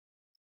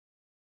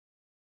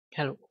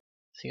Hello!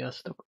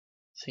 Sziasztok!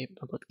 Szép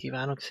napot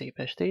kívánok, szép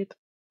estét,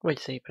 vagy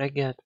szép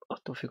reggelt,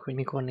 attól függ, hogy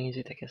mikor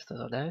nézitek ezt az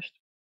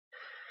adást.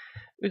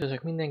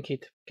 Üdvözlök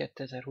mindenkit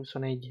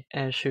 2021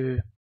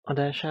 első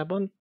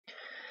adásában.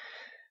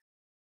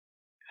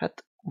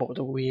 Hát,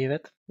 boldog új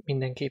évet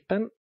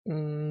mindenképpen.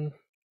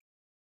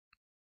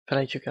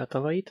 Felejtsük el a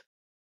tavait,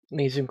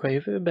 nézzünk a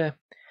jövőbe,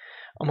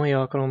 a mai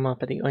alkalommal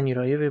pedig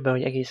annyira a jövőbe,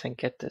 hogy egészen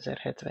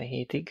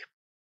 2077-ig.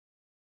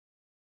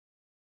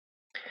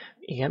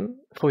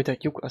 Igen,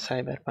 folytatjuk a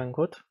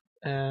Cyberpunkot.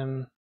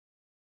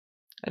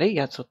 Rég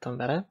játszottam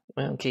vele,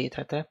 olyan 2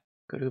 hete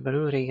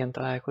körülbelül, régen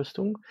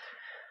találkoztunk.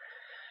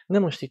 De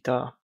most itt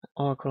a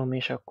alkalom,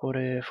 és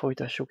akkor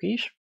folytassuk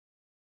is.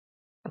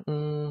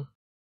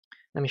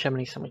 Nem is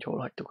emlékszem, hogy hol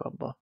hagytuk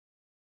abba.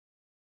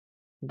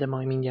 De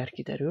majd mindjárt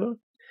kiderül.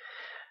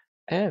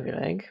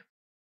 Elvileg...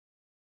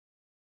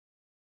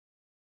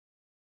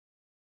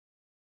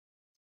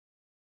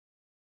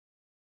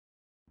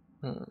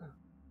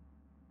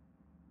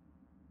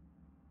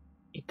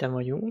 Itten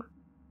vagyunk.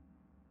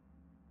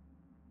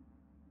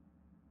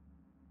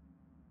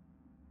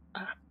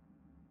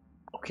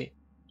 Oké,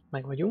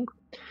 meg vagyunk.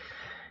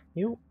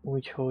 Jó,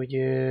 úgyhogy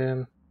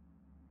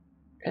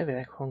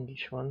elvileg hang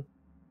is van.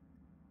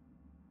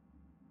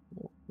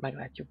 Jó,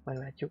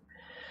 meglátjuk.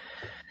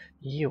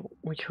 Jó,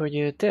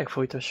 úgyhogy tényleg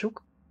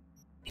folytassuk.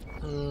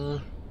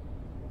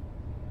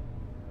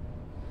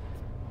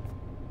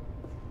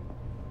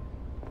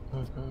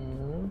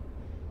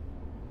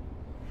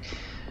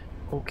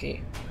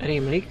 Oké,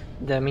 rémlik,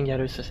 de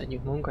mindjárt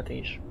összeszedjük magunkat,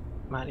 és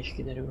már is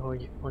kiderül,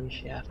 hogy hol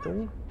is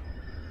jártunk.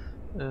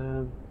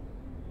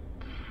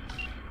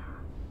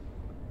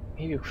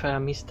 Hívjuk fel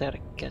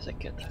Mr.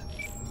 Kezeket.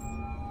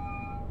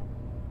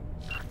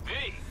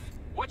 Hey,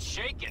 what's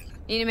shaking?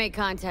 Need to make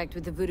contact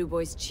with the Voodoo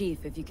Boys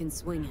chief if you can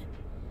swing it.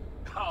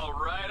 All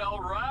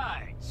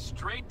right.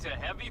 Straight to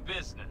heavy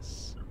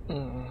business.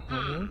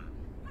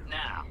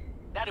 Now,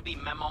 that'd be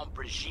Maman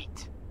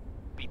Brigitte.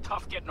 Be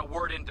tough getting a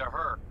word into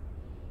her.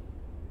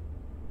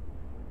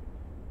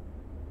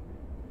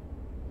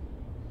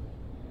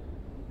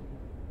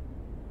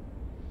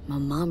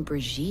 Maman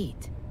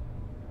Brigitte?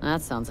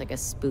 That sounds like a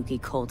spooky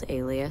cult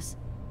alias.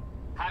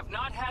 Have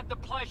not had the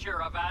pleasure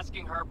of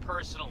asking her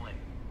personally,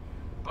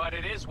 but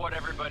it is what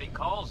everybody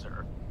calls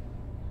her.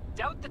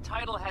 Doubt the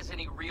title has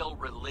any real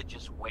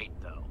religious weight,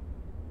 though.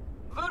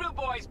 Voodoo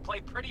Boys play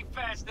pretty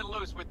fast and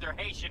loose with their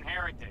Haitian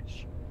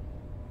heritage.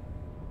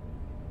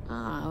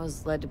 I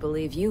was led to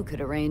believe you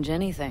could arrange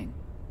anything.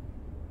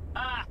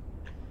 Ah!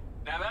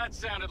 Now that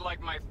sounded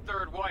like my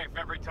third wife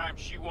every time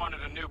she wanted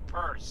a new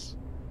purse.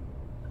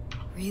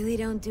 Really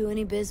don't do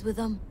any biz with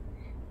them?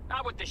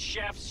 Not with the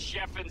chefs,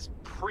 chefins,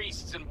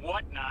 priests, and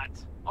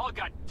whatnot. All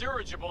got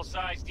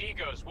dirigible-sized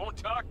egos, won't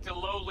talk to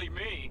lowly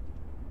me.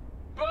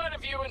 But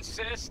if you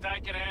insist, I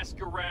can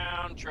ask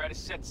around, try to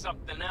set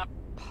something up.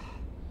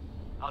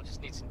 I'll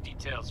just need some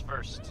details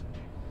first.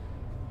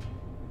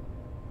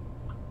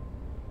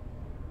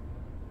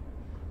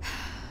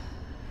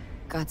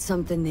 Got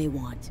something they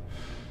want.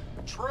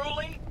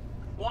 Truly?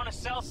 Want to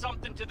sell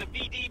something to the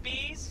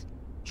VDBs?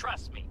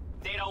 Trust me,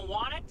 they don't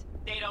want it,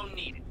 they don't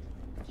need it.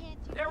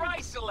 They're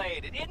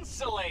isolated,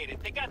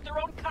 insulated, they got their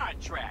own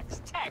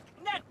contracts, tech,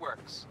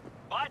 networks.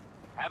 But,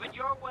 have it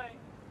your way.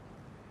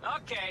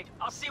 Okay,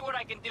 I'll see what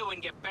I can do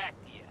and get back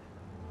to you.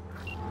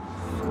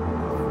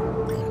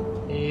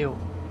 Jó.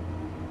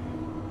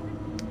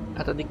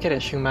 Hát addig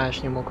keressünk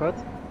más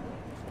nyomokat.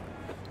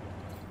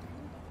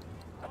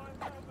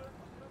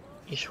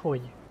 És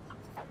hogy?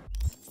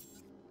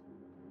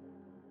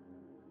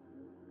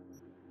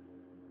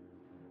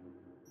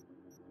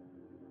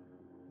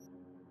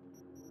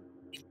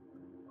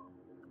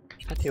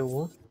 Hát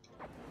jó.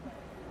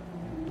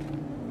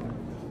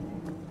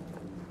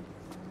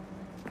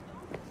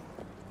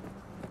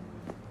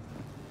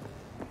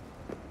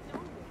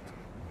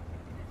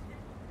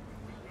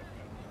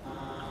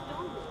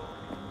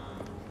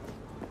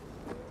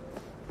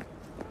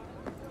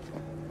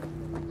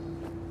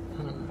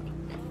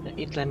 De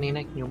itt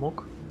lennének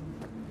nyomok.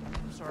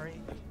 Sorry.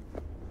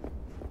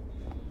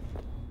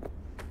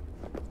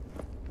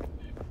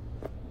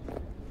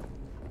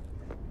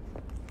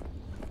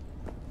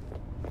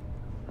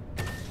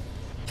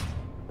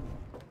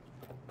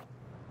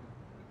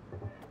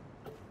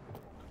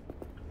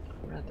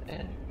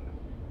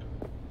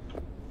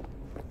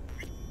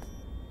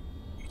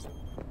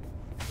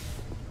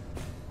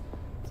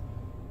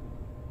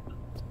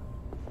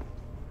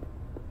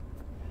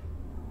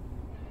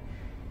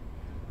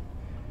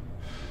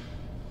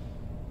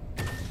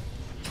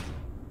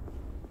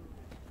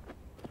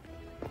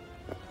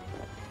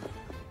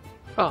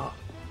 Ah!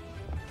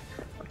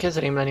 Kezd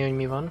rémleni, hogy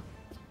mi van.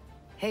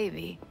 Hey,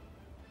 V.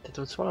 Te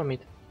tudsz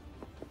valamit?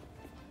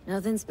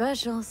 Nothing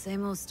special,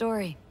 same old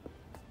story.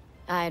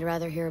 I'd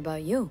rather hear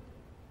about you.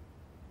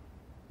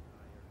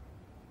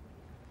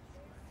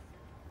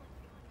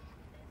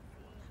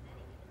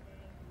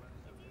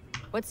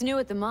 What's new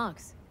at the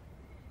Mox?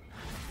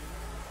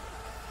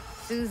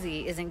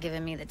 Susie isn't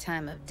giving me the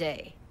time of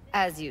day,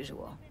 as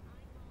usual.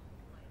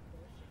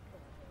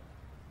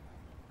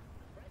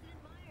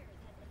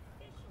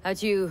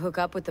 How'd you hook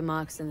up with the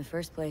Mox in the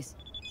first place?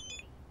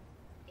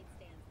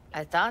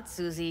 I thought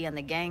Susie and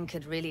the gang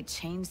could really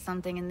change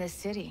something in this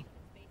city.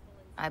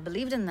 I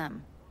believed in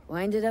them.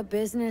 Winded up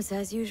business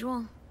as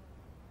usual?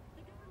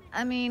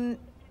 I mean,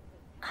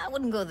 I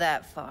wouldn't go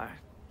that far.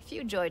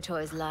 Few Joy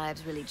Toys'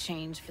 lives really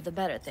changed for the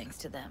better thanks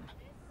to them.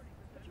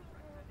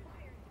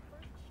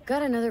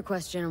 Got another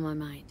question on my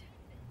mind.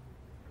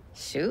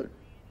 Shoot.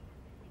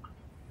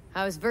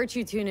 How's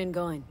Virtue Tuning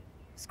going?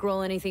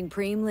 Scroll anything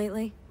preem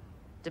lately?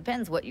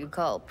 Depends what you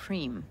call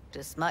preem.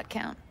 Does smut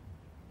count?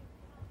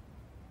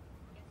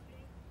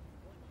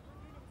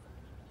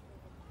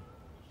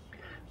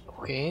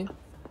 Oké.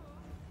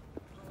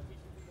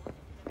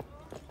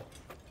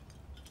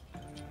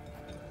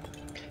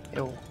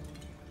 Jó.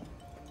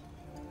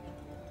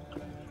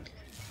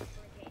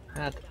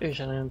 Hát ő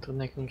sem nagyon tud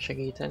nekünk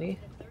segíteni.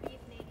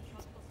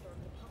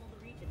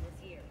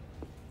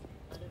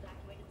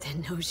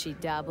 Didn't know she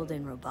dabbled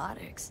in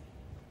robotics.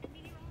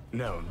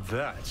 Now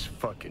that's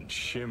fucking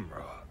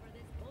Shimra.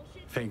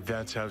 Think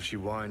that's how she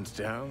winds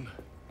down?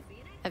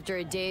 After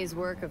a day's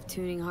work of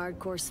tuning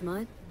hardcore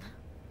smut?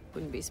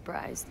 Wouldn't be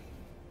surprised.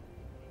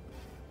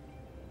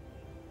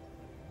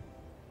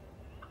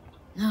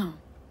 No.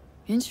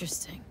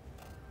 Interesting.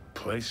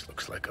 Place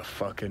looks like a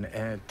fucking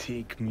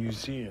antique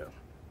museum.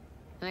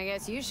 I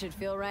guess you should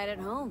feel right at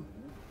home.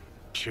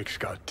 Chick's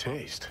got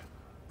taste.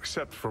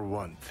 Except for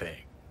one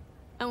thing.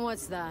 And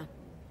what's that?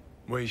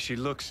 Way she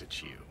looks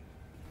at you.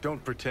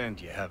 Don't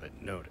pretend you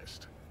haven't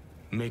noticed.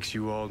 Makes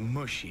you all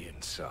mushy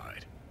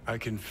inside. I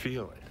can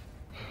feel it.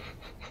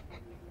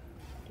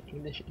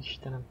 Édes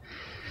Istenem.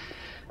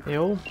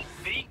 Jó.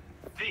 V,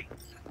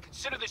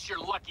 consider this your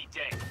lucky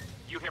day.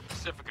 You hear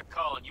Pacifica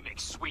call and you make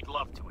sweet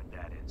love to it,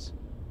 that is.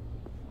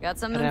 Got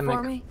something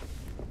for me?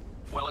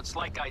 Well, it's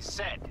like I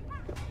said.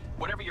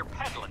 Whatever you're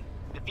peddling,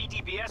 the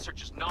VDBS are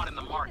just not in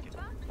the market.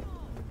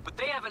 But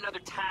they have another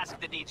task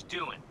that needs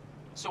doing.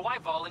 So I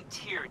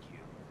volunteered you.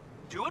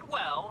 Do it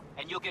well,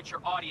 and you'll get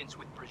your audience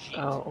with Brigitte.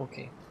 Oh,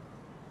 okay.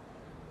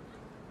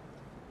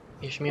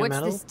 És mi a What's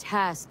meló? this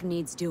task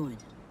needs doing?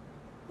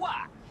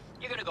 What?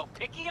 You're gonna go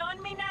picky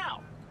on me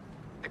now?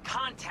 The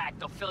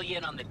contact will fill you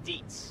in on the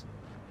deets.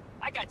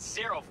 I got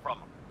zero from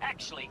him.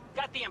 Actually,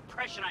 got the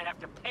impression I'd have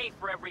to pay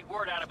for every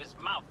word out of his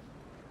mouth.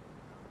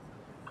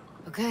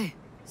 Okay.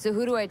 So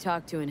who do I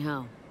talk to and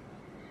how?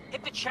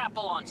 Hit the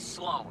chapel on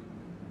Sloan.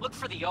 Look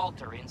for the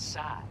altar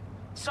inside.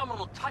 Someone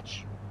will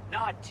touch you,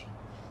 nod to you.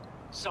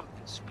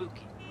 Something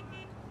spooky.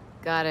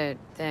 Got it.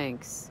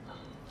 Thanks.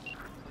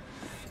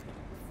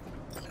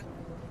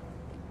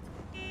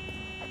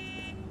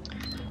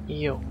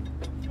 Jó.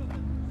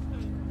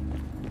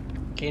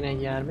 Kéne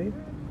egy jármű.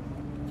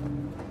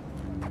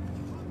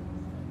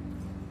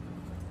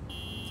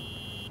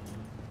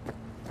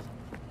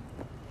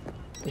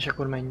 És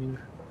akkor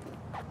menjünk.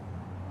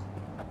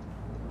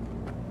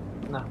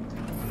 Na.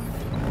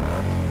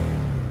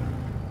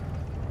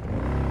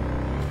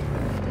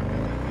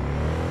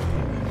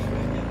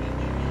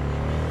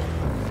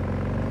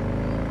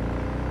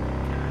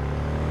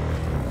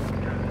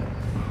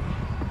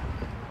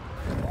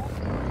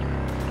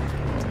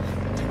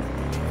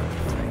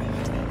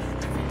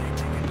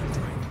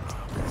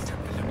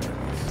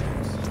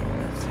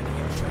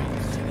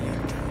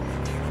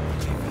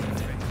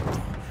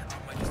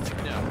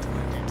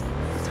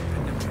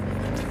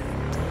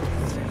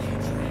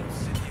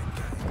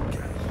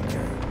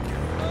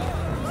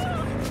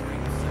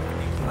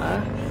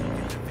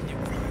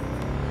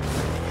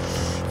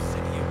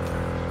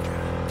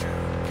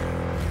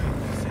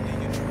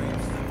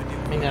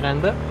 Minden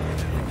rendben.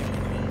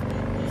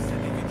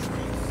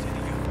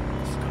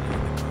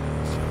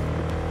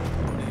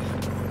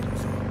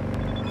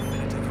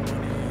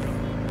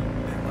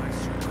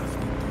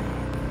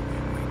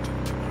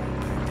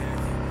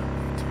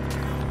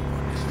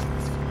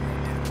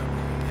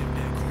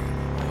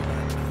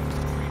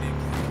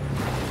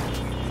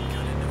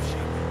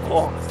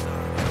 Oh.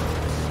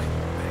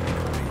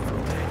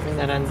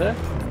 Minden rendben.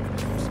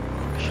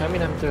 Semmi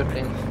nem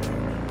történt.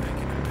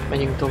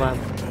 Megyünk tovább.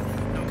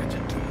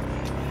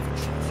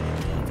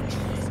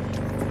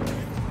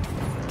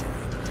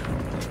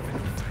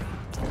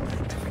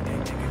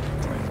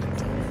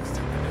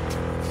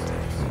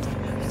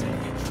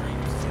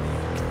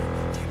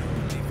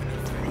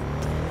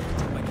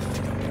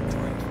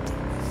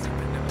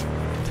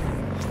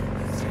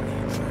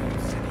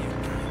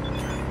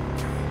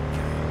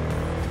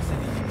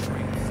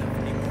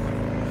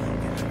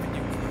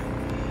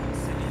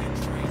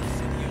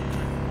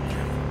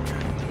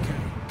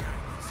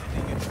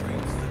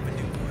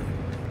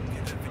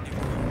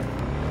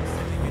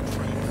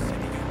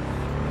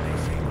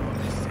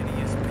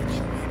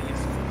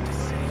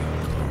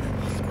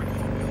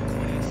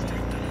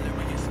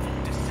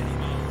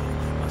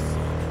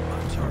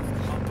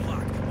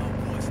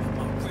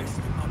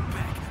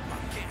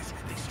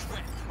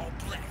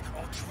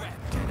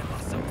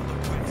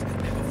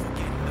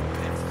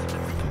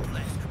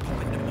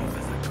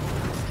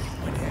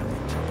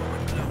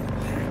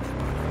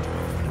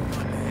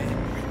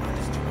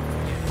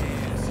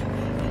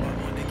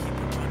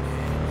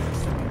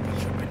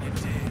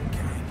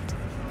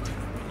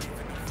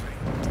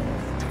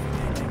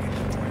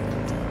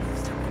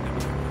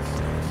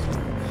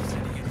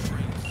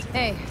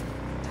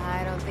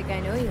 think I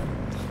know you.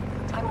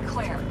 I'm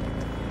Claire.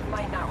 You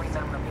might not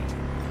remember me.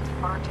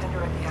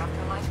 Bartender at the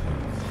Afterlife.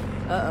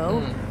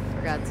 Uh-oh.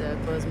 Forgot to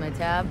close my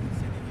tab.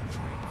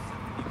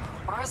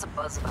 Mara's a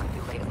buzz about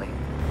you lately.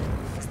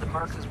 It's the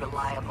merc who's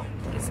reliable,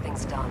 gets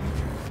things done.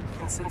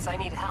 And since I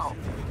need help,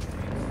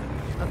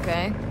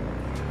 Okay.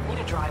 need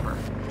a driver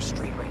for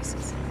street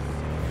races.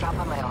 Drop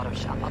by my auto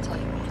shop, I'll tell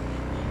you more.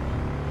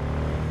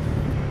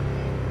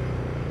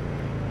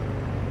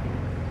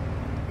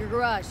 Your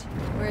garage.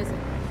 Where is it?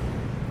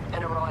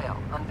 In Arroyo,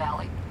 on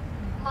Valley.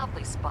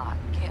 Lovely spot,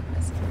 can't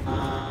miss it.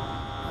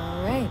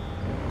 All right.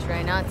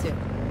 Try not to.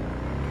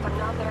 If I'm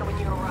not there when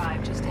you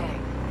arrive, just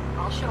hang.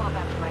 I'll show up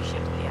after my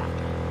shift at the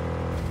after.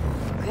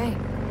 Okay.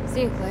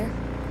 See you, Claire.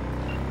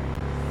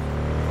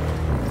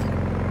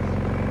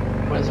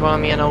 Ez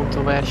valamilyen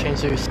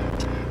autóversenyző. Do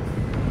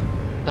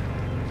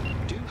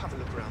have a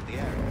look around the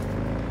area.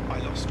 I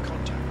lost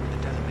contact with the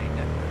Delamay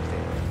network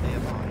thing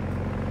nearby.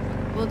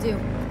 Will do.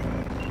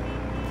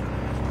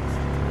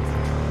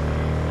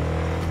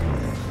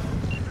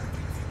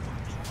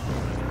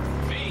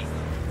 Me.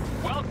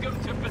 Welcome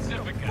to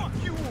Pacifica.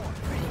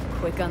 Pretty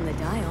quick on the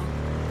dial.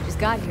 Just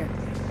got here.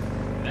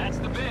 That's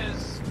the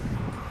biz.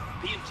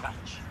 Be in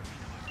touch.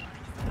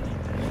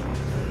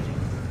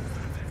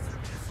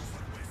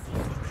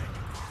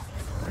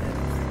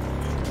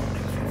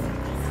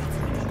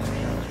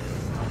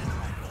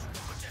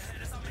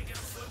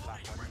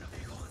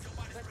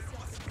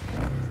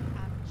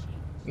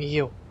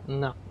 Jó,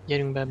 na,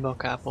 gyerünk be ebbe a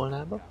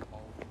kápolnába.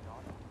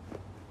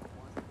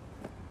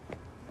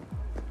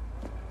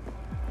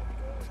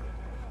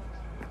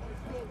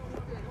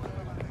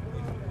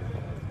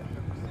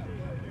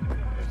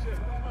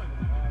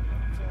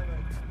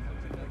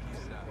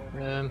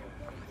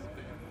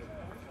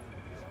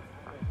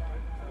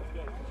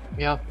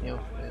 Ja, jó,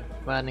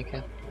 várni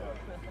kell.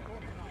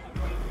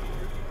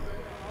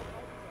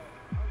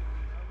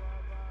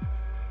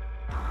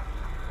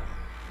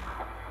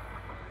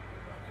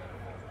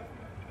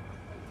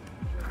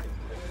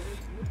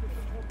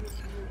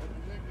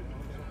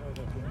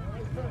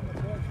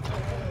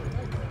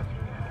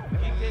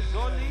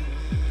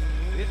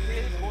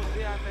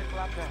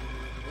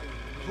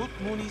 Tout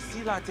moun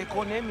ici là te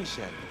connaît,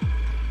 Michel.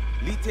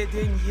 Li te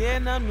denye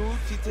nan nou,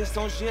 ti te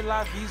sonje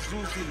la vie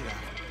Zouzi là.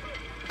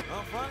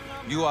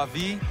 You are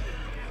V?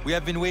 We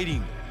have been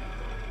waiting.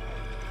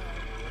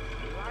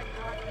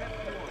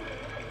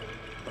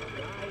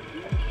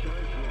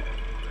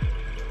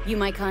 You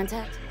my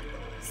contact?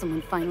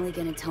 Someone finally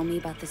gonna tell me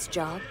about this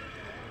job?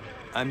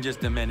 I'm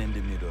just a man in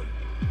the middle.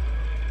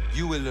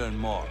 You will learn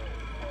more.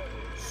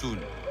 Soon.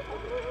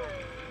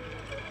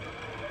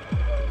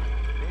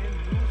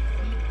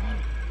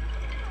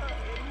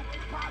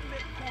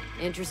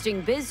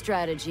 Interesting biz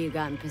strategy you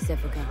got in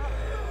Pacifica.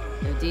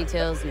 No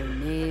details, no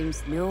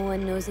names, no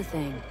one knows a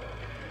thing.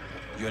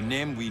 Your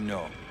name we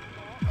know.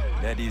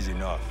 That is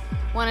enough.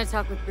 Want to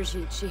talk with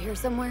Brigitte? She here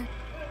somewhere?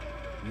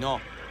 No.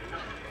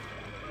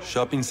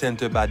 Shopping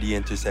center by the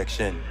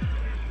intersection.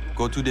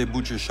 Go to the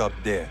butcher shop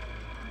there.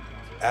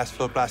 Ask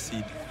for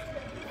Placide.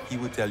 He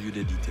will tell you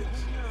the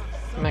details.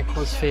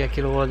 Meghoz fél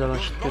kiló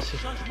oldalast, köszi.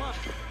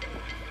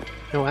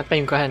 Jó, hát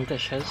megyünk a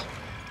henteshez.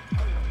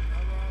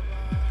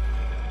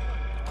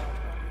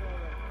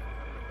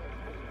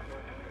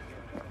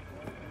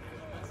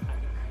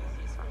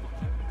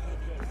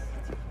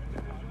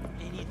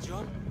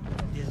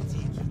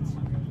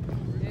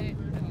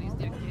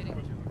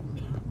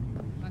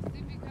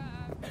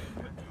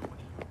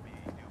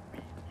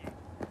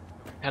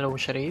 Hello,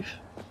 Sheriff.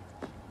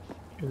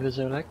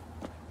 Üdvözöllek.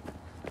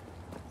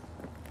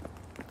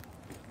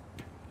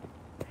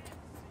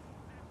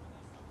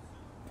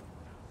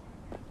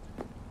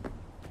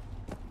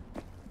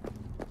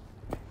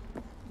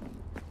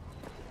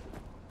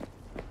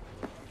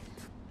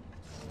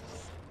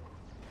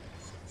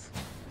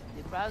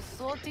 Les bras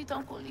sortis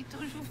tant qu'on l'y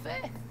toujours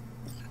fait.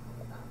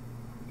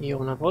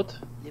 Jó napot.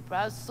 Les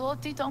bras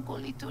sortis tant qu'on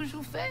l'y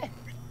toujours fait.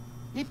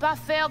 Les pas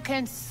fait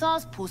aucun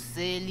sens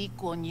pousser les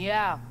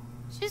cognards.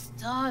 Just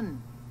done.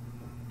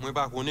 Moi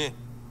pas connais.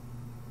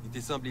 Il te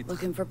semble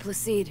Looking for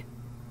Placide.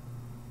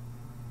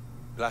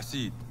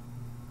 Placide.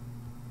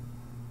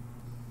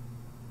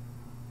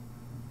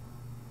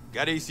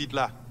 Regardez ici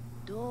là.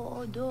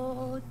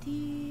 Dodo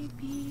ti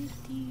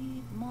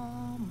piti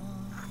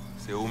maman.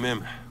 C'est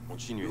vous-même.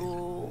 Continuez.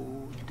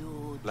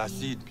 Dodo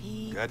Placide.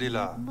 Regardez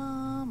là.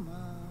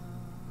 maman.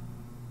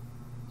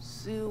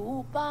 Si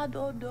ou pas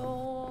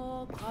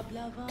dodo, crabe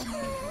la maman.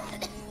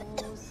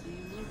 Si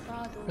ou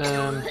pas dodo, crabe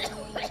la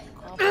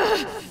maman.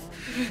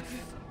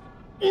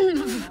 Maman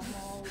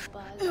ou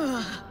pas là,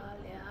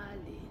 allez,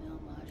 allez, non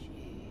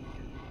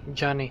marcher.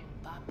 Johnny.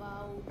 Papa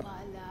ou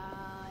pas là,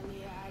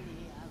 allez,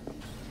 allez,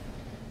 allez.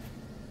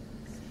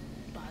 Si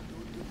ou pas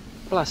dodo.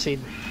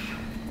 Placide.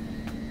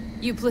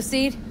 You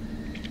Placide?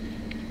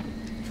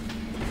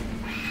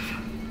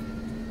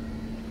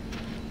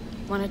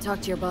 Want to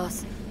talk to your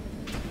boss?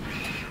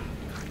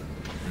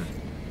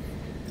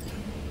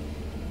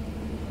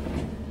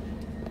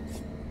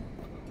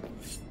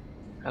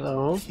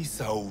 Hello. Qui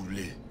ça ouvre?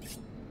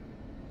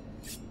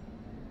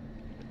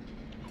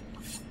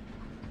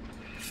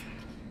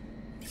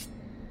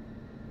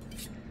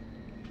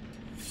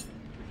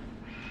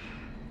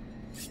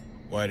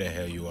 Why the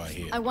hell you are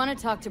here? I want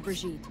to talk to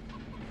Brigitte.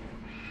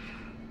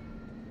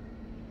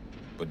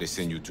 But they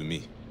send you to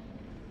me.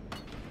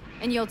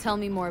 And you'll tell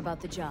me more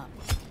about the job.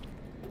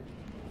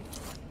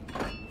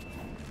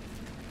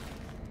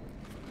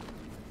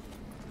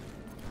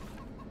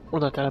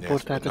 Oda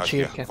teleportált a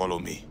csirke. Follow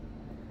me.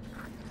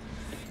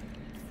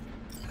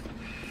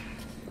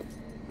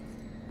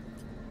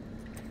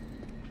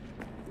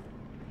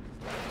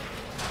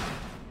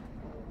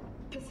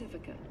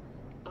 Pacifica,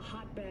 a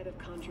hotbed of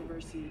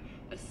controversy,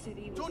 a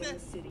city within a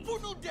city.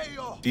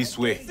 This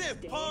way.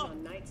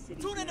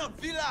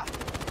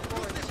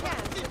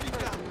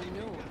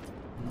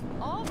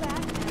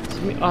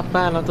 Mi a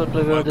bánatot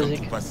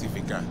lövöldözik?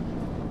 Pacifica.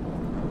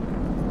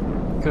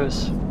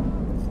 Kösz.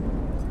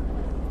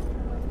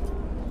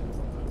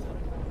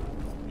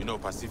 You know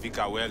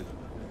Pacifica well?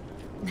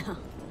 No.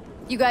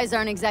 You guys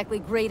aren't exactly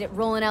great at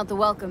rolling out the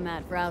welcome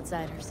mat for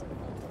outsiders.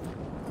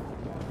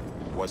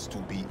 Was to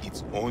be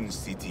its own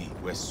city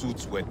where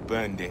suits would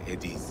burn their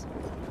eddies.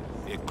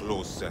 A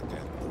closed circle.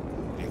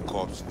 The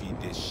corpse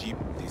feed the sheep,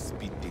 they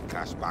spit the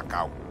cash back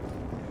out.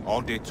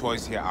 All the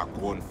toys here are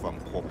grown from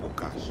corpo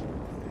cash.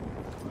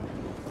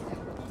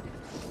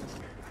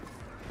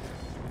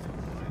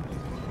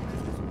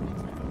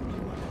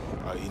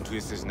 Our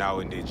interest is now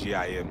in the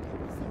GIM,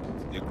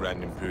 the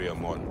Grand Imperial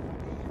Mall.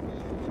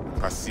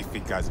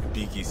 Pacifica's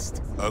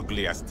biggest,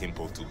 ugliest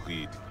temple to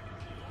breed.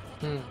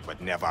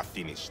 But never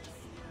finished.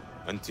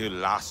 Until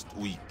last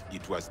week,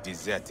 it was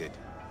deserted.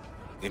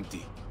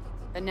 Empty.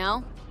 But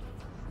now?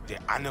 The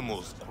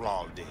animals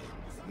crawled in,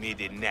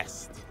 made a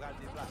nest.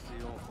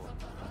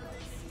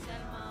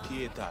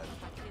 Qui est-elle?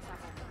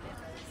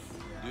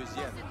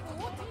 Deuxième.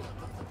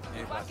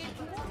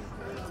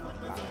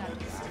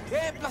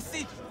 Hey,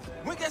 Placide!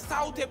 Moi, qu'est-ce que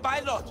ça ou t'es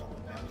pilot?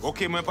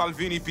 Ok, moi, pas le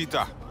vini,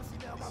 Peter.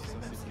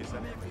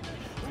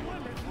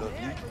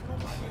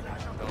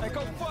 Hey,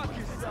 go fuck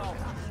yourself!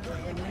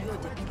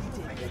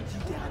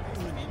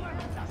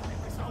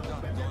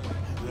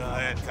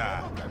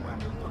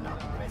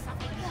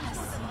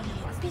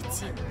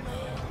 Petit.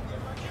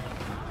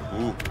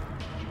 Où?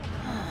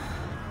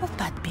 Ou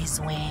pas de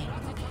besoin.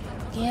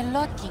 Il y a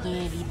l'autre qui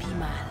gagne les plus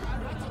mal.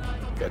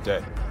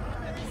 Peut-être.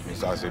 Mais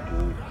ça, c'est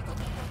pour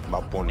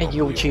ma bonne. Egy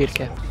jó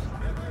csirke.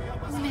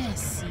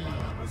 Merci.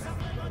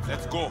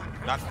 Let's go.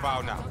 Not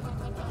far now.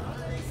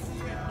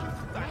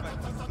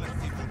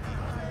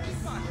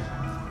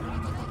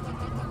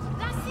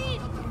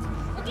 Placide!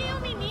 O que é o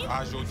menino?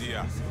 Ah,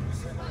 Jodia.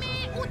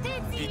 Mais où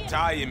t'es dit?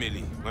 Peter,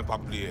 Emily. Moi, pas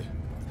plier.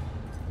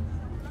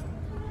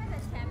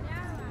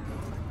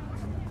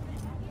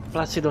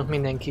 Placidot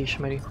mindenki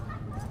ismeri.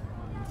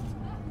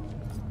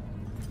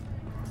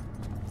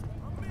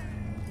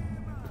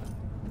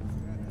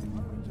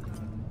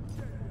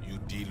 You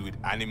deal with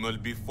animal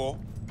before?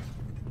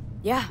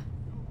 Yeah.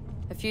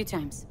 A few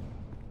times.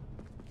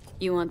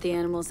 You want the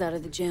animals out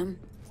of the gym?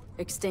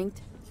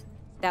 Extinct?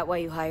 That why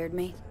you hired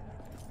me?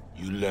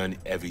 You learn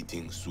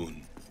everything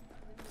soon.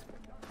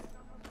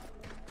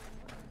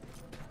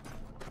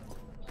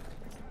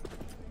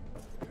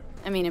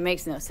 I mean, it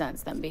makes no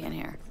sense them being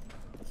here.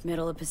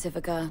 Middle of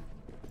Pacifica,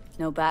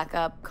 no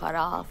backup, cut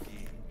off.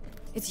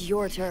 It's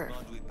your turf.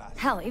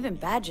 Hell, even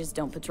badges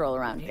don't patrol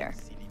around here.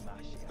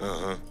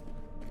 Uh-huh.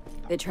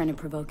 They trying to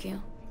provoke you?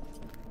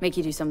 Make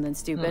you do something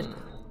stupid?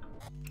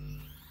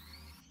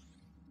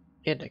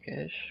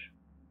 Érdekes.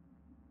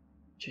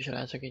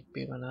 Csisrázok egy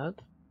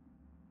pillanat.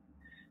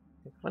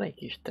 Van egy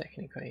kis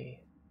technikai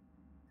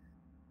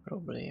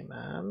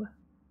problémám.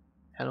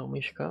 Hello,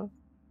 Miska.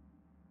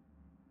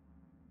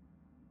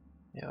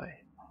 Jaj.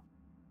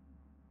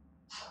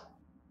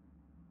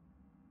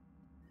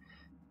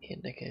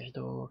 Érdekes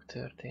dolgok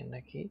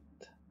történnek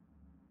itt.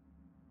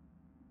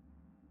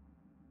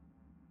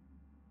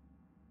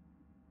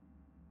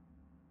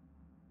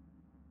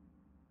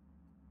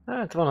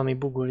 Hát valami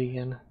bugol,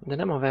 igen. De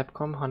nem a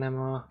webcam, hanem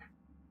a...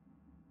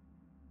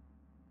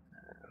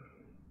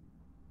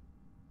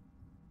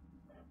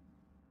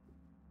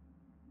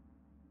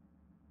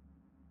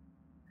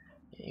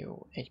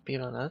 Jó, egy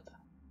pillanat.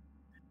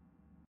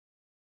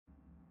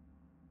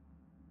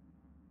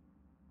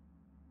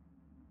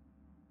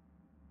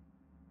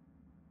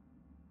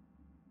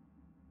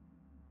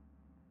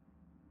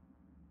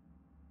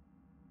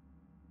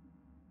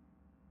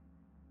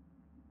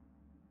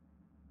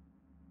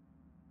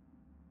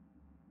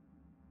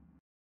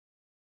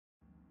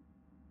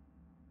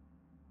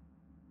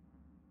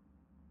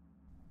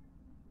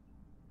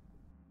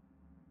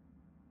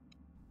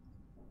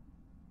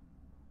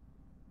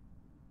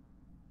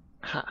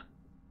 Há,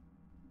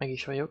 meg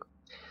is vagyok.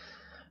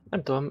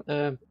 Nem tudom,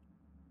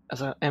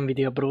 ez a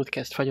Nvidia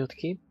Broadcast fagyott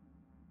ki.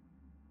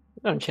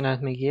 Nem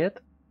csinált még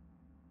ilyet,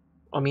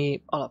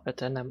 ami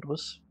alapvetően nem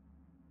rossz.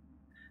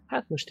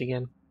 Hát most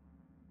igen,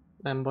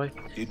 nem baj.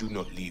 They do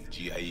not leave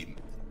GIM.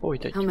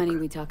 Folytatjuk. How many are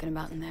we talking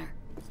about in there?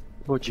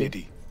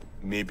 Bocsi.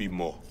 Maybe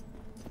more.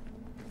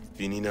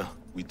 Finina,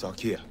 we talk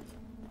here.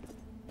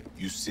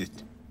 You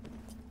sit.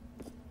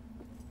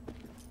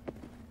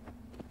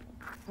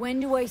 When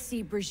do I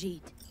see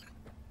Brigitte?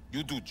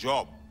 You do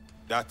job.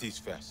 That is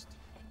first.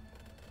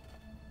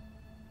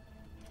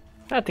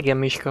 Hát igen,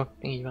 Miska,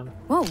 így van.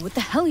 Whoa, what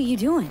the hell are you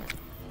doing?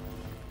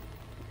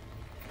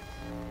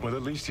 Well,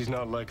 at least he's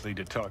not likely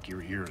to talk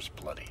your ears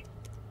bloody.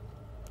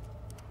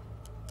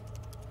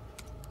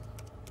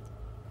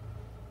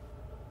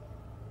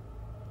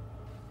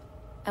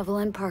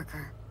 Evelyn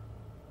Parker.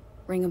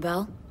 Ring a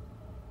bell?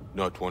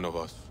 Not one of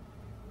us.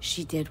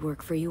 She did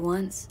work for you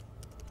once.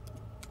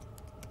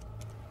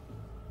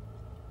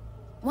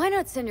 Why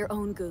not send your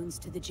own goons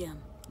to the gym?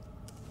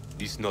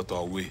 It's not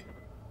our way.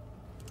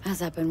 How's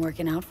that been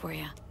working out for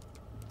you?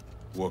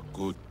 Work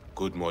good.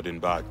 Good more than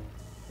bad.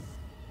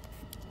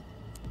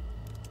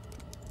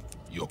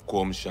 Your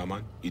Chrome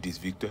shaman, it is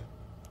Victor?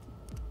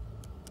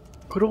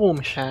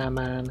 Chrome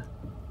shaman.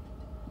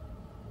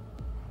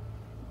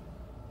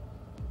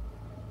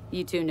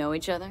 You two know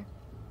each other?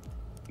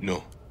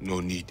 No,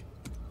 no need.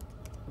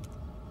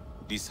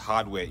 This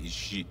hardware is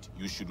shit.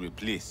 You should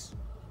replace.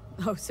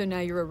 Oh, so now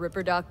you're a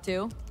Ripper Doc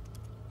too?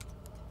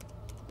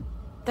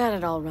 That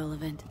at all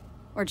relevant?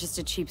 Or just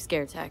a cheap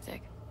scare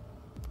tactic?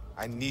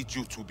 I need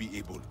you to be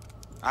able.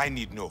 I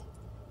need no.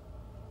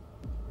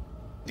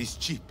 This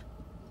chip.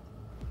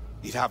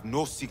 It have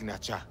no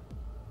signature.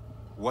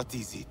 What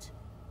is it?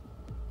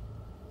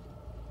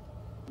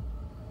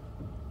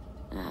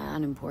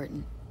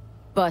 Unimportant.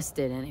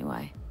 Busted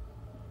anyway.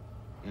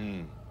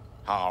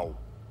 How?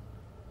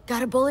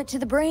 Got a bullet to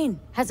the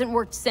brain. Hasn't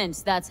worked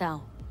since, that's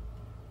how.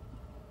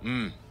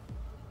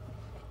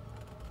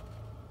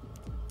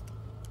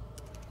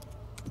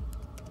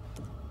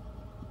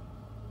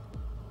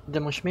 De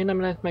most miért nem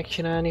lehet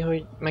megcsinálni,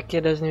 hogy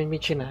megkérdezni, hogy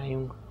mit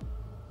csináljunk?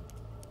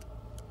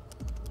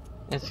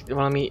 Ez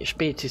valami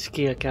spéci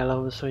skill kell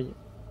ahhoz, hogy...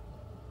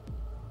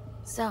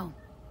 So, am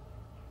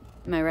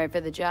I right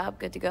for the job?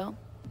 Good to go?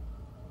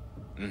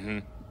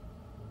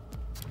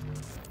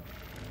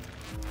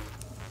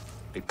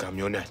 The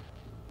camionette.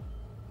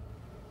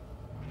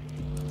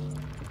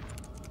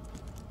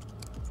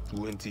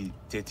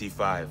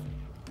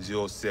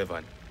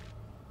 20:35:07.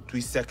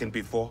 3 seconds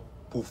before,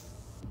 poof.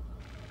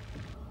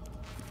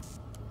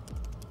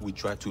 We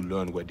try to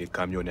learn where the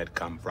camionette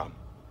come from.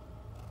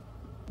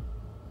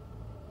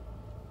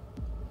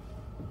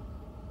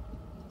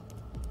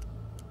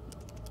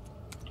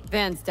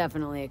 Van's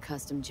definitely a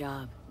custom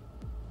job.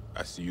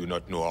 I see you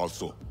not know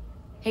also.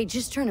 Hey,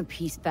 just trying to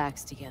piece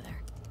facts together.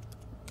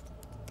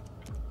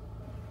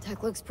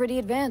 Tech looks pretty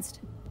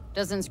advanced.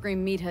 Doesn't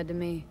scream meathead to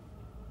me.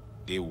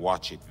 They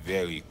watch it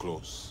very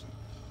close.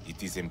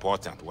 It is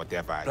important,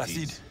 whatever it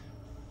Placide. is.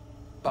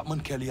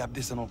 Batman Kelly have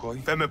this encore.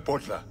 Fais-moi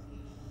porte là.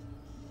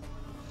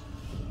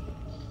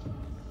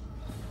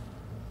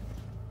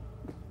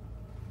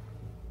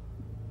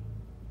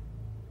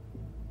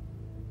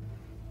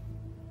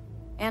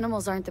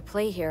 Animals aren't the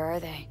play here, are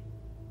they?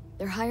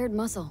 They're hired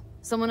muscle.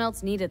 Someone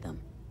else needed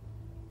them.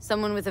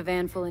 Someone with a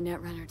van full of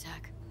Netrunner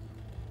tech.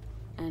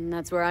 And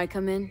that's where I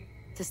come in?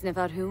 To sniff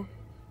out who?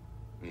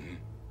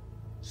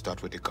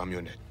 Start with the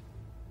camionette.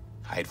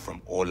 Hide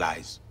from all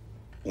eyes.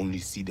 Only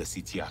see the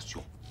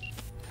situation.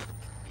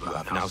 You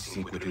have now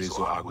synced with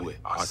Rezo Agwe,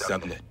 our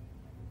subnet.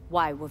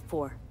 Why? What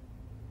for?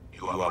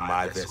 You are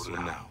my vessel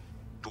now.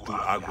 To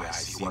Agwe, I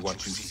see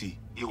what you see.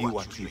 Hear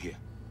what you hear.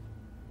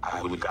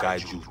 I will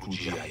guide you through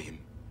GIM.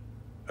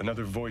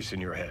 Another voice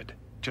in your head.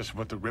 Just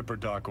what the Ripper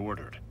Doc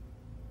ordered.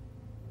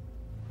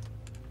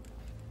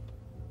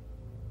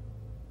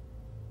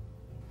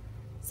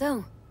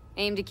 So,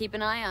 aim to keep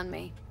an eye on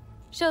me.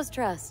 Shows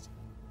trust.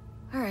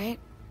 Alright.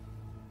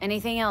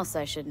 Anything else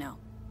I should know?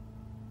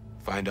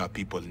 Find our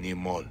people near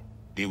Mall.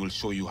 They will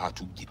show you how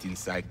to get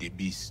inside the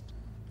beast.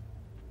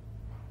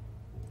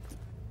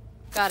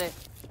 Got it.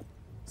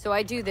 So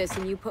I do this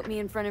and you put me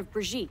in front of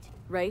Brigitte,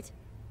 right?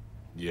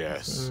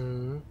 Yes.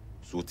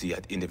 Soti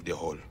at end of the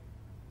hall.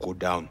 Go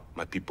down.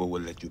 My people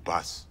will let you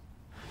pass.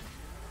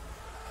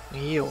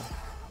 Jó.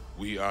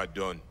 We are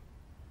done.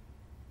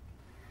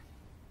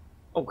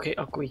 Oké,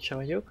 akkor itt sem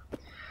vagyok.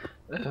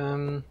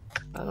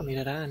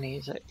 Valamire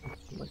ránézek.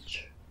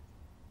 Bocs.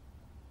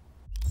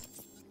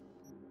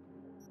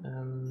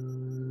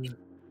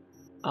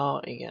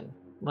 Igen.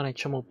 Van egy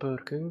csomó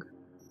pörkünk.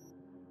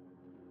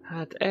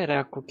 Hát erre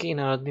akkor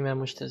kéne adni, mert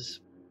most ez...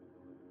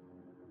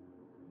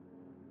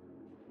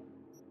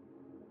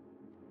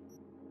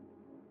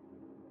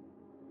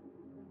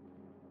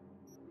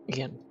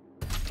 Igen.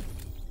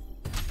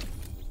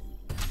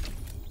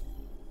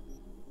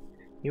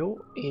 Jó,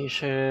 és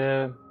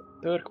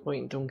perk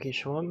pointunk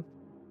is van.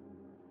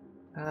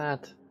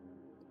 Hát...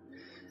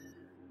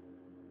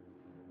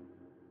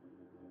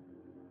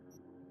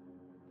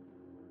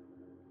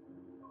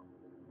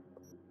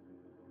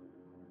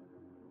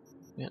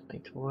 Ja,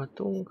 itt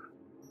voltunk.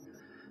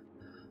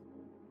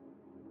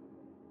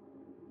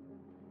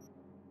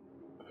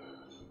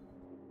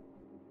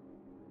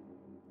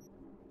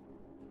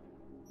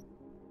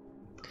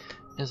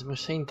 Ez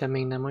most szerintem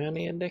még nem olyan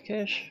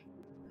érdekes.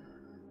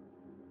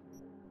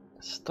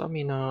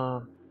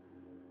 Stamina...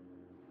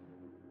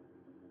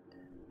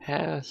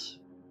 Health...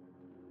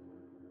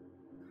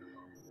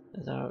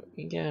 Ez a...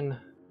 igen...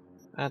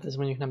 Hát ez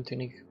mondjuk nem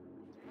tűnik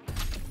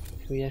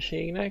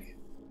hülyeségnek.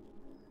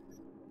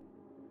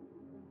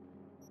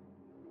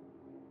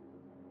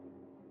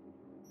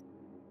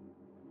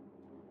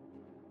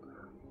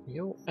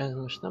 Jó, ez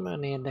most nem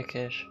olyan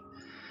érdekes.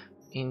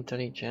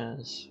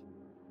 Intelligence.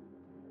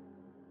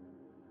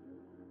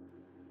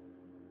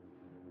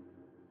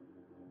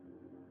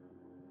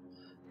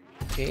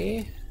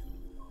 Oké.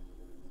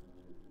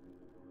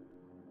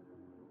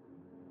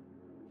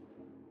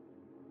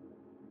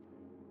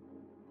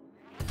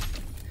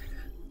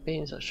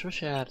 Pénz az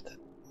sose árt.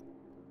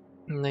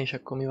 Na és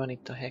akkor mi van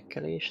itt a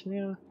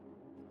hekkelésnél?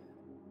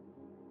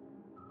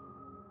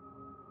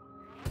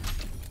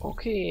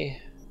 Oké.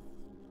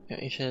 Ja,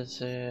 és ez...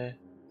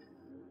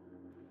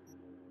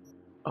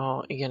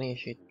 igen,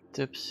 és itt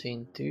több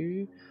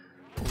szintű.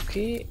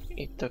 Oké,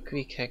 itt a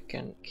quick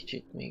hacken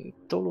kicsit még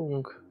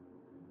tolunk.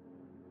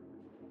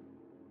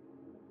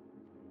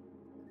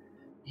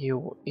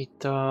 Jó,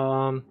 itt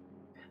a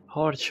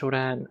harc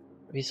során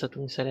vissza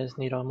tudunk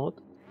szerezni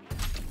ramot.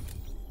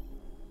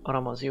 A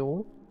ram az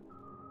jó.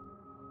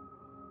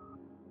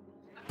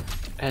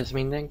 Ez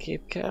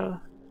mindenképp kell.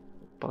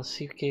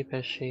 Passzív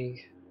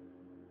képesség.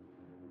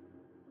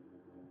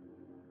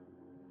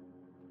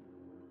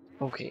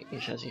 Oké,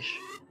 és ez is.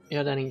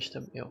 Ja, de nincs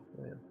több. Jó,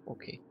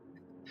 oké.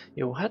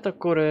 Jó, hát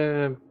akkor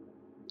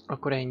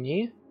akkor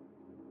ennyi.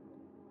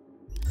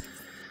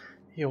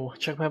 Jó,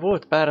 csak már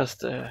volt pár,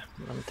 azt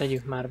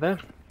tegyük már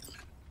be.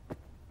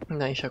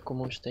 Na és akkor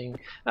most tegyünk.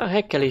 A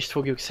hekkelést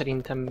fogjuk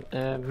szerintem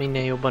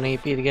minél jobban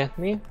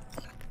építgetni.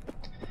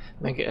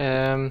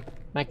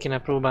 Meg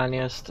kéne próbálni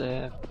ezt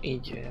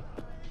így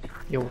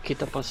jó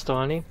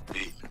kitapasztalni.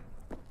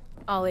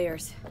 All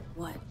ears.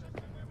 What?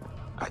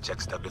 I check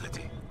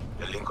stability.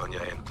 The link on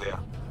your end clear.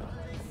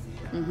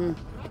 Mm-hmm.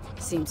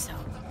 Seems so.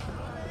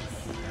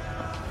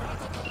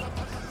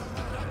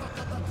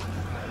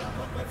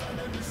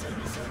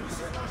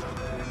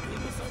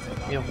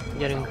 Jó,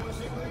 gyerünk.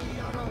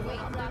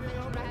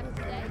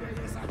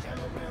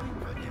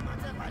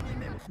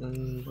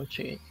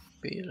 Bocsi, egy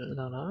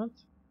pillanat.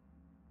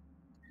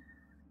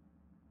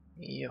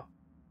 Jó.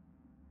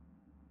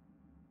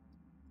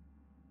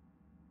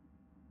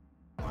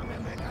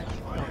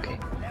 Oké.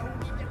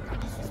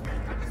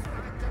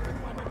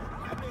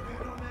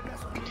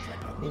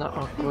 Na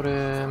akkor...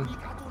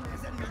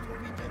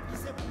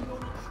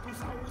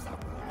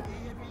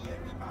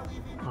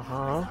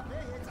 Aha.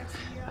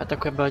 Hát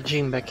akkor ebbe a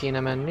gymbe kéne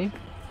menni.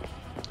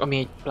 Ami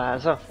egy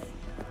pláza.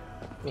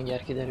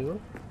 Mindjárt kiderül.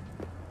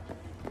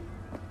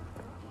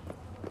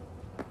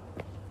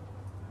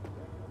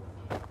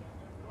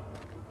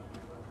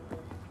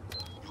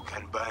 You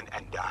can burn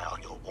and die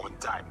on your own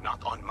time,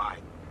 not on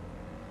mine.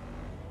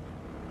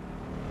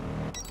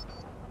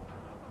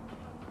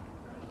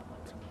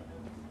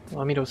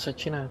 Valami rosszat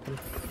csináltam.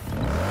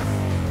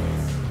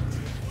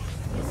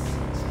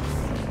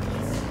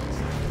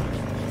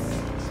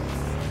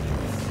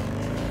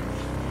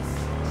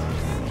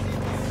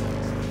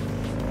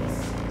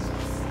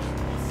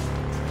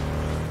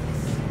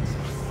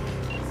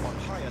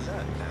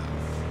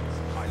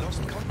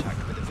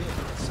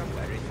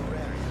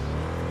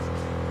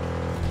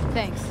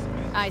 Thanks.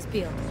 Eyes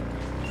peeled.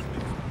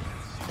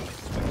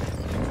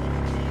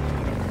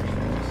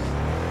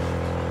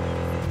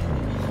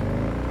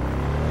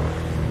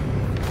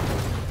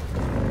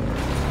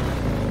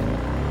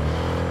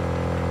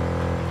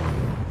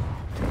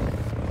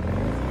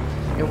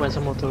 Jó ez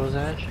a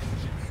motorozás.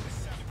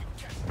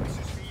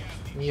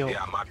 Jó.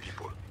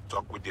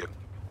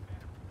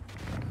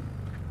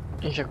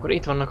 És akkor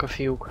itt vannak a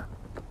fiúk.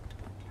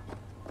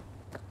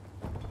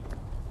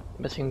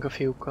 Beszéljünk a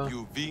fiúkkal.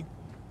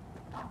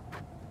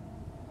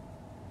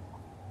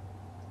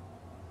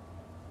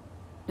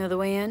 Know the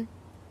way in?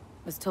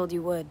 Was told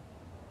you would.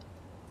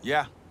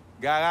 Yeah,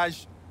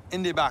 garage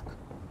in the back.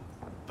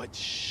 But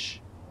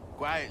shh,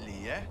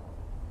 quietly, yeah?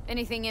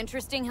 Anything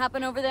interesting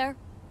happen over there?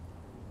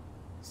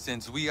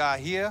 Since we are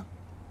here,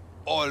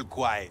 all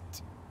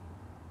quiet.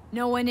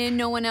 No one in,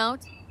 no one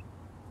out?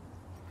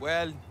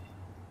 Well,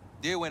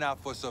 they went out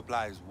for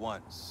supplies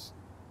once.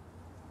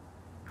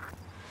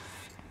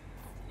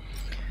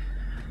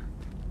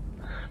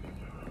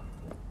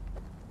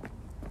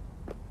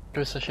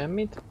 Össze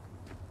semmit.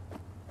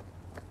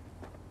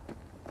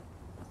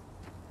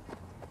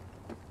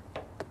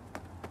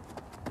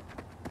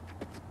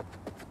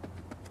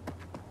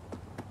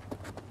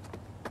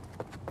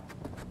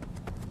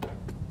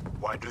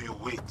 Why do you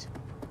wait?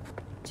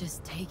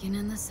 Just taking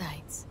in the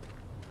sights.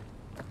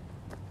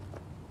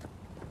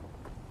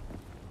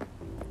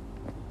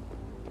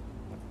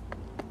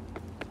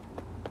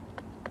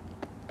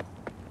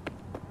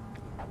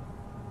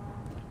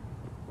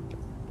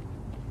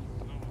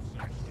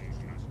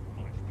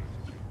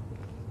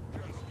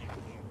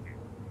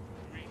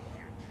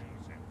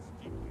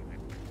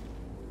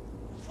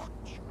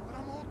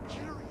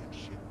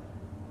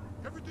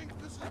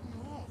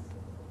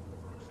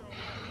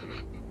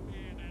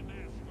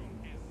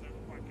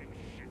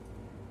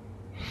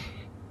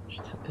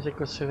 Ezek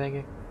a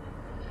szövegek.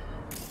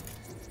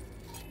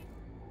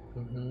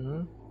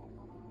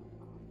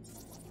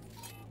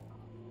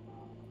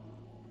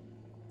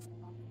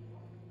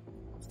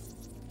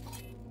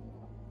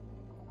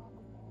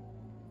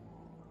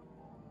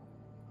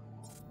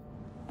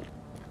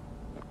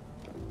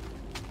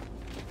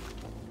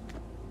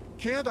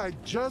 Can't I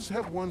just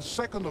have 1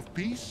 second of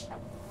peace?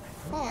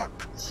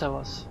 Fuck.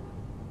 Szevasz.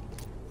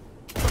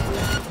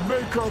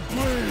 Make her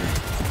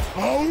bleed.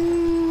 Oh!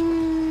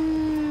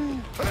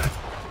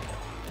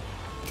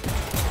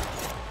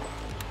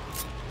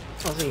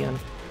 Az ilyen.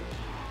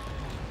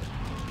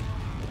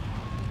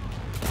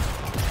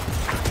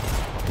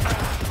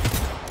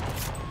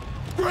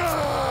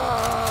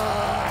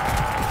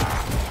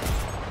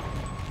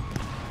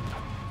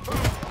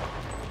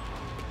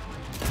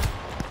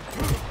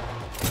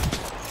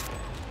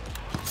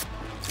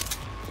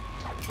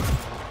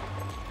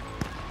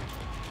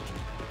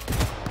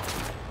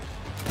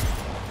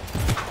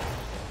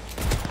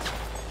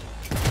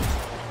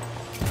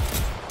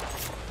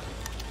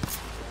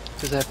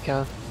 Közebb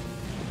kell.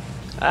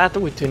 Hát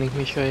úgy tűnik,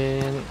 Misa, hogy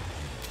én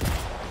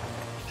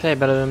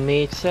fejbe lövöm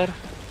 4-szer.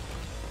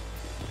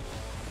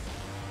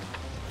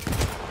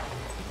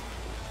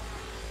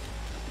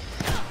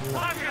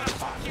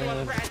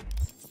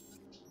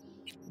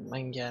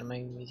 Mindjárt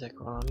megnézek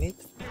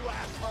valamit.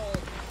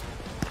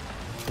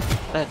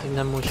 Lehet, hogy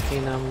nem most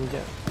kéne amúgy.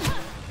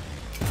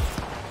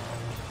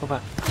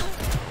 Hoppá.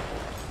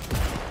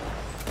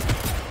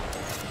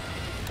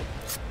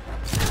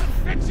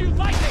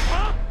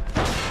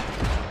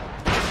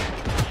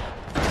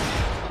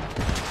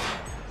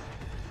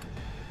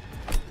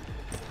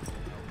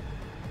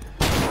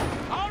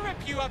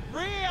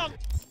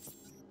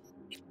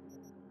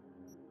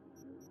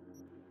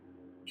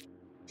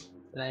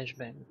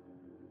 Flashbang.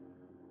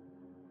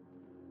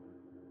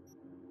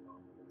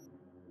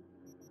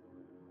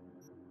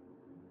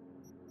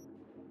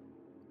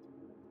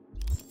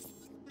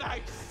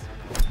 Nice.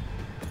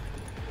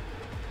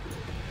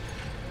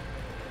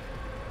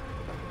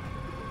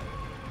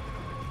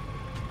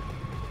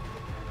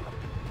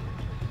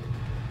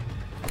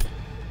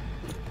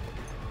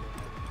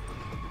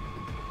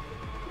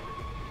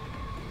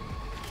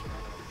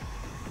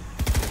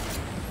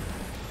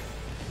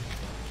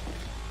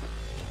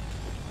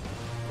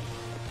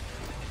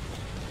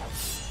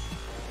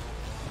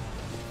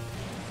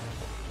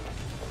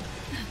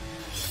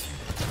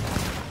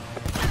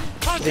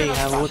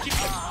 DH-volt.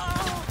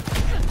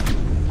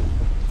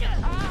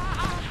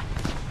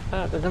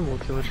 Hát, ez nem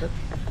volt jó ötlet.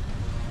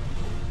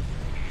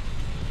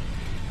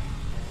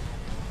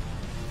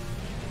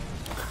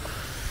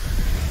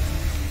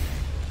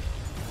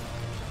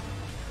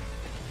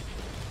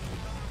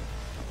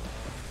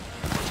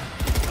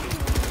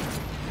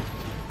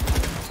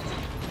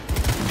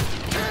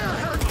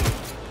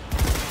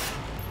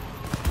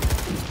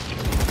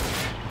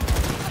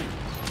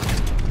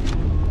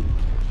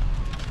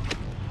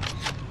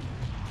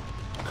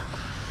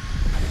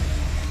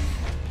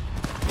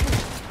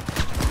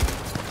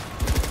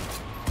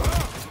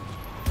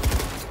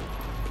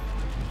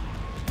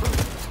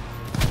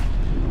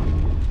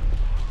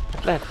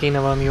 Lehet kéne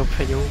valami jobb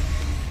fegyó.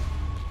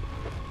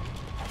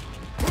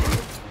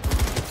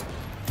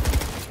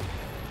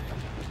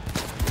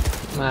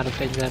 Már a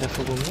fegyverre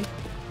fogom mi.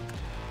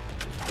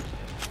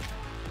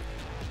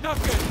 Not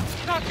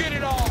good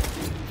at all.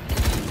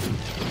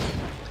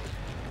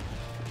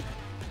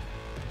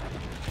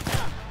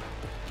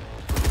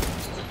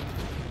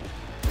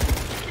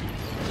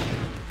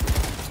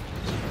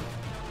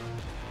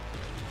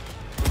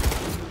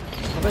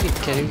 Ha pedig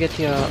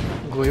kerülgeti a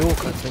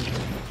golyókat, vagy...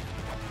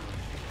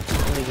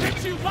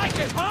 You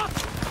like it, huh?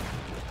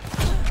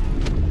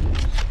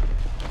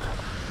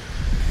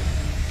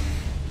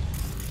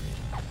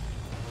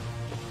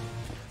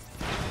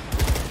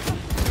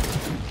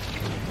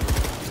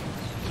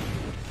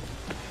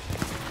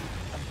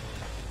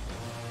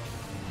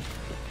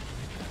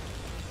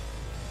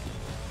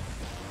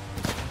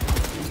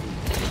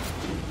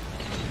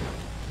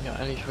 Ja,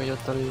 el is vagy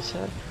ott a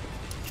lőszer.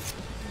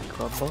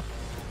 Kapba.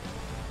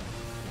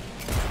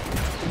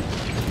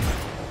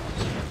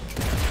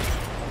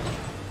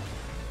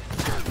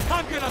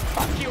 I'm gonna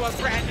fuck you a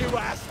brand new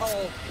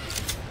asshole.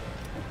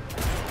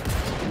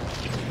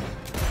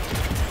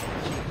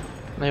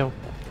 Na jó.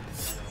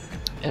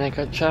 Ennek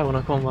a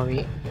csávónak van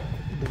valami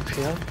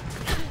búfja.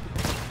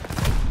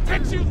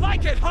 Did you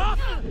like it, huh?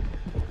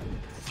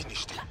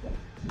 Finished it,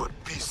 but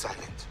be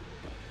silent.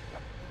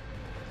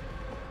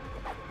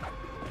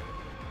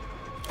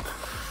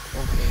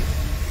 Oké.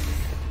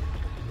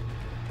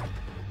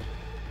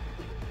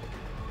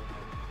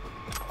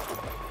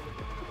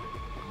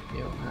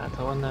 Jó, hát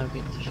ha annál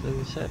vicces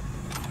lőszer.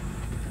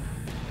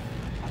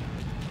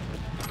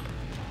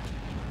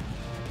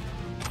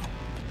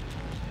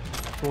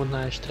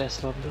 Volna egy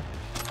stresszlabda.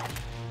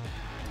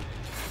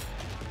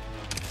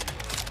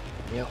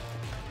 Jó.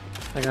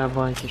 Legalább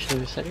van egy kis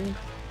lőszerünk.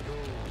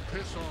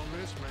 Piss on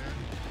this, man.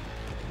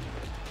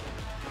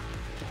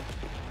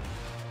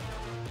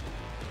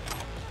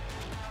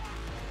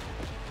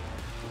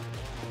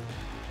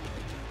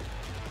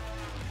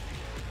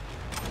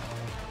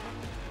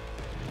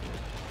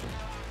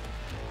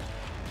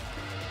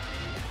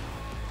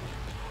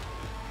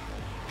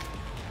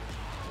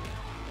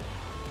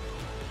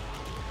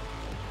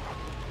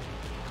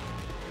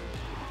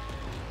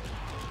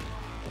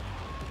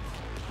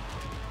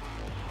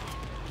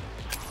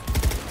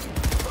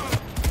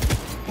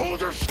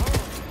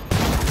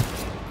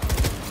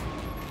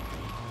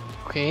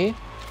 Oké.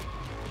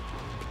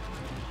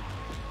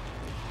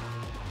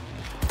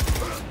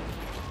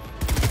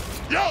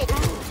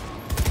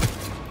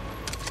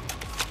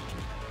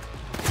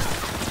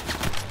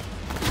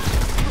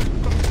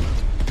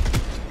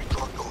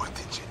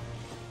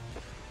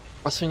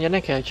 Azt mondja, ne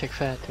keltsek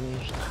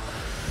feltűnést.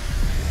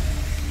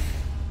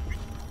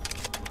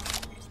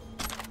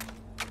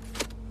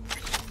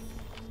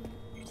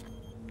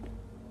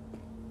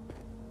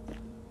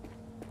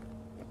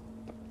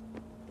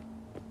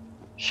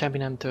 Semmi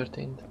nem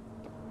történt.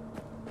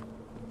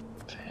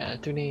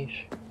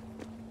 Feltűnés.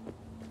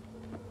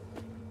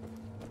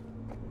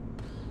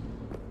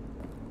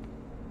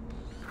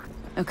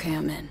 Okay,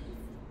 I'm in.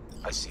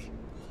 I see.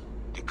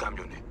 The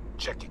camionette.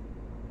 Check it.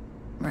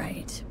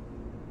 Right.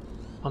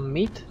 A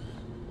mit?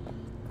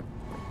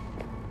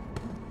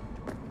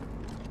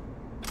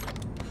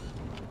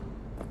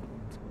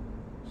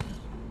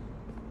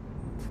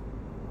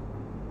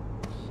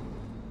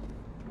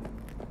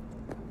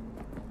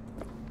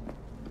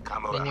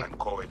 Camera and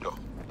corridor.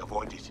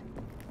 Avoid it.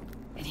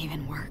 It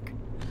even work.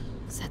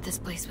 Said this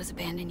place was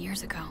abandoned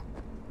years ago.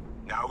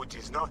 Now it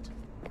is not.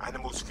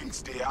 Animals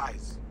fix their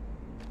eyes.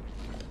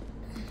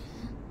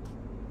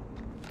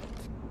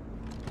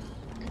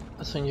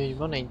 Azt mondja, hogy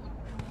van egy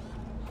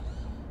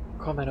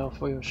kamera a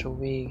folyosó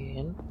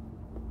végén.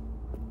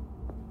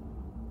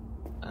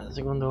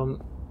 Azt gondolom...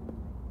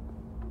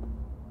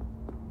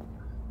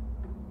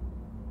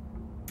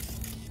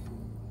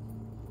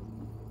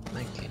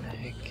 meg kéne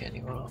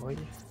hackelni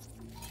valahogy.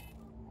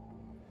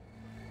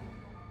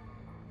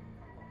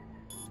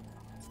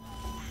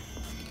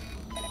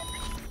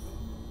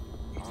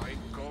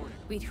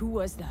 Wait, who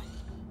was that?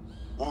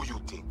 Who you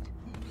think?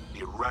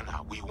 The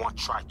runner we won't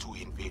try to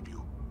invade you.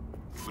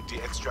 With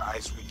the extra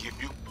eyes we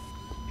give you,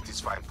 it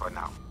is fine for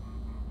now.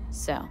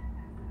 So,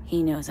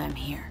 he knows I'm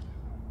here.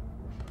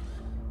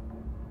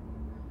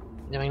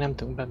 De még nem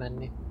tudunk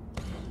bemenni.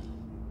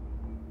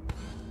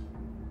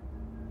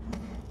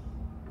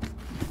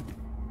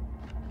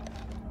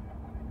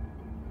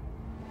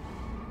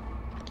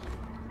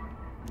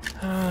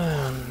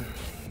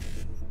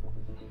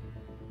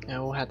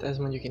 Jó, hát ez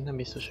mondjuk itt nem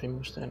biztos, hogy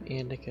most olyan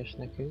érdekes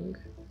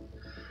nekünk.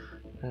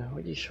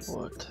 Hogy is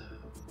volt?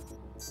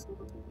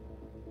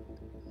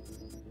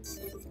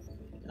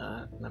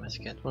 Hát nem ez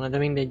kellett volna, de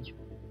mindegy.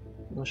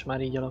 Most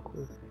már így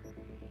alakul.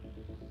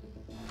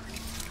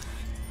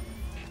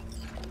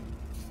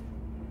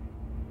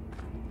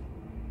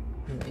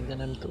 Ide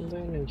nem tudunk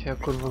bejönni, úgyhogy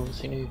akkor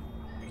valószínű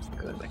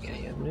körbe kell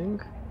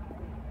jönnünk.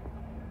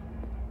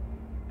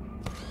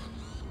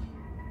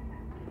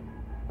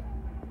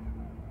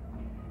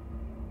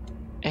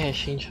 Ehhez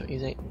sincs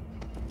izé...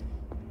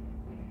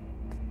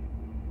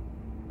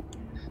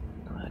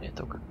 Na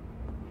várjatok.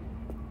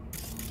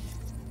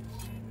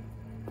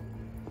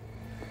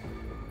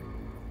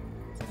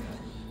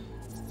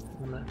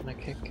 Nem lehet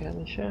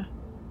meghekkelni se.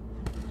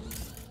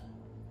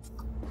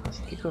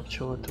 Azt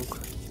kikapcsoltuk.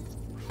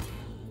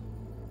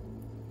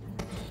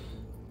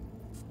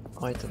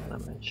 Ajtóban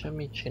nem lehet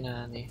semmit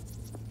csinálni.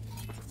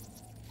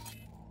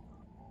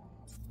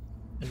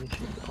 Ez is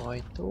egy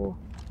ajtó.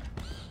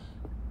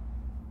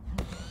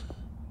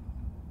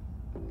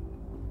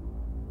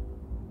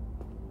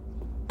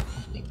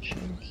 Nincs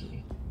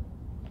senki.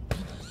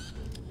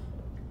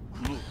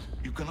 Look,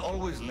 you can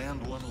always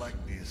land one like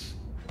this.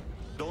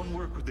 Don't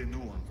work with the new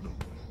one, though.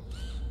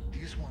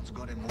 This one's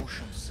got a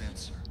motion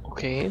sensor.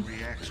 Okay. It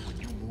reacts when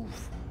you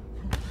move.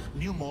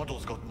 New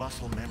models got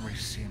muscle memory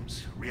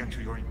sims. React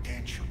to your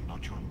intention,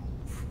 not your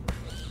move.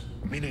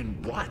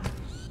 Meaning what?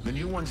 The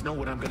new ones know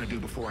what I'm gonna do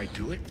before I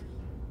do it?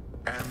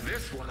 And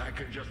this one I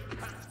can just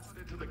pound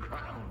into the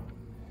ground.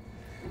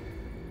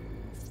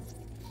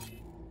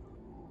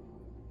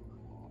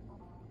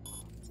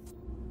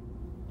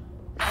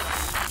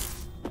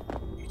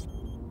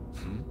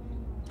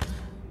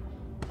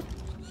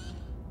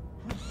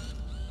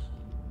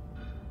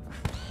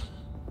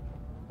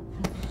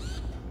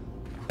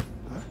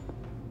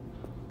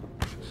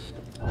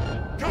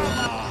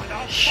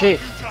 Shit!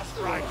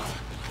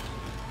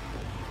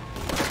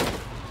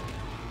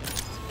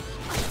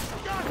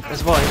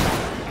 Ez baj!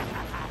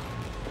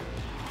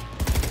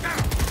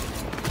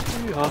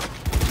 Hűha!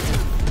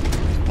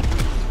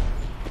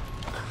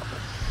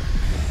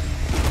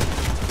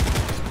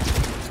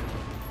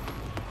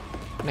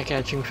 Ne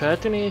keltsünk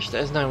feltűnést,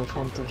 ez nagyon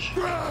fontos.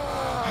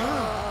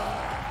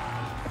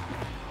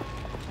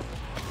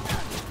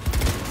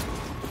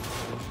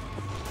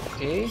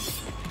 Oké.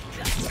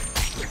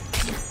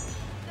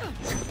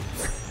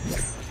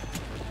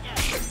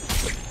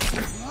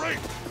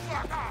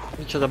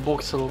 Micsoda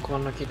boxolók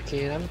vannak itt,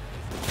 kérem.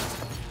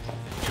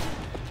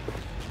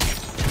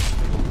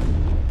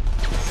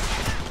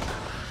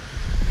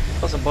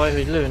 Az a baj,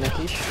 hogy lőnek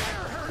is.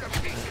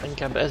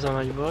 Inkább ez a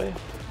nagy baj.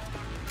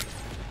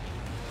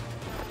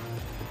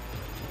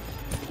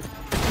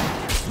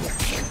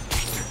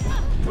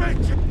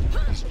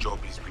 This job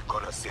is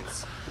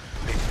reconnaissance.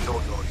 Make no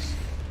noise.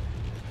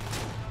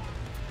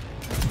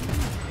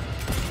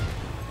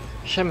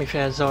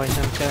 Semmiféle zajt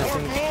nem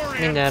keltünk.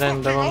 Minden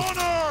rendben van.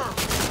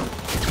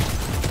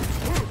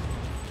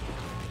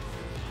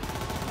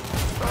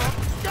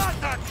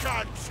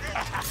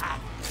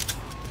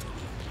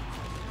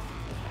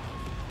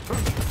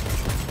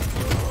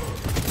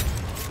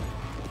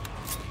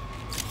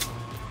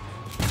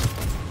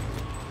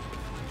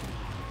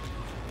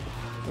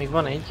 Még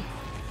van egy.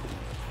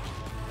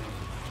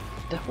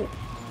 De hol?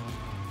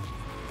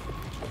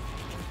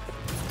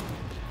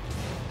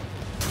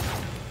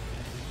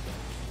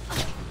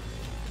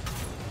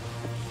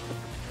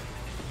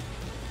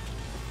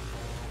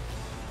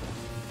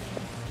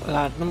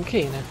 Látnom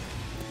kéne.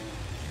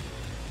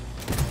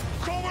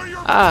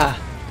 Ah!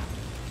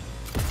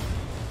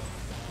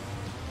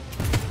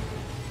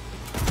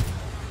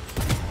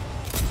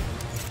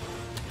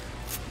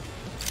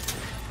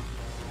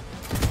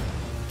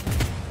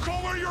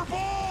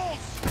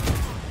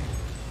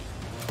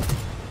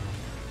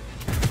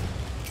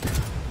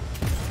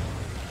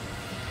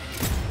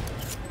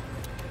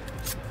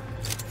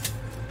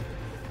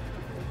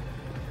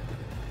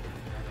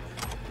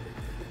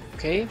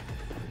 Oké.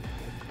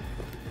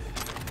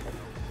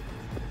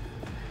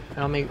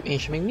 Ja,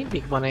 és még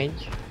mindig van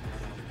egy.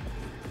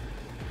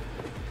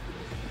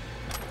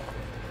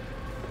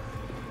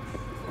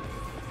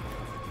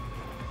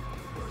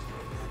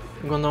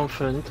 Gondolom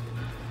fönt.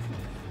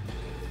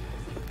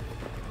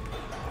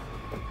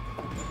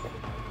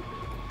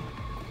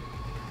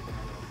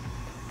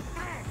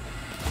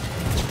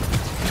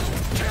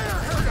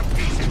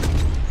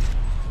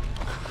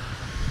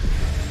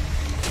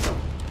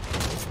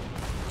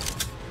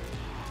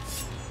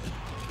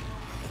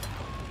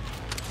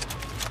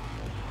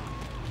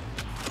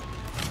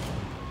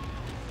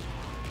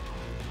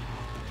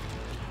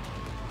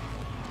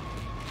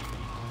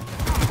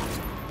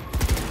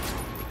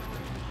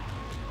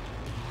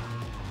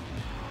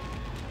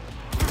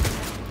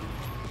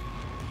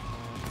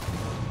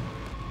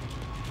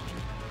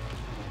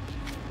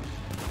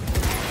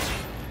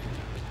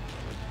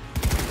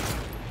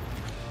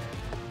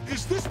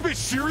 Is this bitch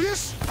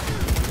serious?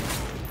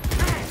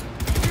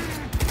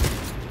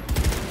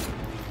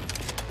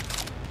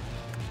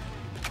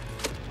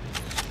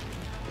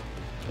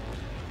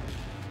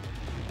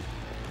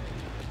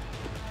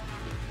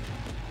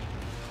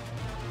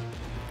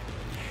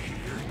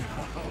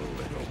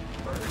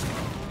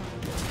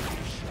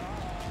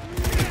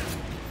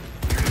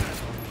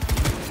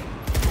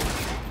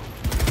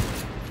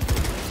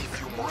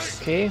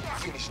 Okay.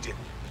 Finished it.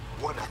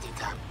 One at a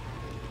time.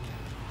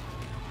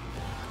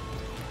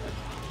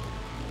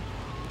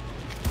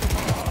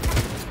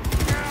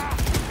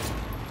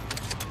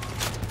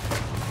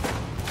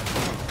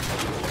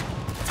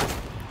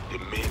 The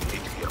main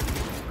atrium.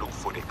 Look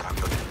for the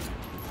camion.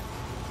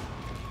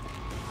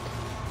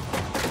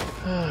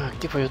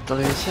 Kifogyott a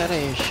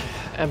lőszere, és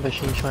ebbe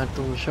sincs már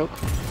túl sok.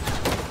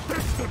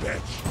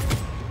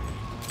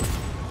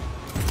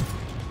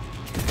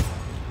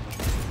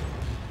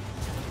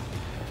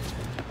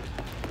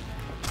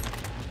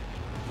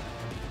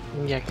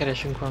 Mindjárt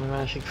keresünk valami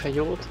másik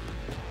fegyót.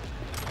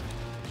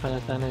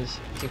 Feletlen ez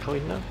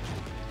kifogyna.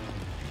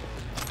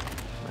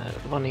 Mert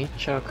van itt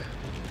csak...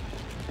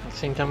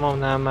 Szerintem van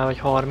nálam már vagy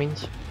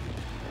 30.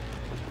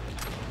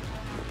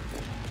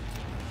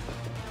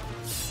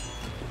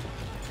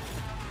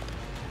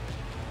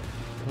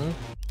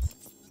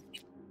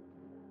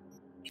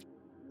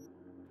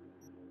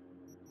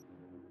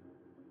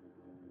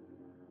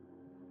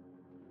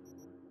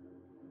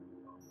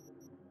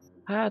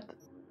 Hát...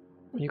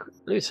 Mondjuk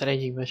lőszer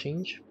egyikben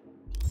sincs.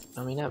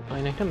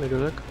 Aminek nem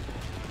örülök.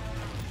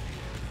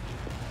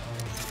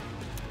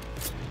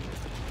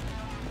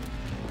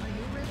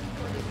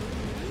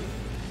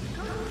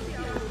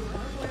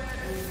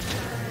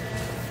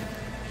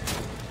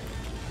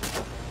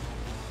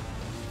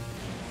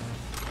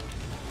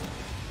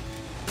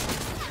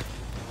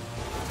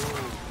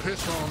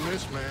 Piss on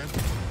this, man.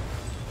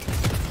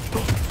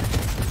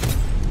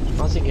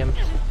 Az igen.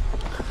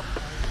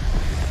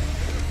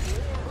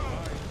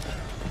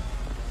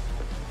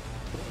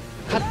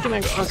 Hát ti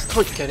meg azt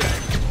hogy kerül?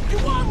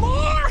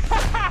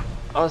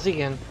 Az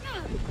igen.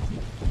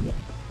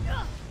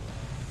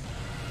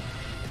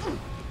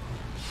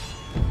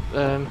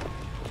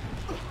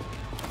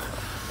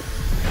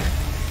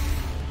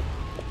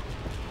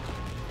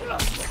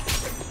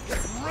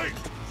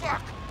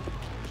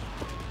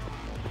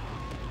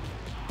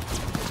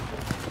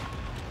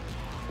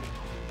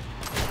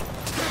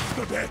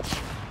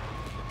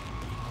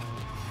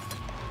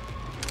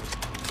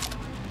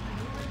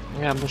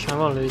 Ja, most már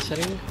van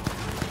lőszerünk.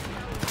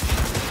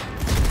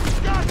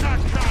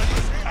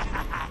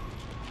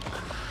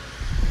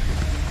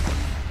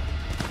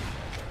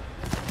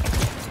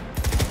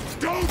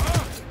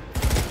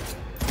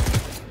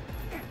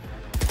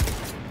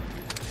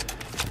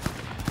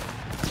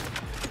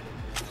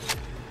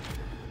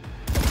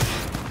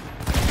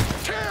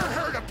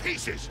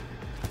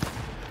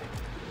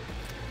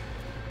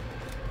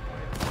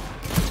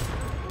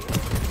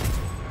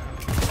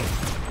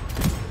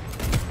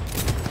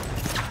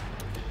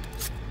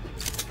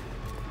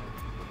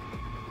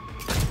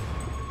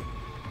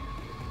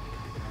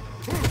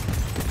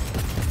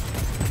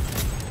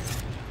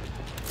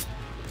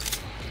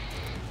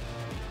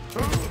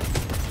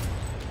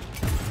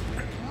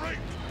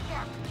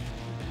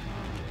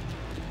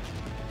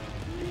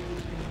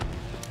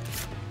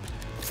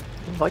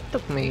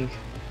 Vagytok még?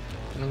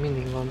 Még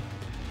mindig van.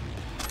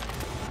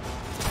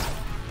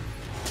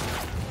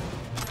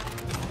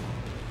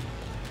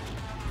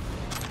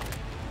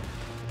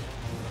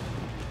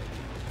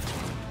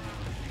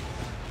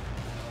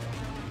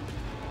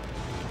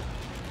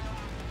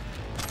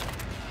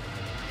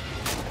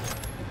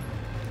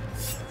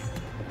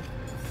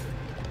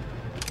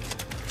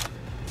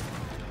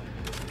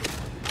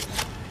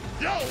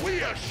 Yo,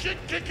 we a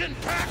shit-kicking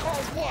pack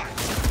or what?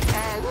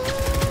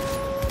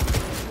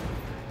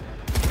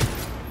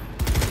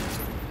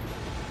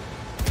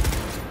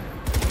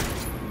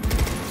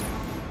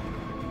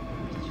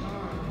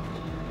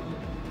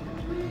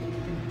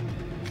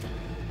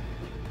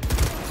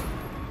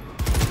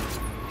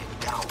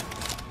 Down.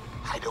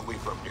 Hide away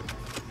from him.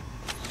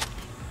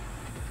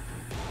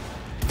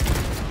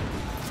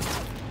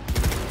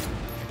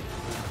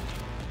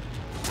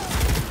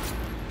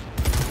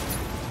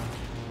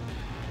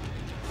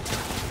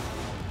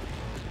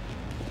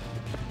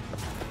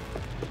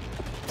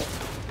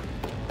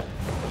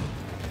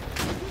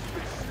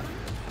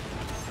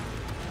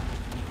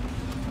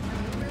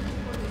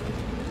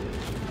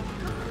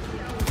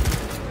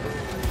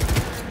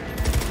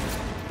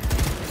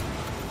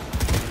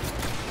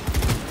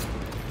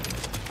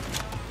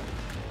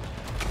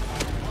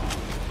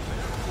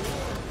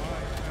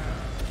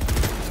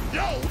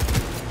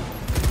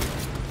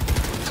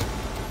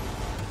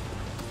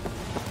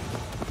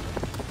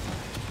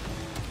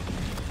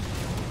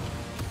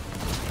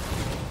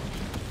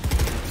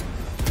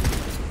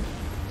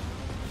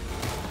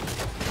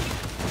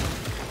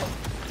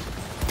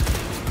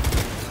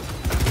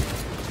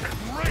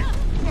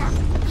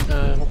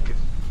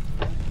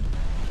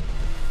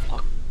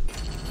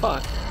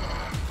 Fuck.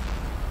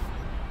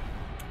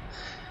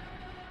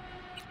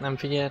 Nem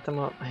figyeltem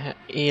a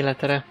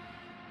életre.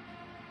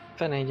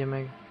 Fenegye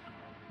meg.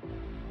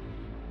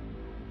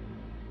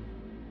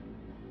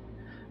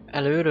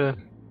 Előről?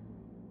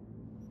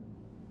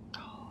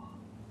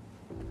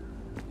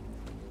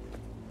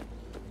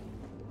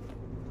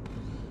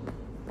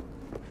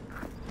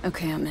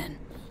 Okay, I'm in.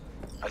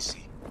 I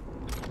see.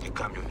 The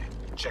camionette.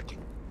 Check it.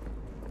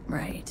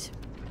 Right.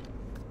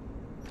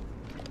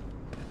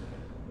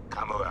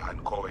 Camera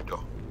and corridor.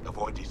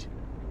 Avoid it.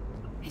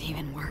 It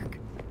even work.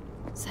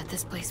 Said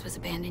this place was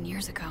abandoned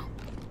years ago.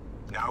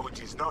 Now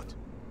it is not.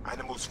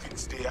 Animals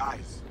fix their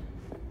eyes.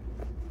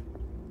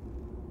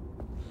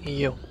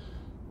 Jó.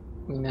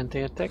 Mindent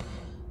értek.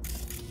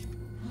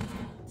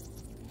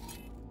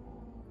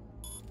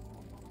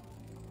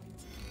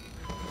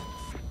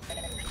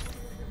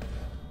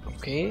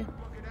 Okay.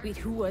 Wait,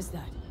 who was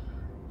that?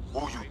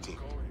 Who you think?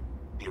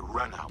 The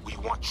runner we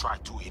want try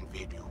to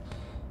invade you.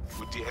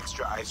 With the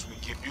extra ice we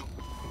give you?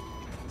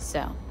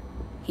 So,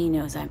 he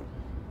knows I'm...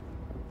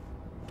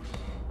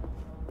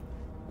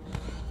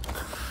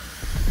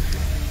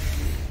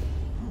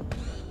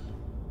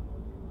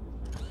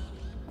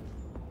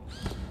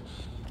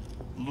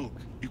 Look,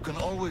 you can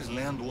always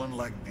land one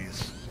like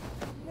this.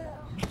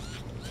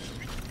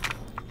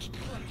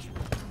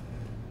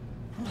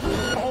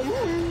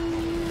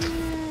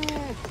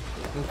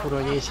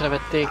 Fura, hogy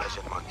észrevették.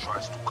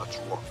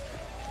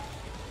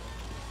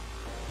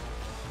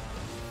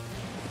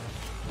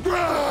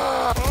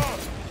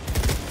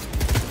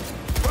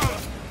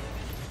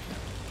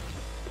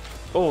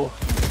 Ó.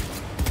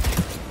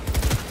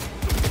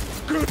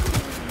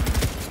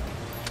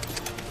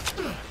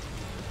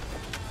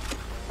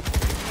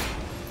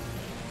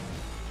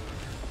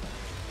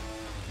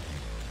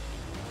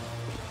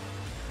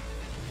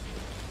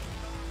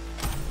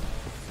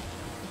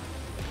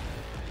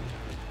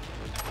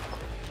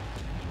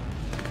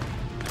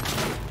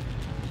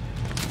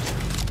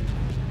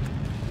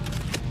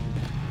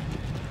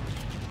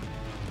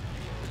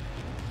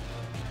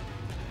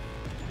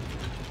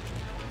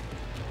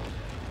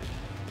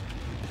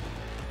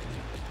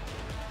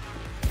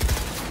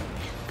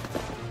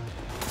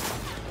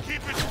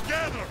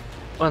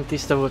 Olyan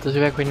tiszta volt az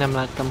üveg, hogy nem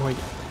láttam, hogy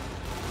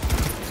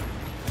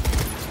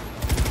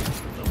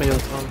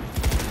ott van.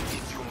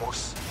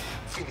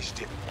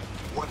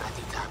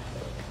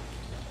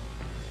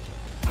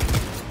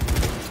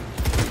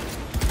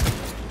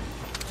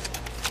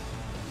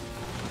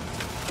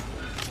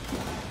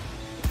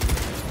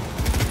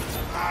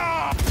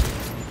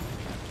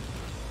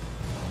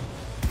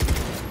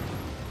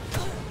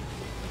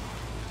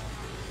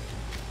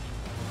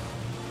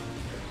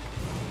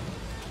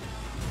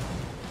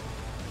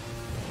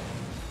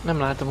 Nem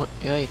látom, hogy...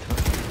 Ja, itt van.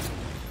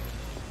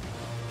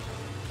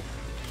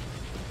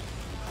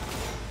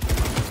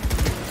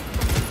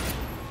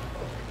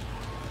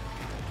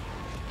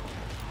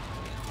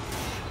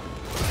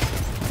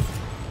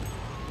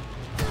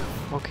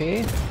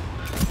 Oké.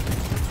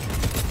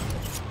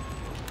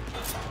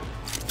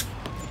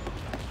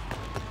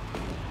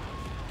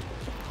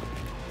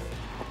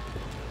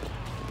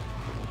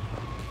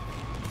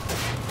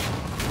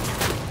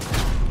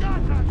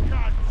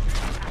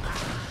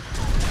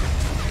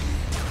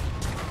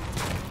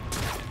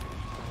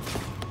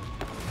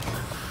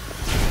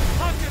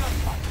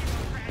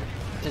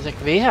 Ezek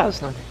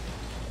véháznak?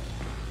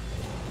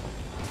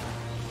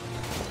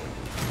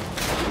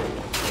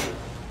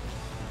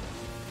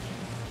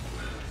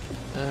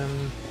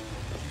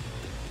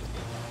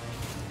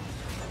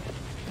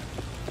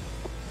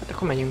 Hát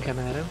akkor menjünk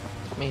emelre.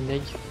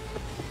 Mindegy.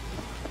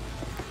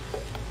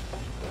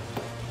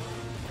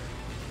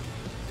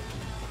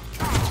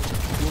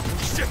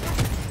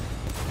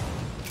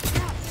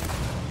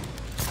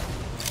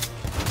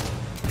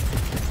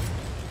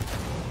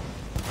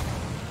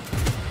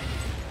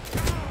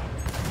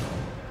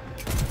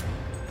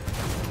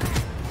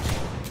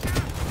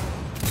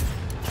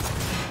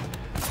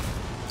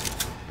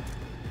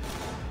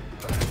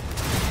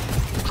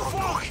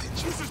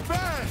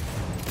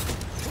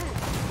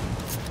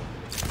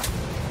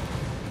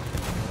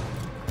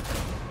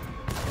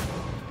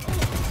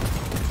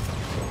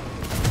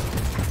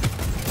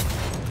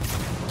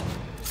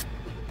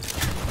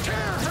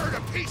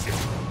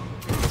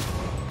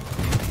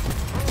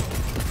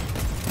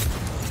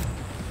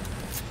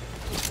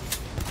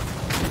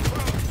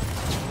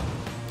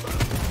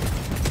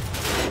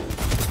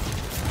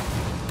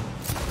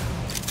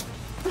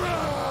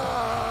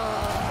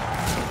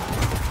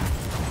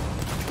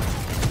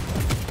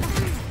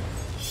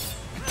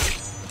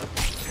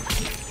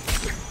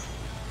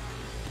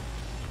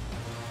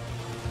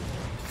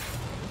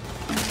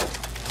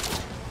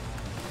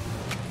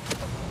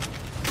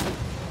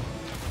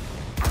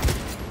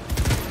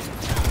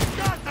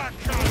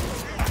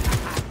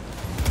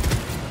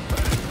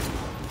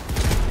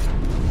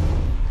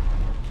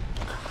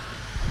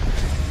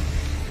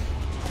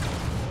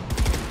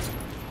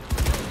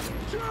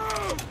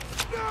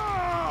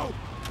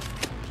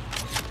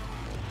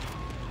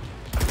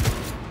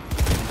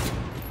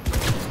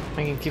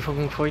 Megint ki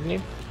fogunk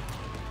fogyni.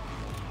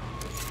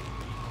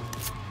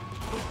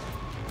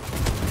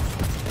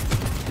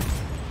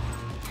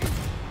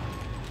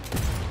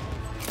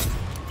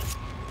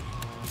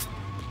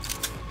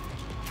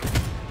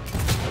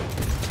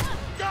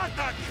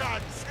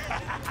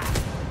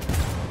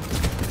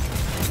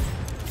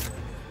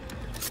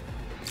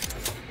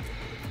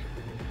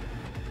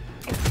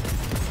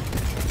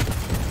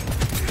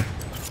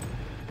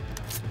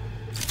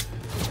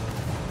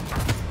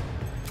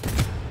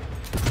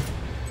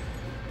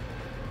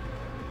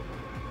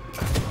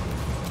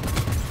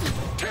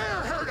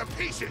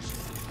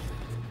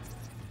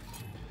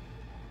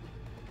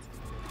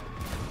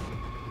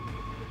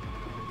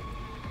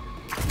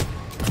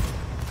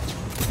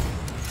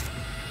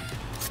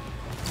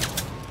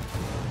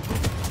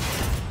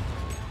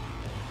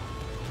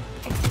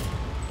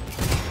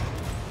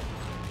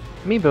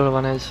 Miből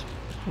van ez?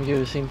 Úgy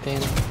őszintén.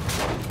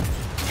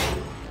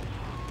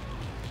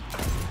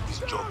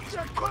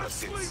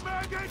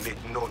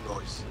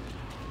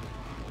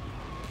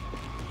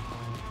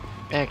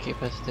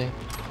 Elképesztő.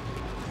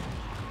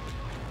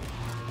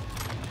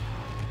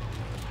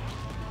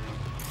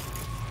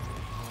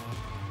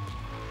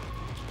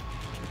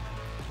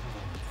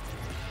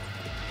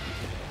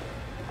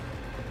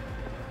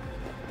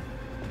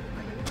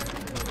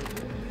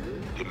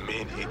 The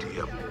main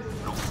atrium.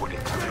 Look for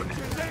the cabinet.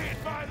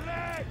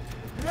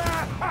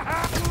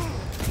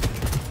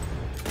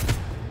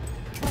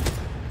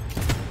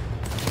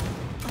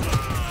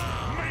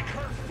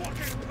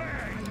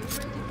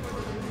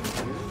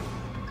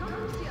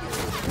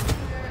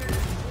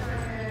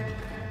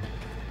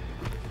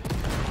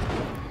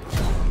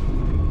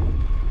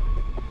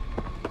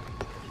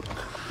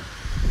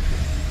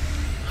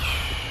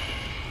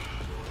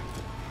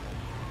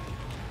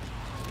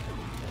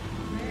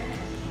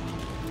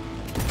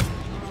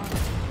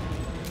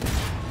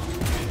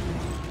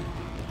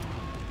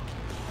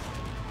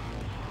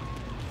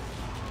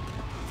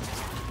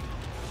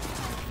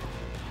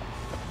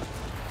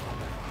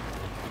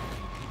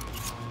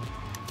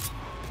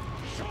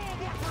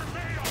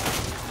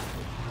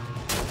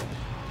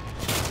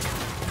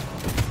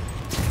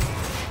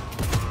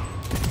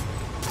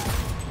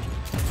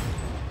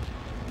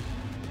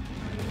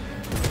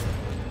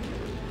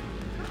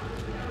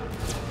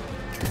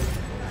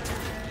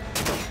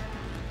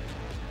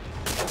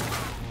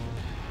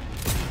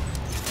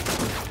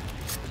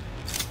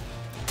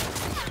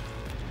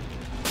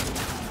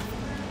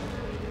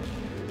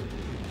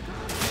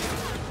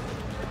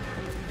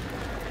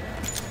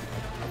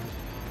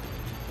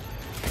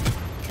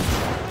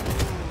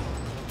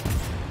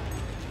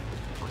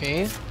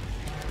 Oké.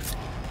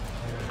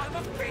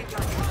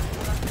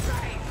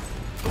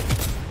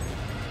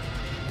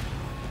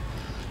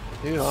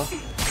 Hűha.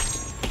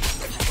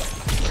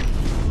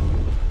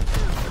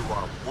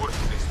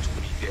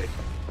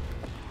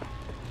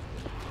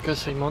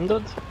 Kösz, hogy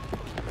mondod.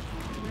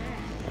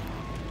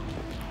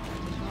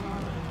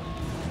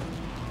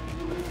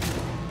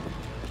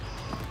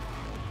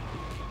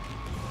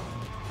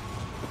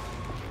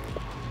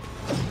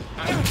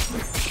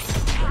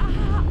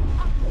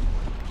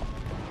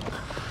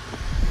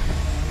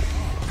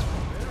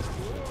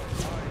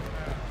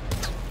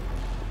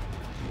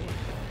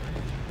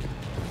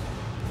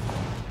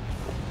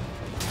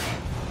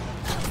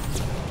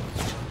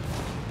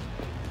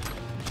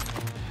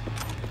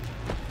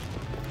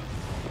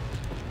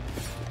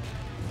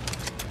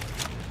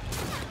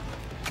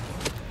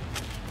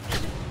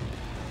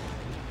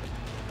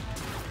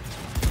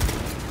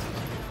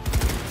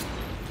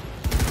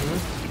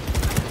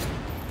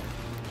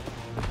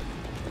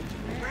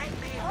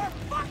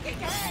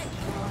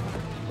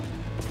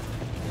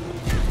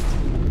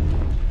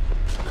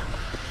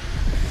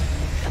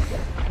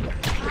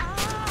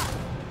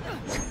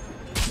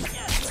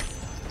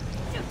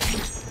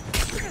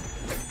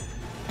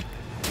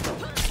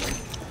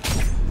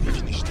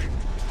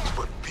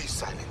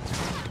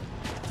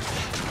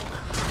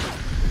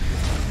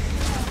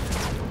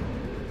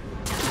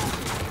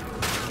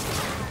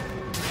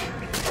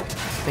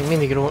 Még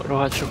mindig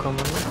rohadt sokan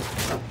vannak.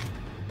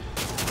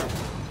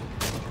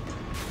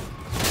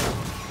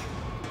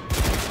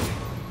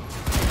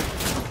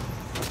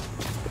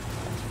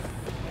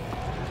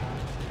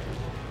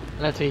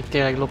 Lehet, hogy itt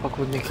tényleg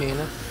lopakodni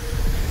kéne.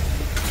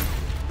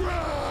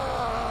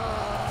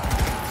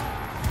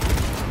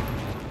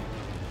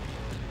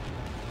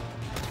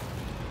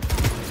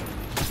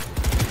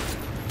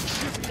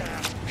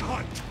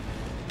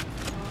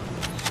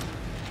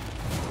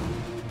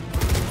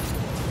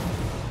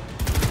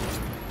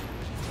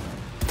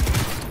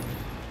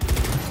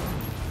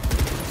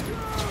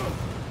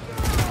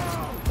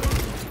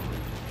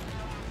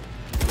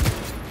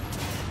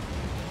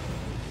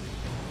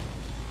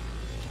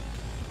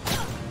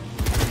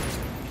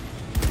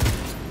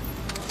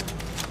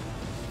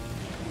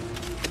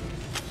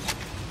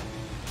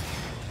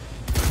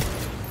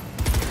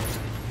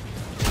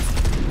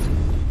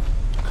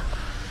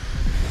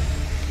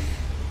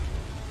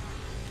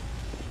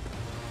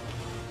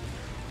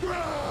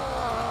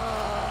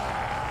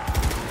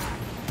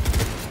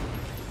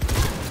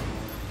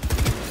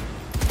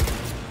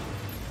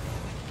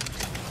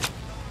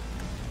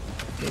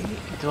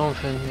 Itt van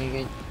fent még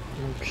egy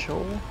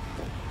show.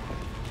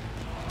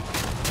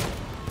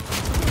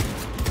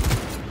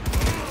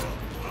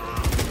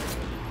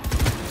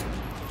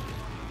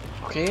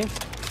 Oké.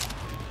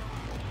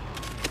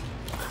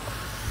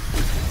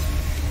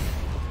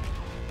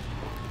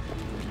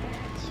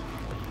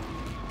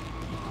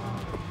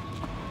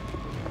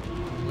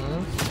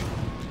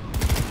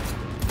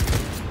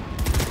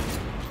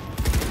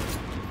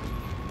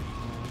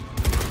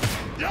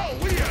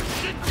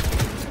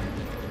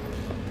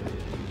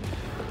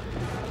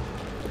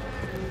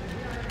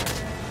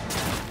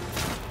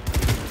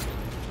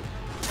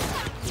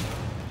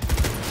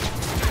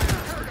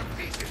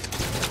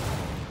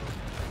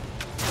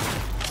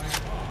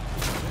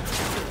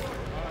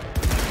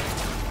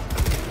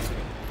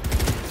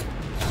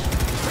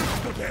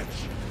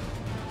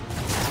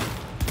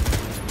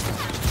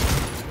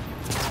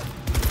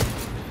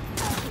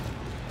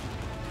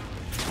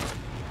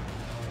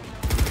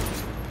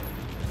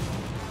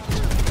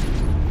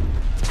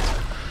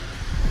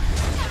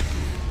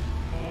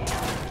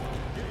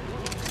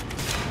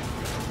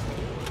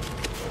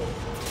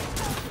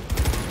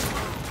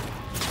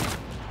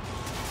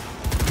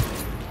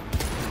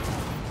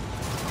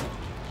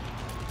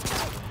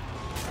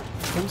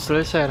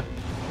 Lőszer.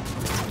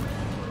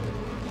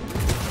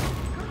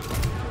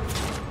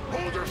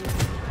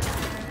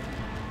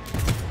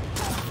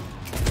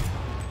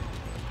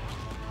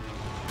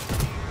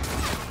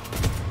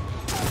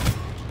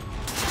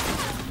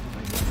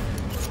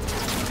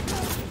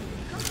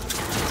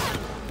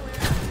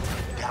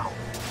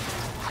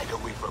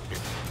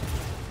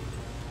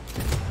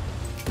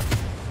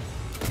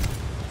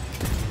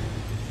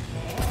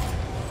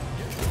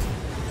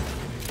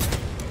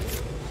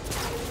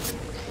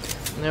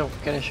 Jó,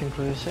 keresünk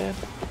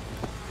lőszert.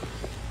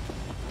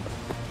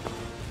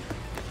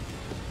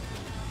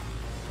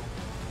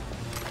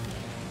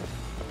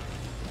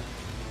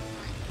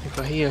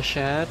 A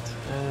hírsát.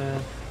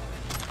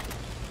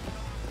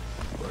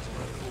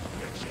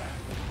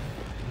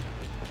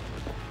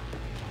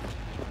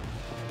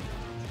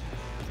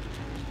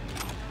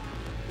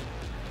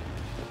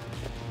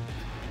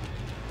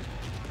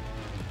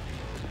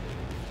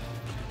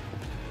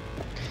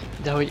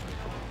 De hogy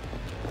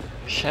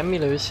semmi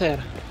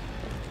lőszer?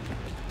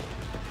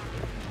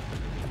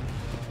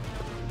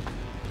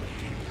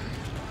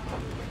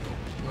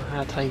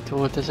 Hát ha itt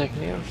volt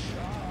ezeknél.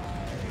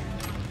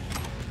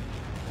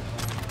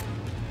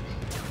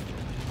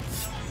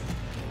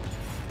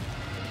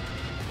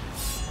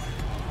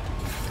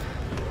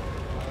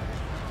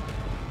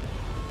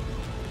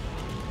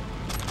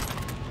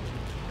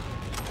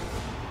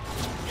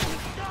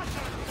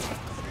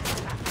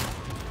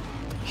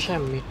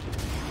 Semmi.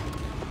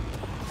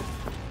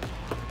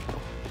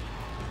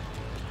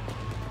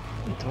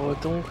 Itt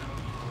voltunk.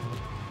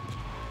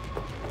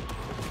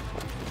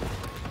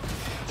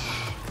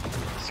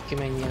 Ez ki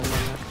mennyien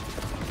vannak.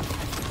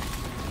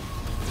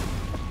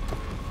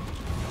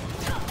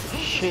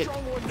 Shit.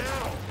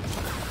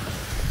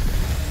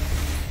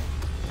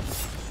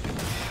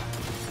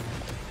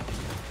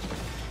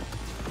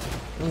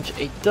 Nincs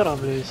egy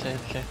darab lőszer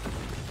se.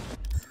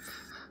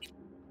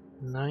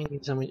 Na,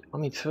 nézem, hogy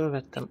amit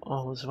fölvettem,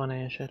 ahhoz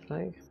van-e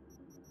esetleg.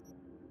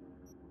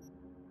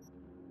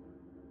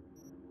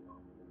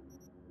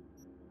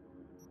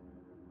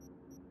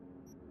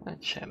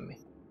 Hát semmi.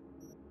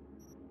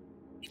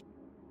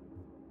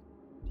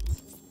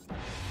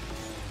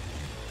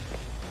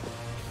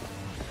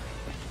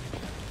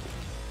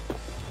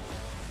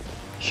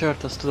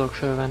 Sört azt tudok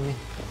fölvenni.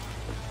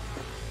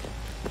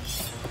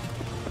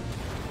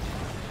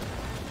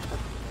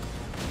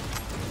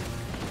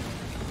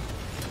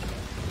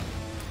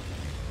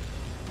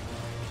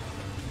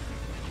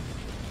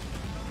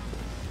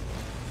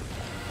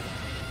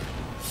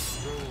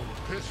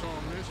 Piss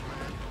on this,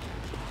 man.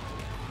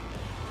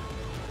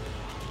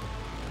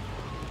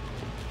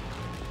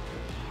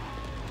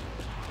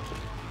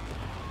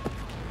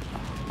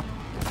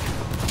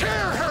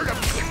 Tear her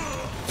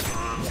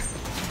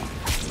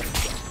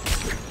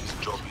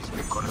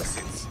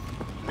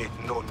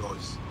no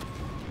noise.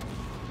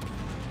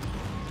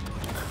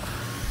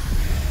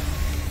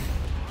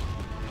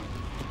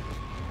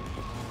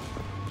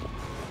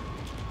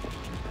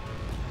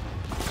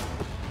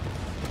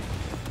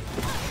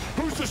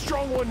 Who's the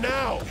strong one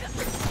now?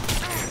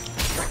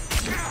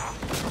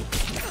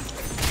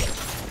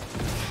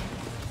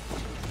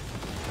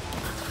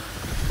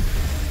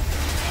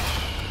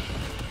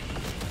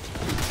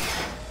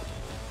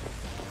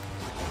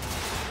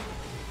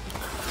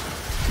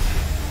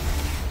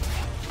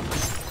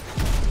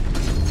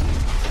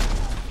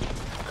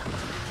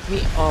 Mi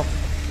a...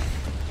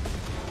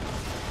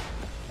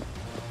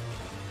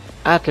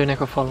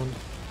 Átlőnek a falon.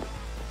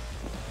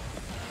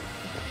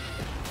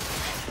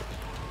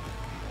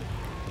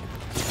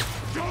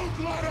 Don't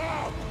let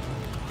up!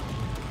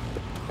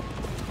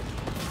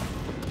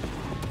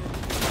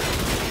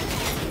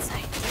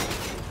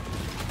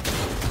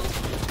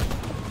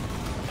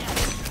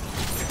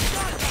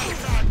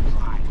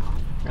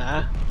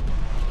 Á.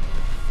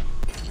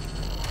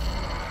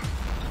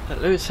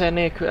 Lőszer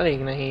nélkül elég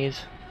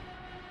nehéz.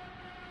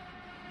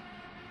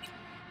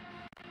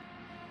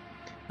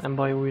 Nem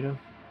baj újra.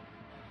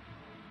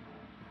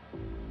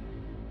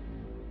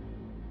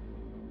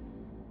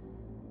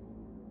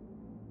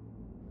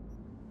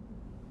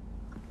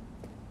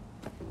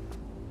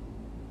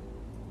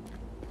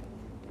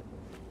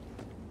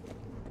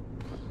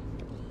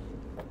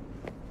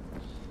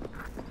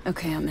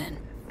 Okay, I'm in.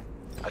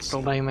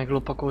 Próbáljunk meg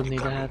lopakodni,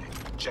 de hát...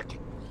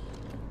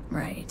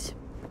 Right.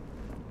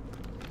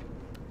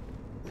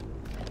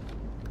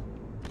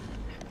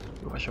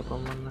 Jó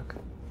sokan vannak.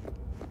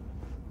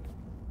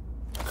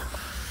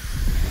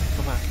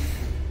 Tovább.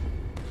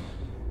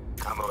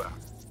 Camera.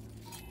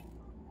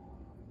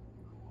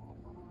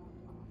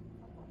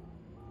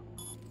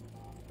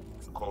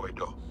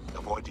 Corridor.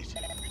 Avoid it.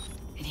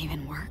 It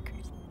even work?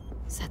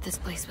 Said this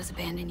place was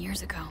abandoned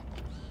years ago.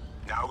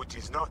 Now it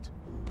is not.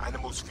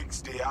 Animals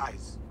fix their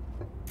eyes.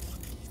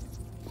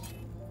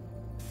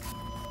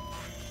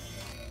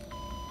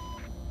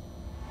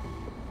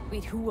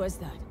 Wait, who was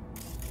that?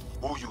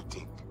 Who you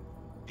think?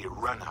 The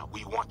runner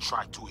we want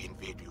try to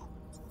invade you.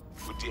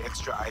 With the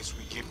extra ice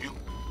we give you,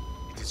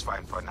 it is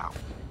fine for now.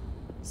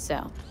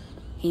 So,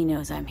 he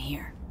knows I'm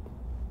here.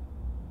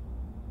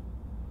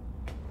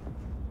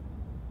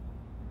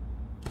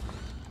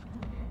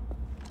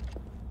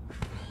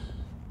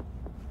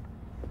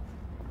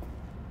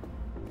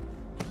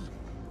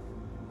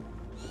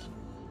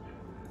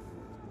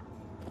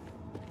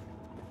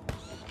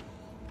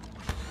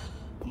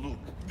 Look,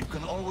 you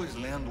can always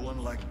land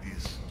one like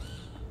this.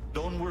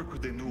 Don't work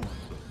with the new one,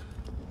 though.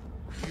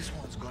 These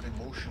ones got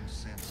emotion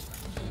sense.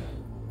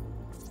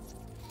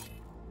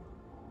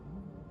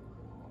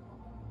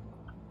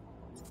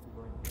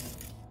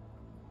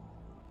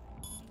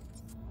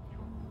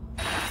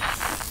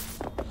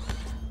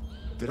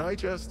 Did I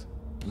just?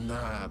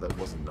 Nah, that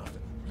wasn't nothing.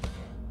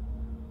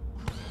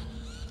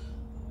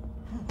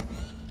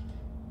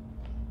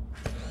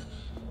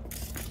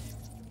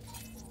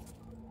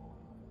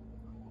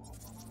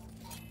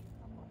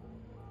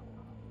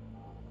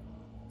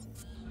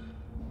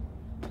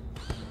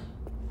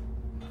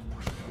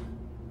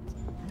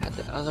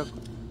 Hát azok...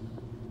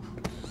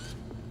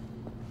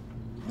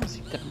 Az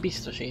itt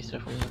biztos észre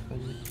fognak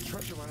venni.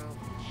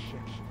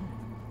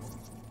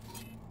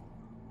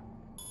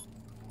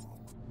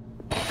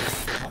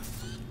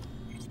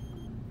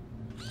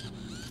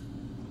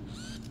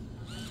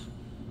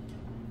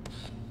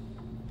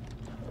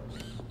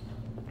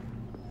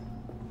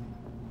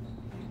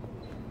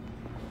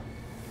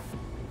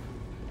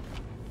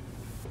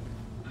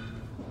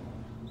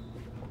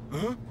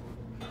 Huh?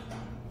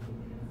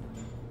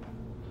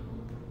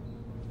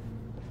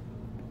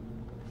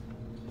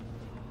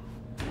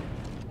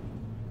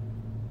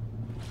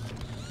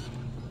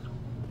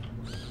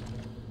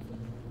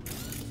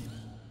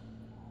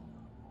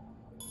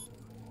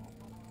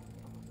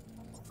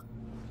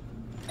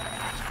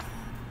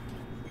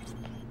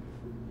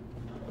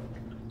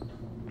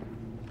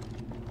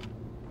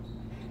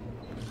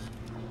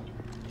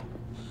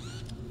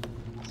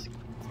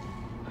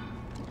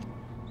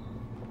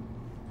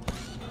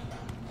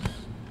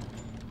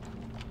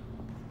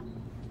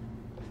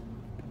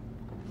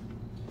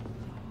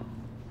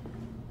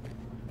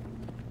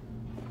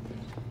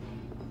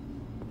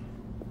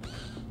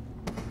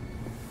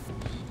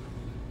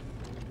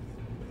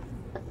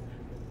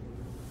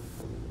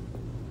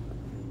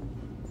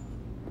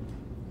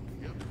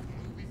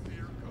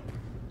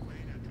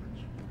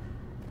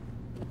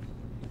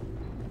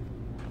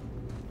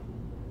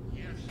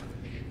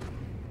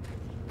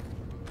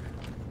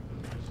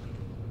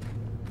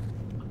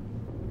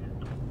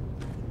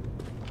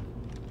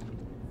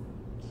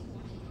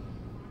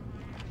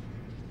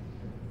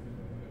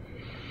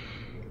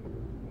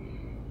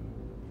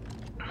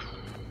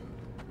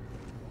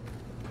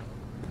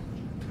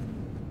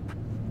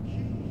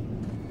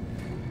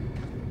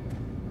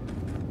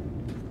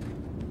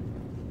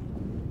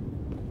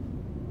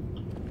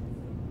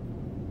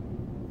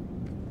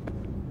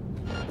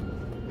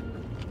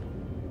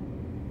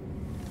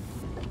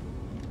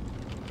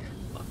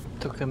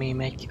 tökömé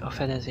megy a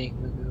fedezék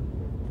mögül.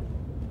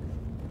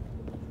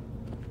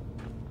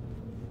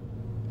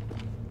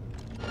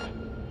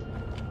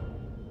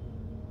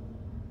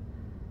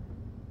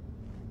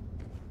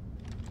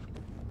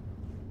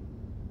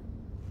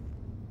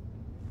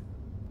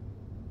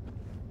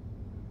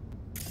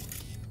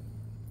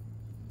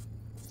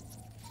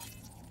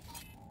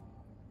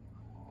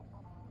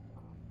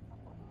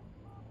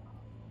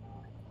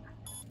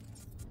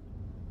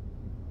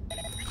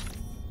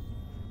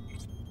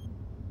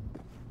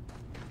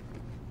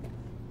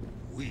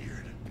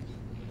 Weird.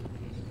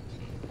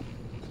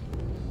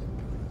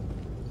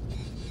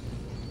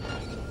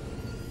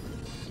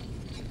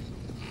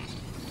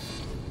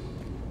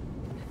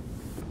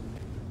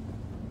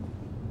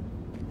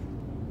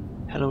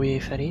 Hello,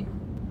 Jéferi.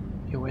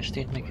 Jó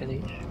estét neked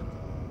is.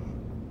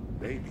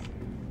 Baby,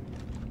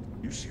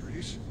 you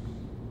serious?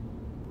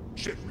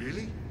 Shit,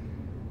 really?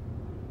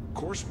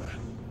 Of course, man.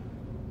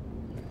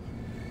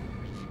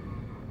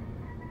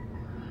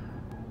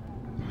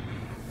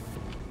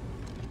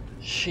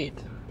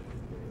 Shit.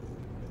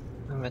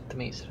 Nem vettem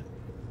észre.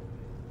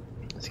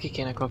 Ezt ki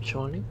kéne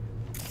kapcsolni.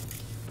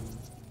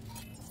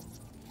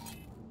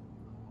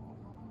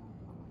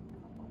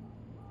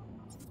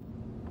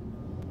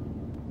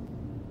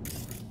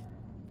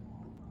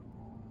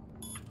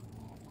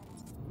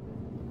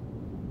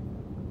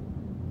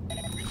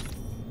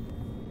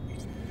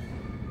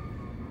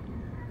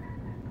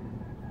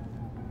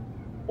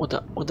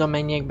 Oda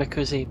menjek be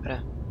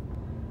középre.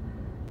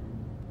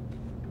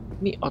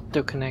 Mi a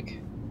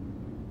töknek?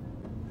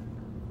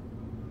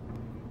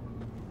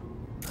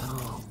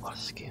 Ó,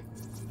 baszki.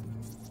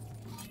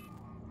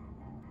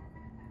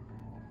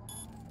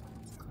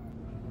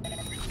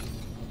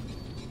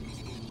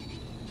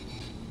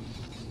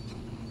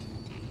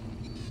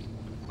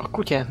 A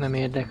kutyát nem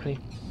érdekli.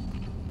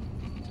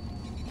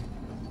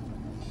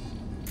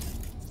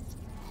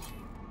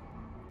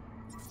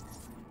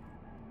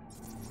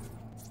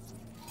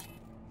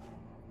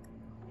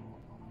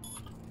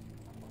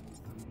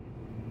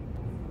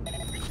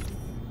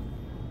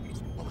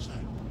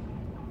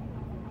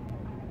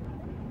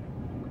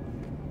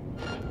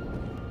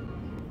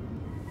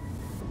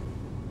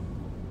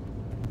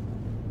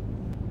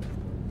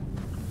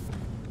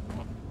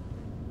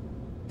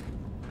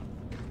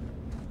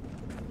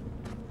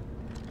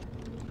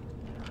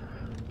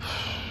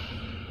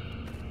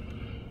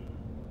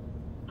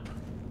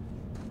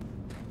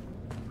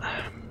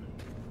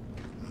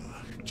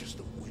 Just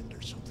the wind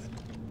or something.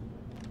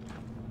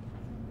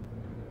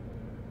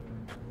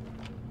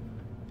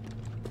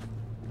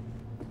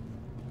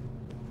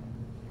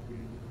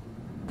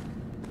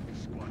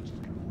 This squat's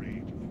just gonna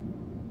rage.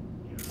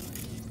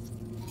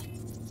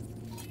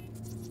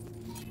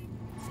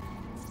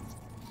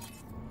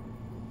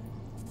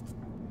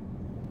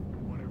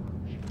 Whatever.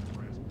 She's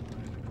pressed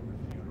plans to come to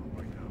the funeral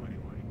right now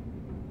anyway.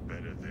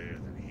 Better there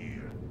than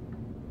here.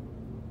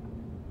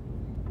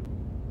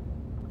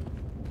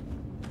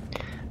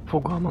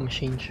 Fogalmam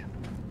sincs.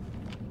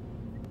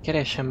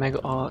 Keressem meg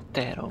a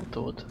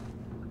teherautót.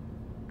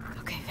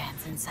 Okay,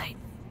 van's in sight.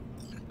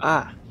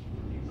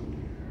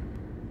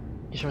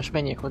 És most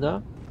menjek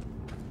oda.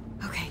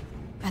 Okay,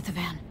 at the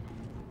van.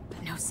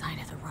 But no sign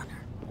of the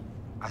runner.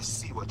 I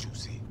see what you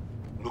see.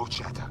 No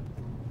chatter.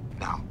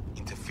 Now,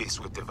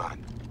 interface with the van.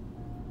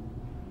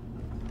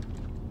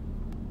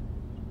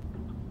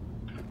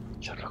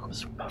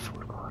 Csatlakozzunk be a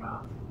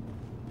furgonra.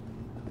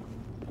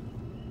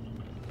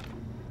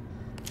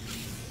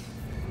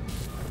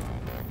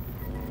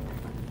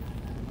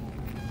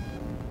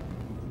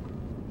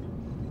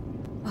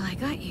 Well, I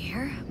got you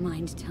here.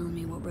 Mind telling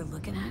me what we're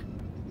looking at?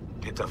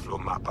 Data flow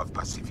map of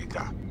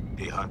Pacifica.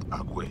 They hunt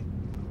Agwe.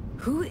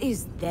 Who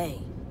is they?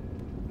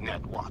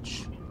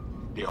 Netwatch.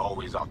 They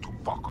always out to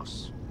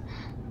focus.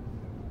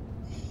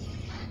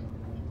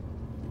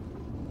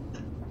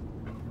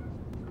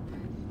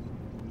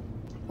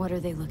 What are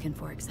they looking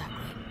for exactly?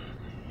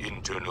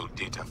 Internal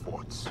data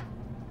forts.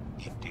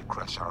 If they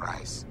crush our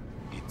eyes,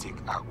 they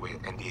take Agwe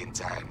and the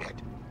entire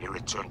net. They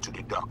return to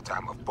the dark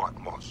time of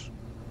Patmos.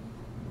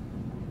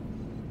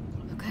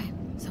 Okay,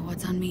 so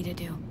what's on me to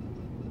do?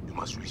 You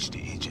must reach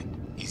the agent.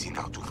 Easy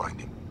now to find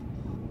him.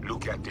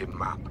 Look at the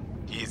map.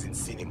 He is in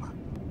cinema.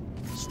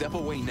 Step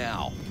away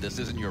now. This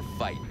isn't your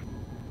fight.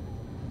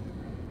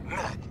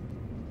 Mad.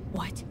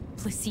 What?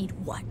 Placide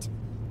what?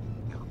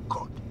 You're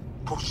caught.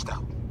 Pushed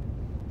out.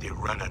 The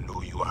runner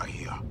know you are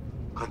here.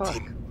 Hunt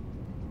him.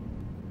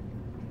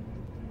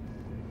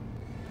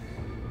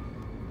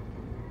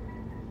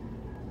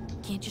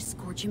 Can't just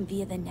scorch him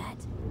via the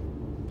net.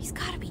 He's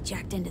gotta be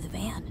jacked into the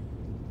van.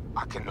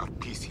 I cannot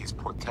piece his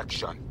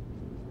protection.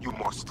 You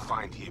must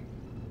find him.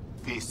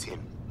 Face him.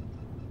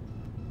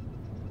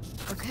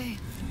 Okay.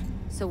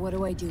 So what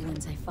do I do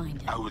once I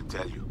find him? I will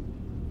tell you.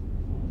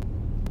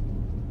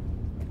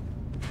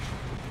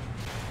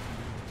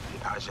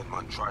 The Asian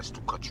man tries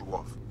to cut you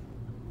off.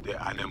 The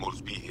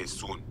animals be here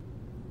soon.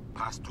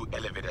 Pass to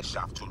elevator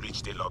shaft to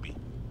reach the lobby.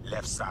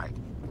 Left side.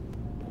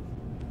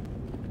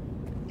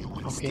 You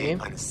will stay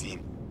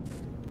unseen.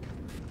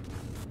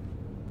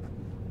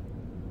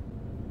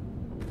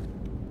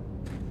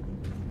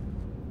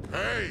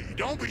 Hey,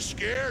 don't be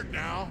scared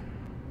now.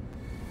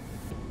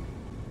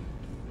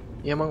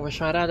 Ja, most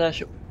már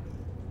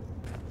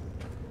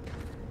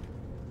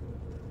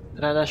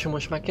ráadásul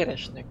most már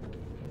keresnek.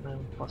 Nem,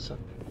 faszat.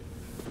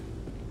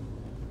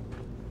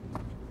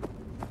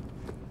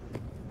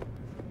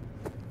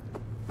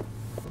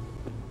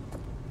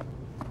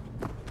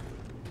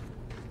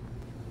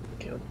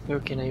 Oké, ott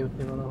föl kéne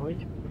jutni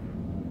valahogy.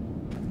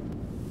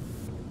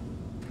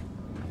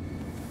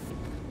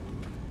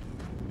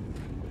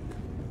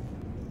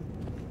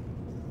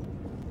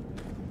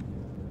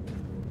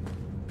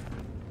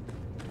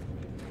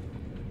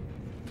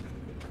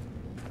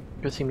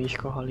 Köszi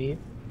Miska Halé.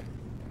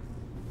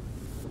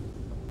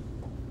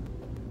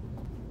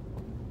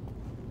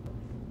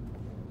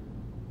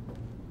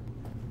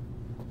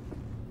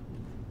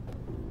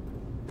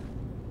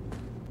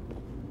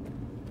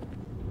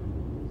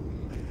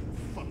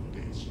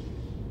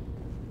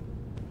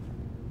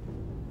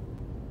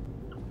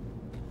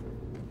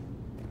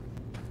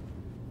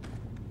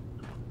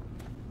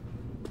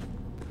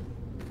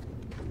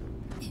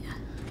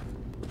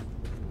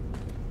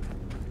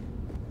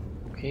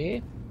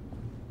 Oké.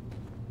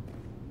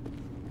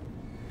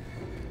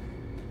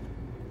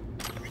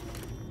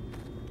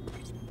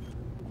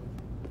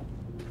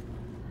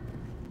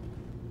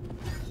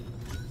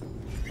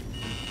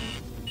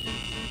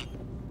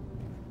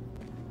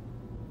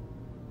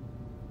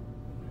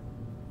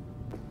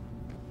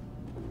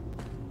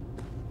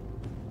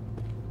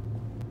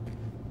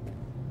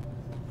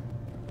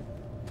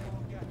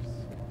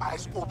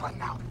 Eyes open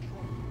now.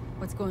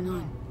 What's going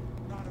on?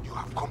 You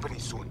have company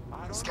soon.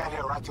 Scan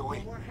her right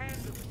away.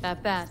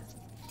 That bat.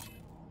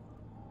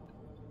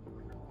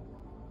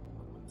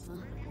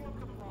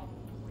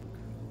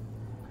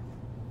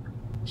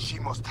 She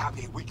must have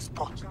a weak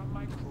spot.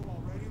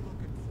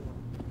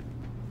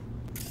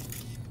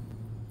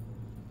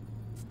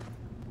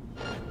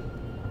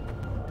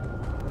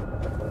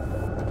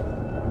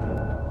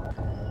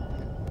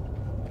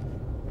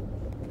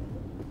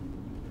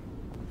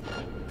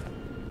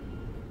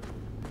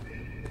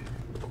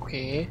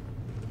 Oké.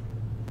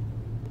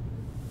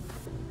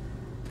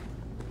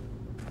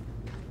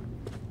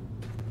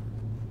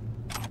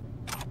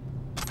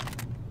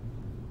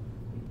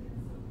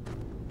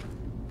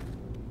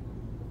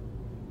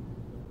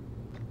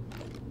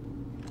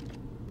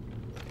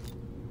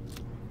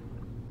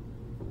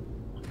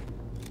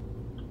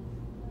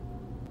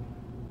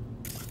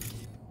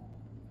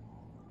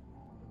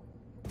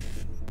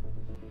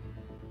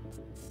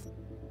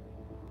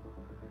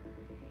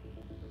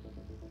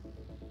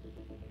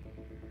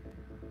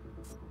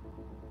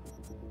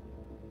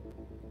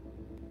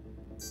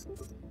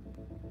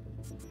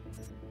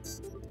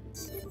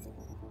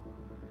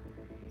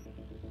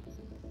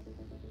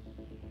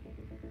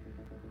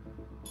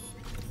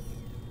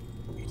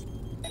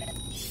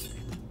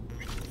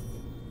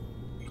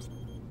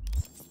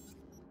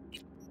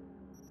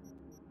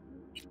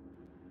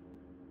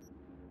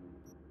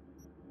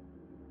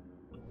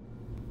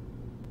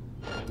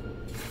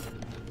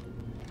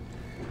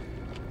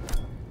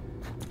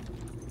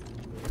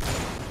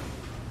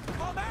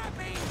 Come at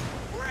me!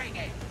 Bring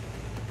it!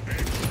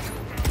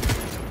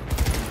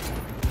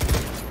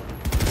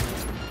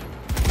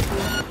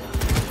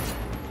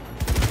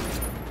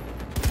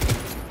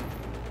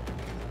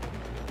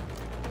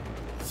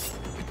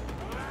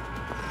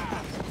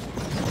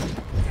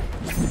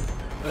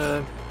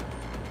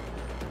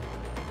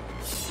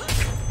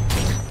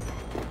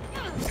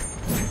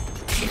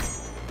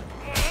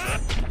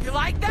 You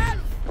like that?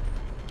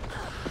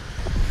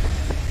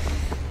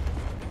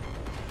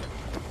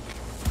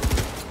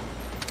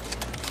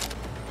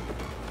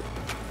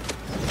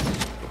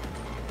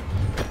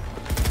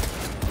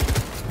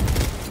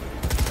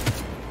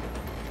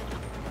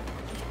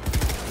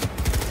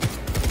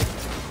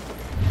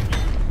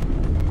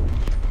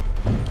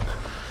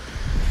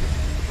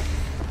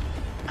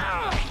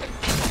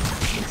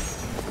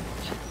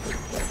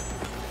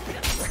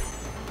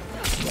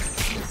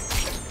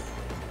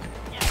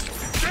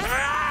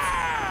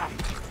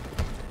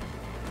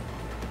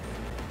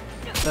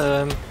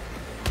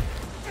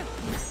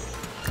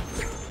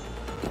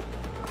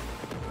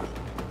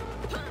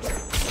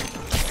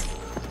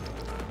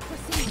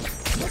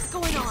 What's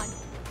going on?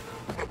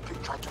 They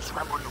try to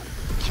scramble you.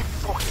 Keep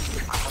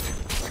focused. I have it.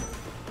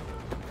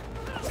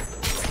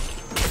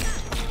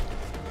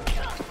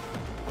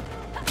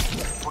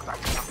 But I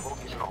cannot hold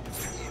him long.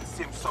 He in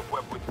same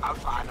subweb with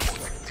alpha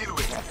animals. Deal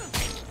with him.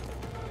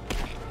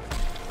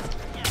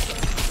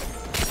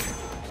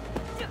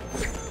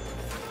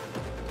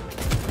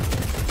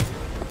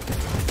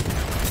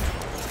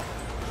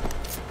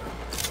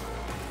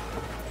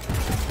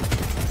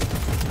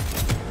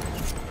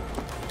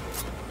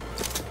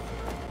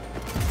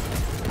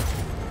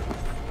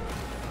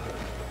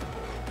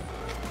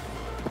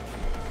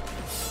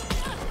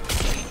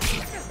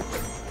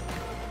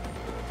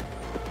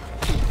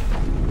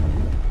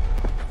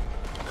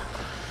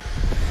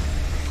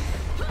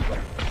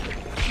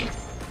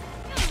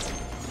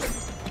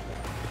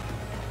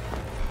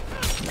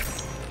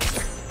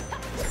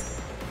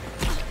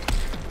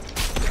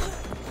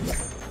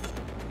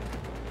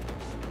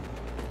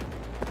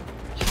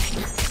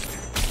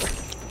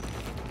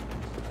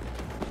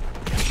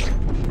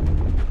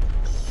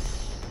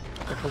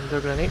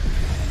 dögleni.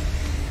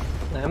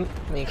 Nem,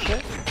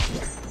 mégse.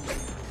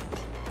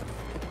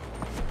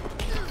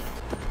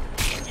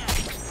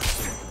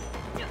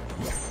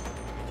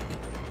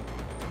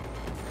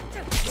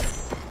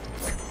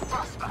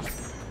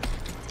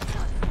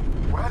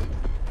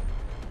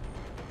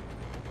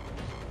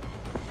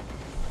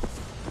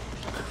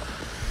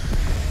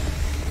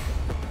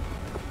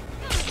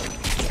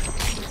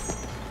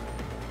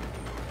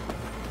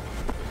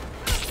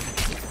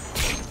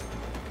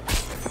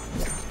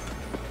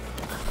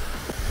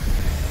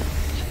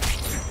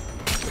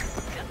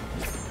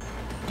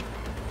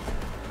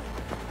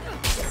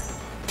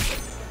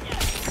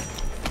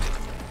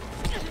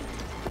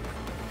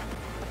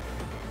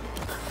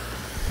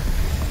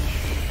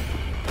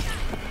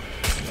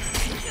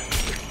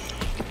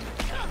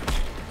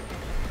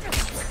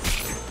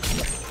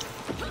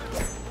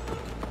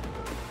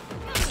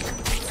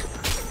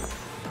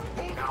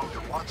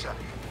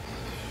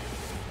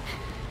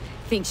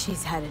 Think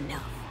she's had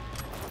enough.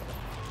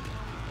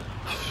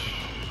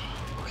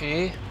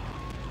 Okay.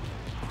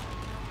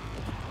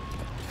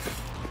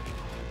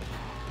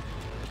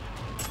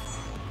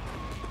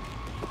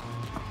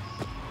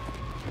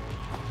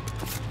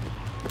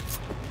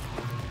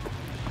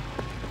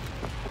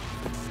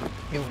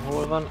 Jó,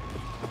 hol van?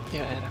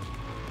 Ja, erre.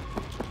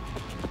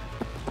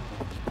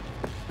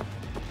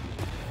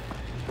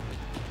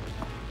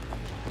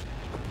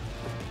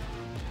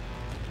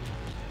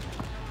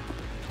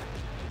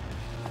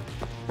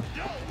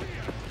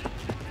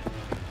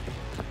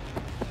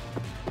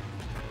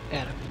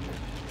 Erre.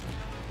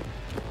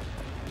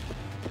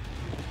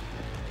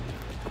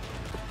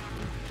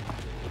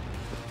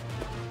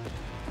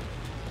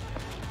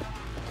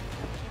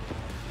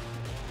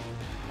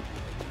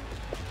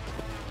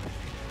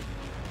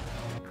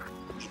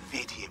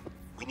 Invade him.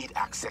 We need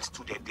access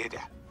to their data.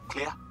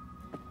 Clear?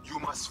 You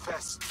must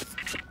first.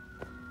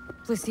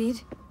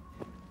 Proceed.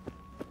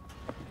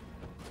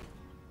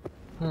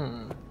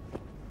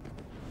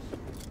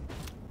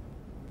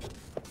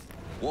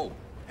 Whoa,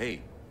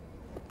 hey,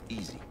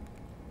 easy.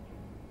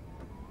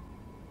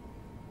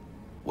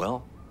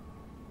 Well,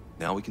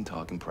 now we can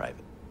talk in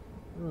private.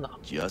 No.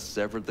 Just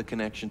severed the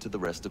connection to the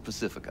rest of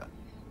Pacifica.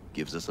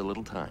 Gives us a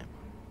little time.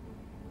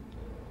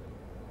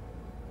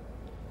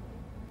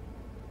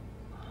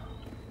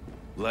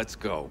 Let's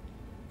go.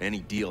 Any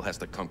deal has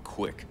to come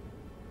quick.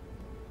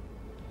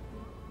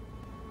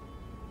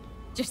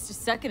 Just a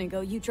second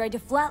ago, you tried to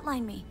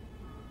flatline me.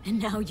 And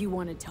now you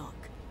want to talk.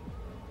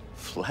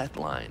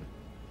 Flatline?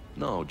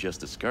 No, just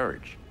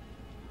discourage.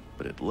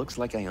 But it looks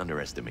like I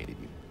underestimated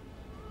you.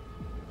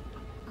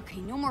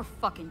 Okay, no more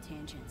fucking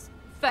tangents.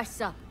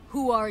 Fess up.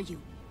 Who are you?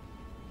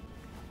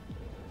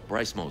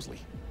 Bryce Mosley,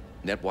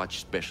 Netwatch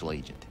Special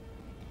Agent.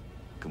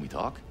 Can we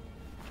talk?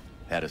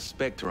 Had a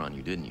Spectre on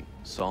you, didn't you?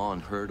 Saw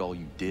and heard all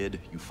you did.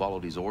 You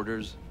followed his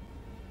orders.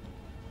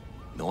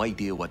 No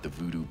idea what the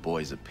Voodoo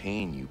boys are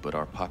paying you, but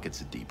our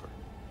pockets are deeper.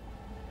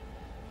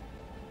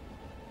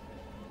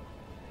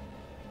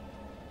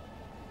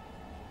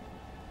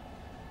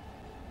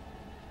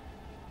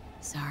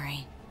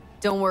 Sorry.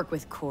 Don't work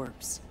with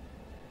corpse.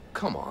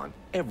 Come on,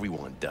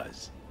 everyone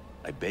does.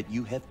 I bet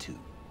you have too.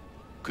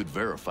 Could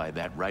verify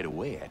that right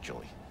away,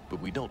 actually.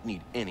 But we don't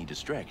need any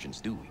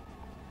distractions, do we?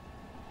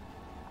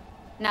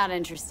 Not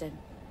interested.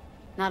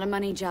 Not a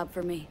money job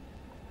for me.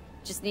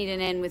 Just need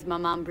an in with my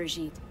mom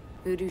Brigitte,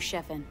 Voodoo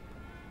chefin'.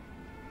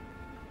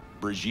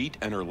 Brigitte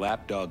and her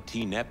lapdog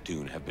T.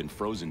 Neptune have been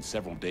frozen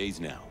several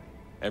days now,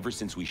 ever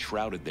since we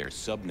shrouded their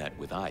subnet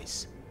with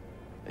ice.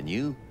 And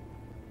you?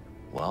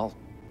 Well,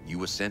 you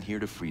were sent here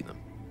to free them.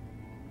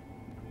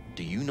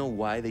 Do you know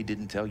why they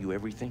didn't tell you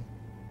everything?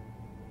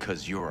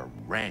 'Cause you're a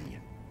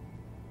Ranyan.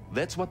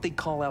 That's what they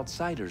call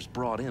outsiders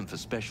brought in for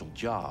special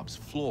jobs,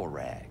 floor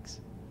rags.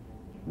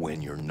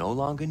 When you're no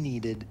longer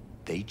needed,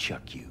 they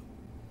chuck you.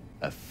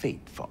 A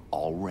fate for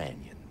all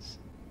Ranyans.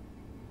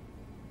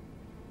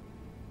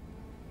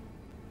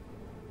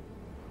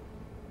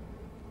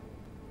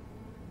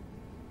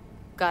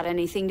 Got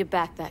anything to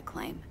back that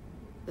claim?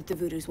 That the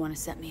Voodoos want to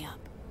set me up.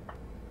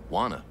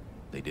 Wanna?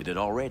 They did it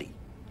already.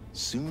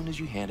 Soon as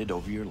you handed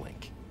over your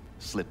link.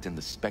 Slipped in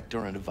the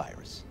Spectre and a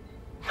virus.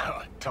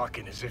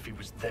 Talking as if he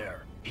was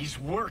there. He's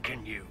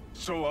working you.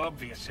 So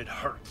obvious it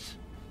hurts.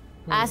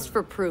 Asked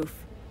for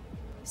proof.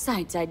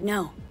 Besides, I'd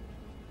know.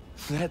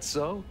 That's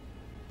so?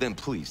 Then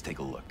please take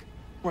a look.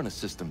 Run a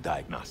system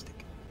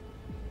diagnostic.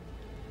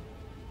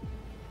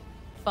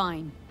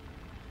 Fine.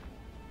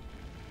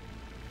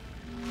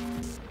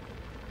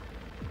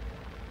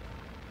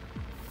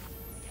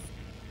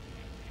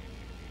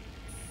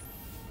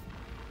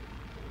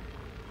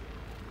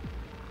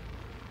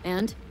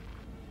 And?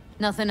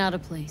 Nothing out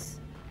of place.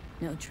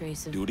 No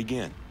trace of... Do it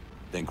again.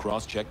 Then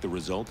cross-check the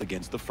result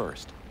against the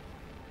first.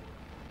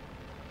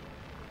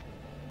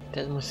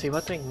 Ez most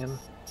szivat engem?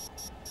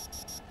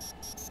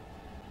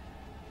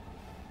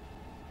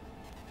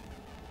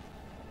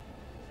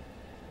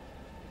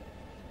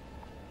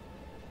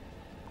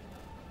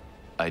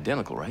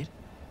 Identical, right?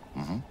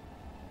 Mm-hmm.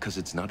 'Cause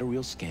it's not a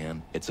real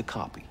scan, it's a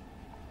copy.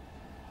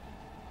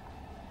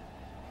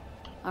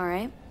 All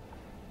right.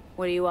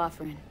 What are you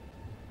offering?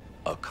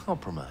 A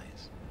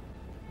compromise.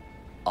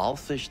 I'll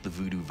fish the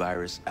voodoo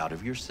virus out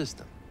of your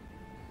system.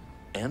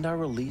 And I'll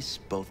release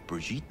both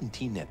Brigitte and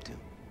T. Neptune.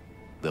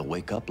 They'll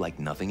wake up like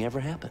nothing ever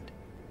happened.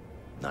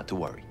 Not to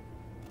worry.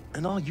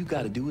 And all you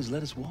gotta do is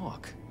let us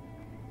walk.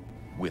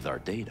 With our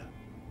data.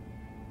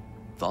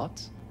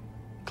 Thoughts?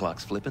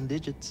 Clock's flipping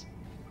digits.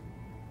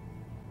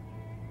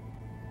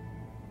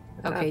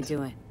 Okay,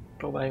 do it.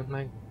 Próbáljuk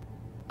meg.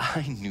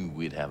 I knew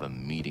we'd have a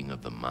meeting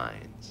of the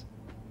minds.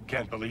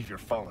 Can't believe you're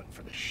falling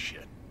for this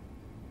shit.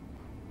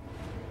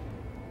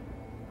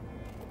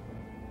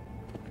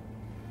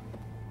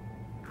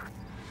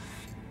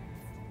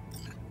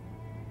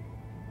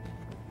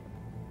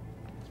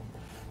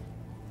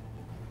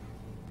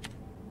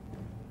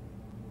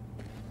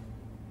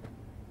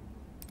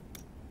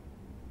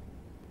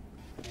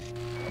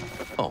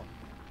 Oh,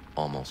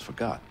 almost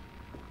forgot.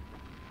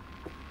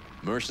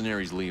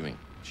 Mercenary's leaving.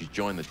 She's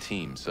joined the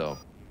team, so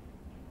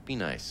be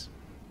nice.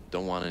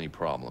 Don't want any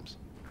problems.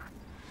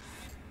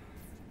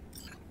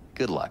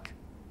 Good luck.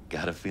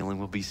 Got a feeling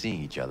we'll be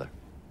seeing each other.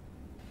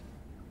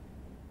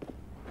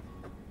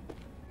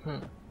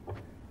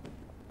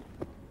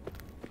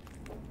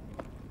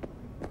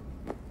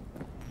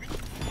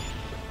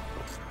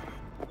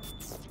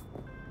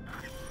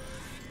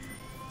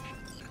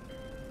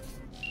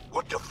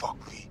 What the fuck,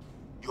 V?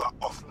 You are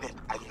off net.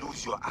 I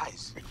lose your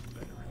eyes.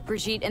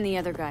 Brigitte and the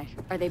other guy,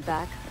 are they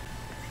back?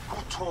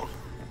 Who told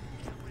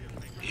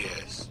you?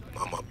 Yes,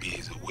 Mama B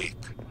is awake.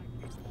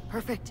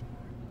 Perfect.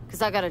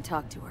 Because I gotta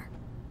talk to her.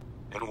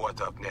 And what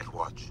of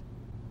Netwatch?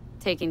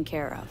 Taken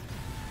care of.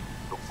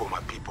 Look for my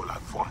people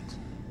at front.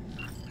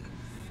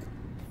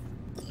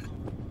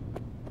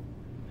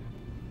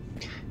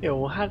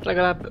 Jó, hát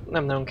legalább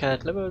nem nagyon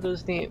kellett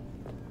lövöldözni.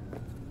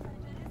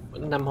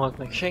 Nem halt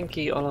meg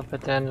senki,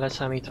 alapvetően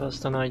leszámítva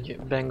azt a nagy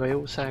benga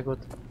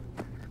jószágot.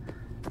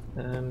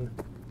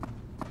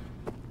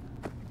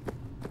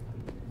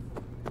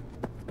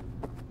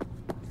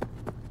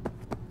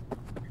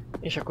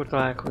 És akkor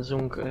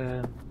találkozunk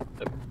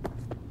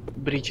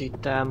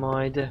Brigitte-tel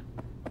majd,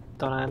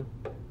 talán.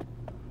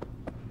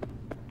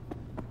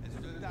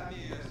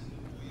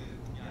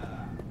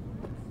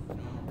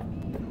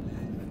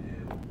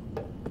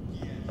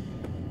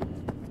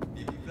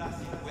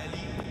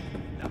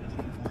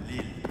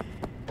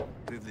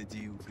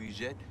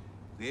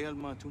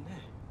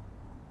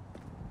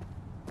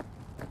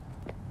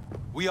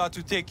 We are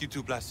to take you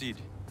to Placide.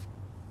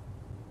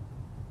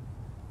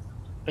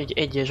 Egy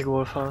egyes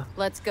golfal.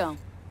 Let's go.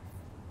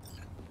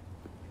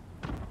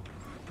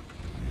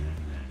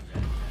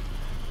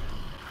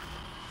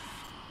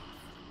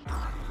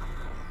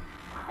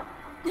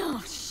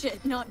 Oh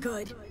shit, not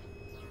good.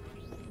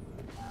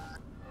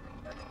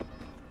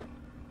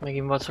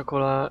 Megint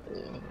vacakol a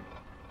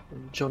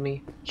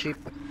Johnny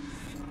Chip.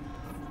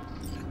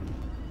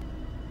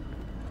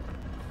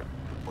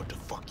 What the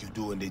fuck you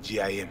do in the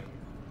GIM?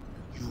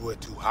 You were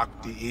to hack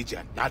the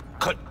agent, not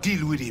cut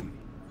deal with him.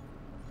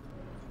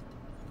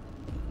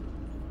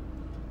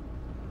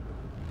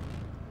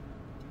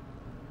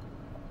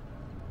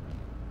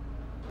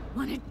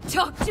 Wanna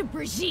talk to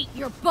Brigitte,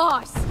 your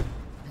boss?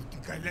 You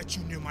think I let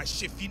you near my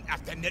shifting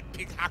after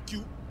Netpig hack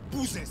you?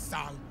 Boozing,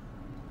 Sal.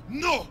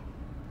 No!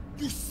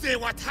 You say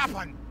what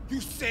happened.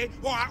 You say,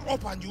 or I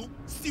open you,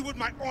 see with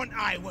my own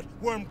eye what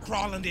worm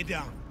crawling they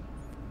down.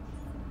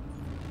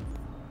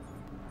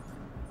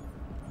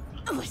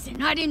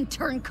 Listen, I didn't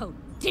turncoat.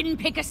 Didn't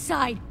pick a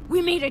side.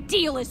 We made a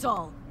deal is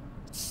all.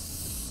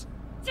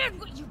 Did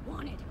what you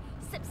wanted.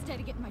 Except instead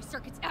of getting my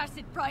circuits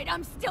acid fried,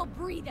 I'm still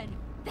breathing.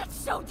 That's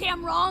so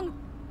damn wrong.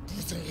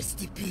 This is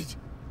stupid.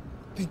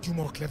 Think you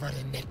more clever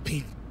than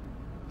Netpig?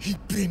 He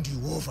bend you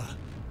over,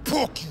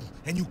 poke you,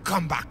 and you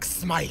come back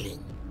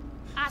smiling.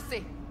 I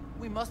say,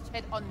 we must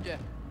head under.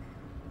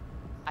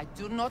 I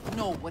do not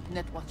know what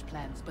Netwatch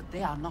plans, but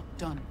they are not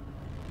done.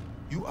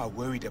 You are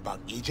worried about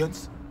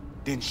agents?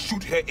 Then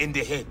shoot her in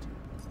the head.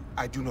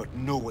 I do not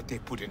know what they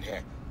put in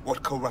her,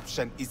 what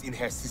corruption is in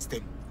her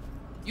system.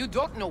 You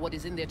don't know what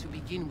is in there to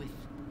begin with,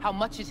 how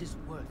much it is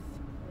worth.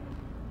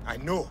 I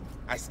know.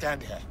 I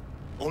stand here.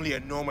 Only a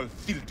normal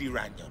filthy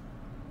Ranyan.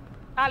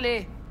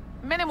 Ale,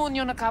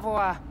 menemunyo na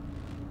kavoa.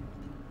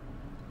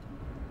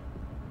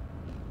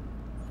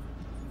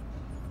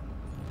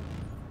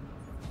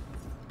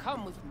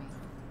 Come with me.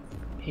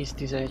 Hisz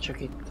 11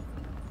 csak itt.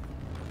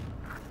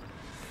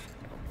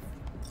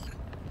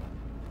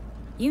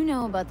 You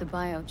know about the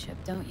biochip,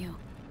 don't you?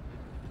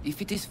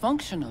 If it is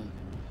functional,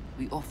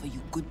 we offer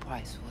you good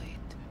price for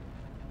it.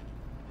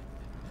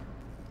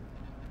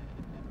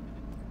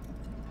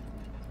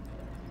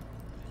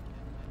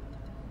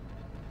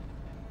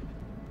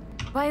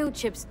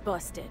 Biochip's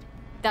busted.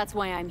 That's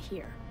why I'm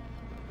here.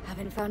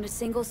 Haven't found a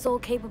single soul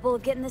capable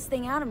of getting this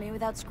thing out of me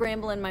without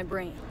scrambling my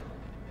brain.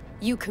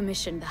 You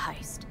commissioned the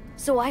heist,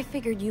 so I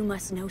figured you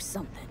must know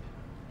something.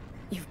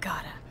 You've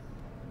gotta.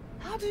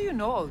 How do you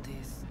know all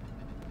this?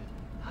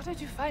 How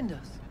did you find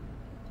us?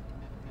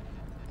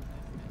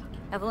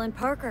 Evelyn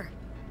Parker.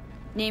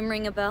 Name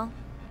ring a bell?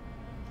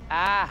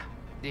 Ah,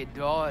 the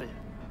daughter.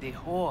 The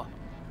whore.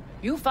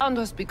 You found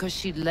us because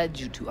she led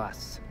you to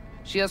us.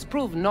 She has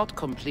proved not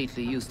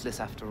completely useless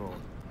after all.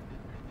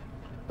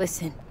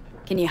 Listen,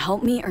 can you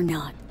help me or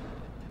not?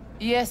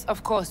 Yes,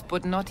 of course,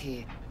 but not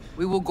here.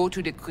 We will go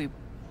to the crypt,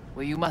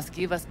 where you must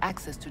give us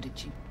access to the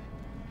chip.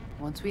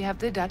 Once we have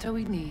the data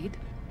we need,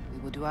 we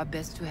will do our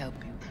best to help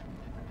you.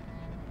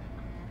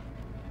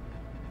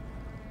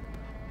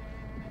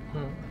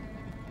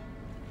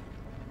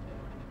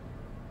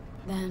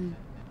 Then,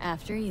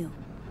 after you.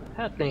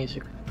 Hát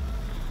nézzük.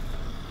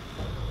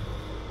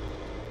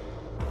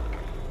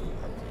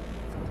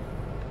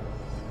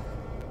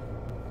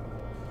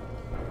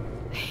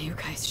 You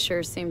guys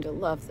sure seem to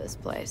love this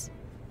place.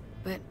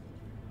 But,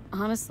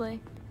 honestly,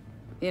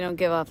 you don't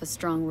give off a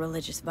strong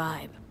religious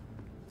vibe.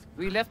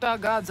 We left our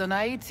gods on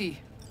Haiti,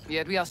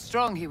 yet we are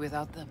strong here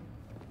without them.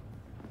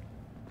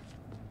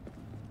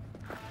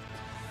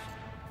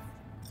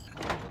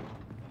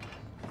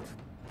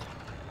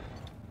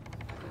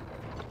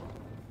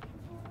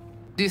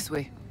 This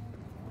way.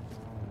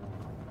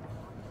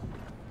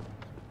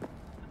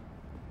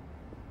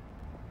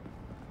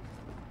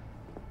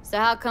 So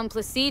how come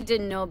Placide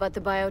didn't know about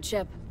the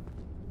biochip?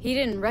 He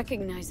didn't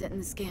recognize it in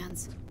the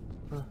scans.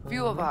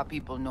 Few of our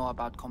people know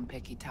about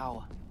Kompeki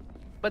Tower.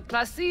 But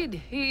Placide,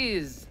 he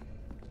is...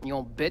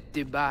 your bête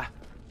de bas.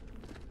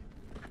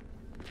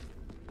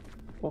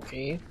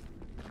 Oké.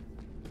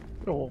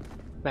 Ó,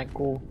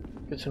 meggó.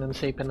 Köszönöm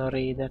szépen a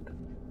raidet.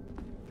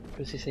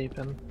 Köszi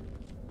szépen.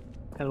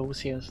 Hello,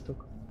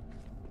 sziasztok.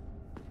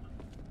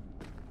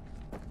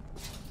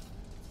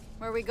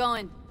 Where are we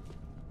going?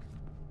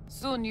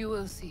 Soon you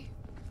will see.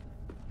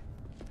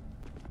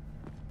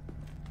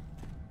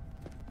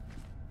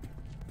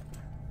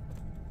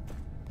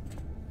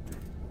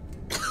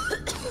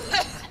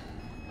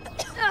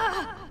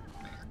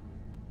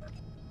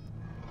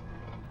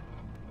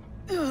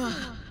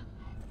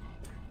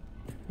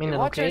 The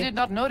Watcher did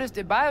not notice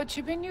the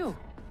biochip in you.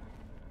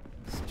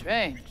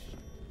 Strange.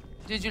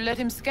 Did you let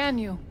him scan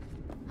you?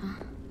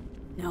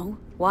 No.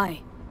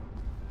 Why?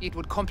 It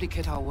would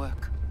complicate our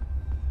work.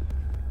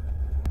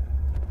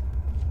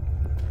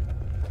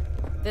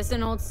 This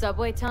an old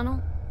subway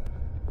tunnel?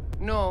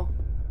 No.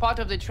 Part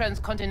of the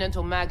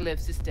transcontinental maglev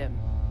system.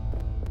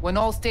 When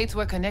all states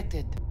were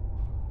connected.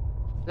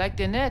 Like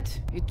the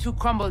net, it too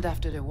crumbled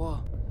after the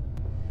war.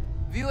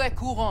 Vieux et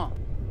courant.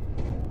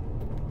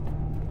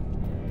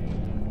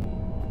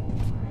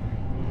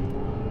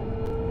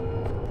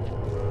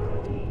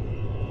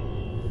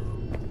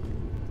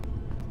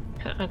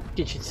 Hát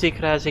kicsit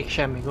szikrázik,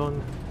 semmi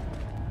gond.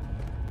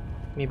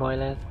 Mi baj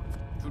lehet?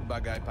 Tout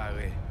bagay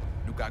pare.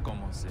 Nou ka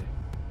komanse.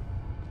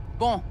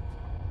 Bon.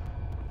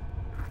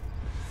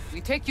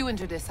 We take you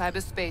into the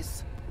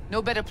cyberspace.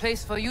 No better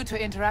place for you to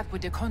interact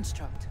with the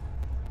construct.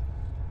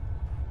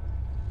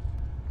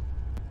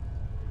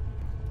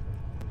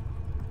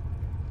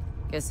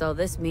 Guess all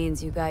this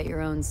means you got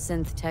your own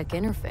synth tech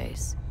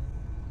interface.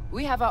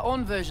 We have our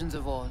own versions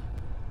of all.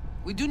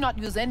 We do not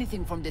use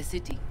anything from the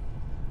city.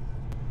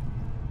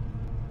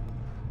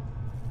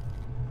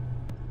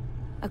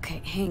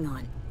 Okay, hang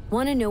on.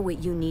 Want to know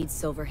what you need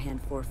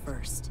Silverhand for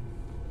first.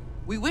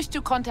 We wish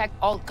to contact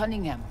Alt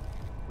Cunningham.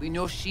 We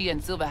know she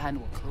and Silverhand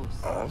were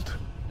close. Alt?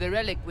 The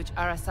relic which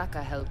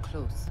Arasaka held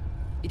close.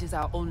 It is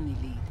our only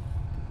lead.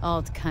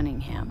 Alt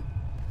Cunningham.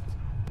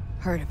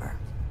 Heard of her.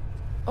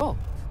 Oh.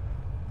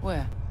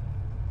 Where?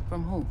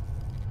 From who?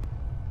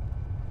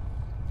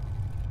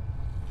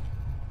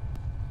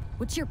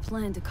 What's your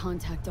plan to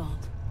contact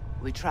Alt?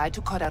 We tried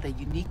to cut out a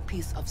unique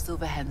piece of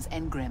Silverhand's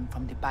engram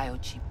from the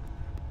biochip.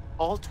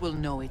 Alt will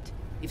know it.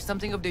 If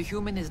something of the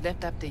human is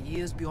left after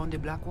years beyond the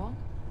Black Wall,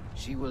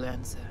 she will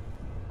answer.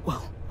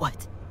 Whoa,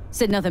 what?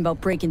 Said nothing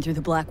about breaking through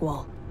the Black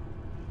Wall.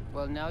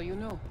 Well, now you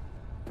know.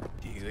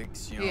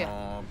 Direction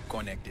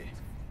connectée.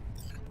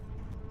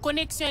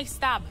 Connexion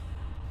stable.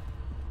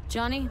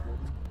 Johnny,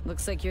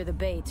 looks like you're the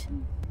bait.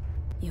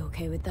 You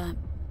okay with that?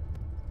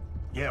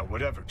 Yeah,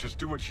 whatever. Just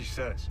do what she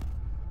says.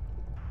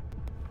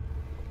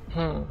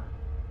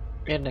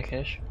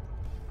 Érdekes.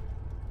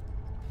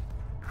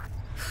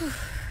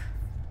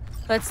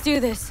 Let's do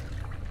this.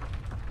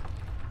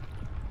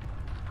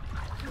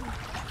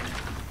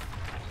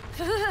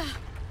 Tout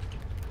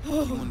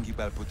le monde qui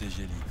va le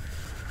protéger lui.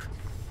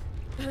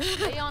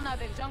 Ayons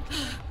avec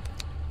Junkie.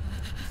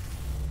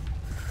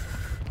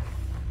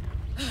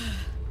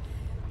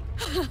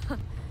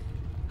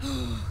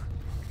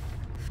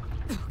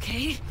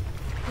 Okay.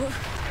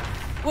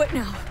 What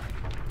now?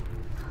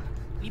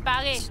 Il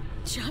paraît.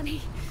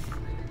 Johnny?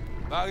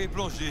 Barré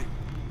plongé.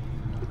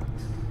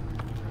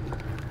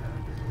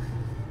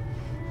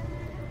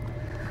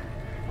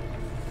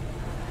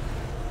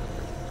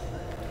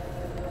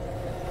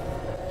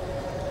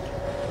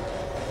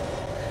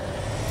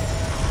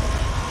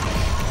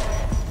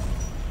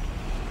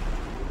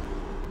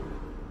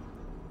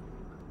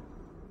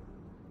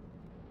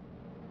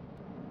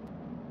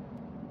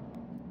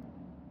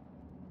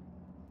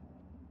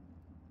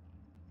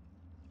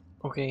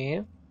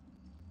 Okay.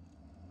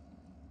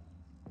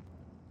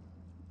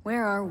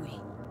 Where are we?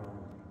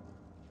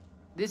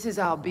 This is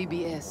our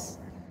BBS.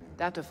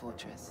 Data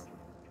fortress.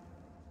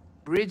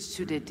 Bridge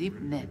to the deep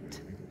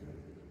net.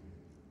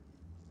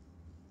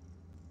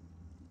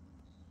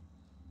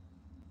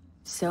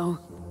 So,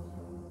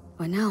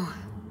 what now?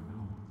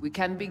 We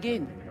can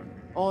begin.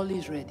 All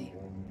is ready.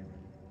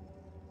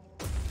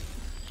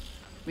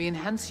 We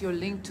enhance your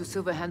link to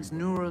Silverhand's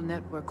neural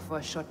network for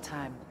a short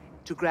time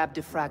to grab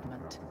the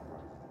fragment.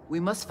 We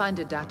must find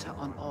the data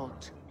on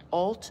Alt.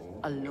 Alt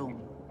alone.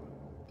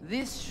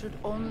 This should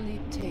only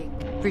take...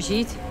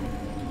 Brigitte?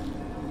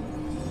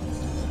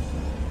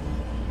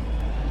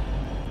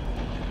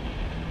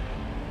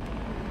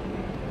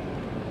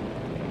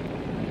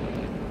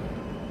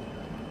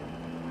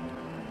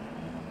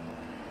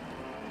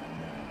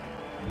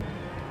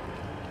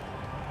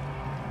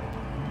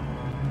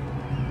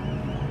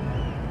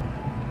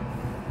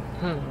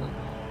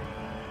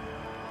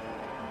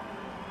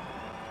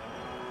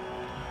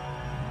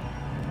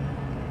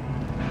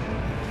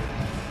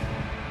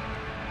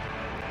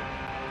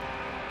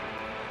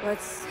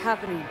 What's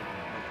happening?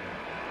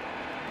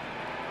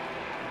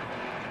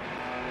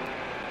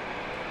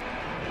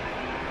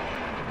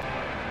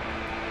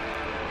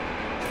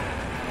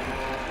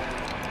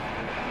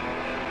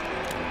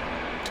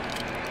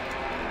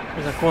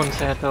 Ez a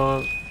koncert,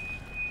 ahol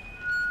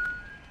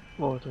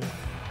voltunk.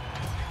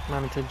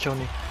 Mármint egy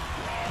Johnny.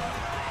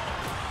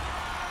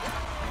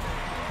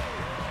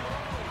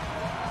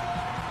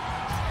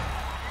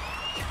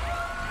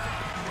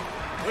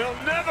 We'll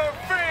never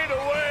fade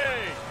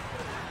away!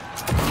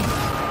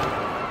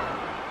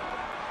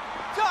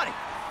 Johnny!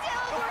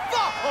 The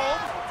fuck,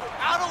 Holmes?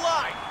 Out of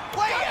line!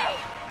 Way out!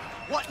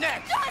 What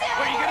next?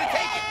 Where are you gonna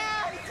take it?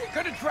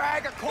 Gonna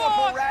drag a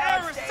corporal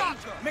rat on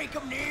stage, make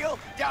him kneel,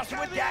 douse him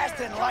with gas,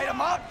 then light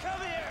him up?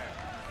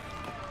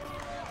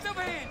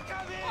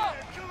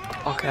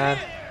 Akár.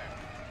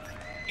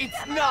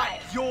 It's not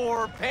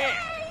your band.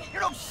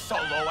 You're no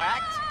solo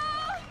act.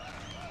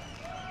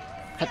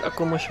 Hát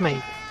akkor most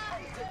melyik?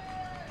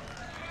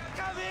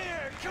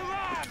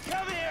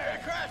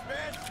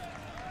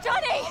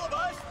 Johnny! All of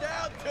us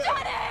down too.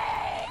 Johnny!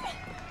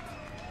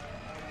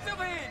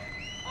 Silverhand!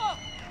 Oh,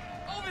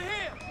 over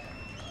here!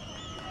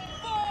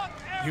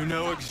 You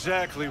know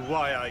exactly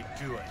why I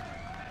do it.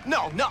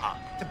 No, nuh-uh.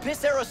 To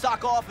piss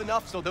Arasaka off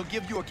enough so they'll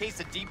give you a case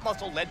of deep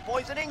muscle lead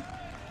poisoning?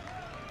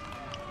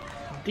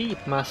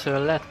 Deep muscle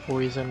lead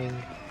poisoning.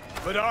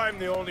 But I'm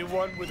the only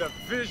one with a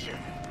vision.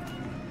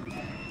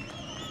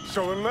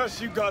 So unless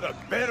you got a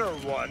better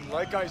one,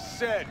 like I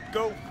said,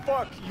 go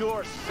fuck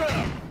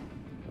yourself.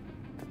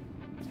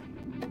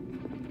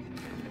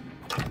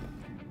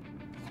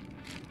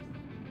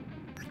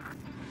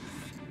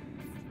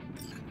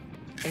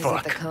 Is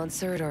it the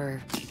concert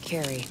or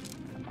Carrie?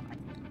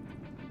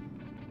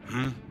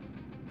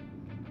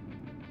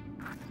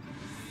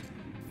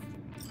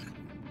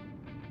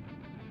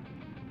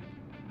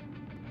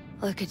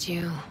 Look at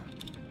you,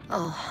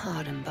 all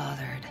hot and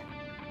bothered.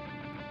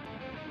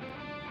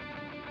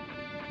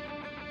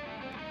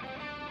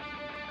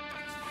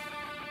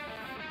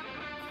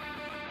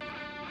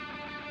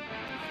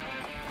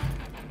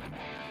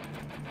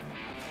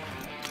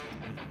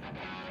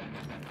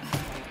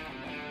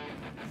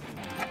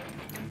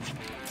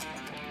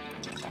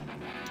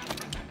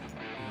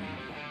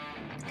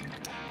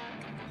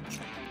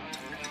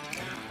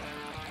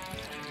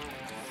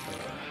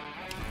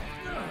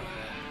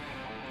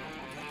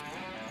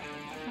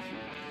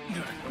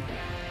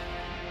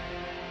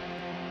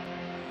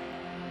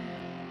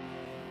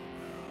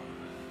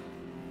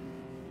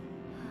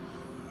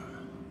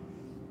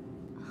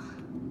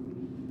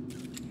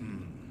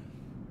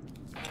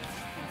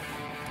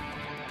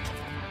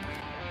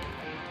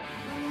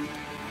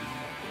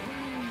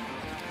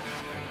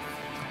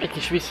 Egy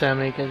kis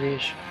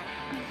visszaemlékezés.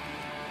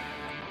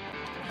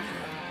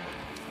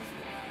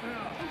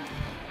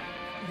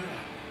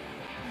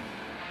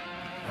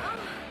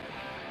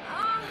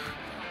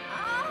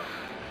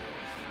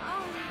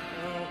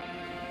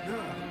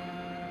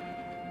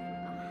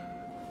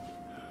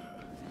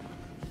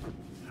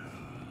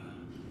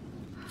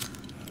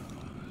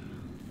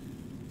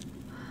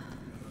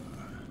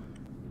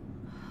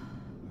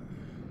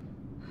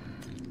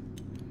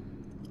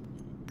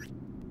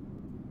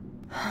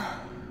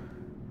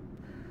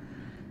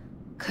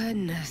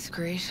 Goodness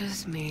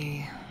gracious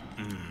me.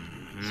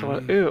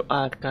 Szóval ő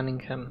Art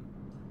Cunningham.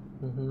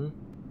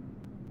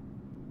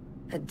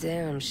 A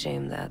damn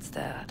shame that's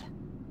that.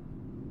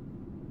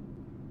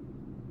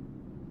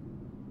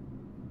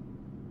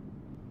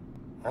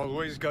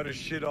 Always gotta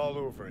shit all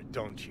over it,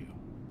 don't you?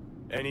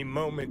 Any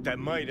moment that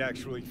might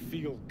actually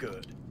feel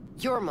good.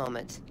 Your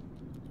moment.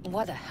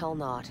 Why the hell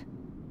not?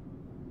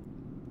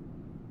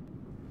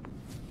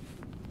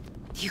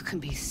 You can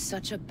be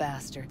such a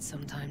bastard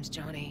sometimes,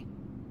 Johnny.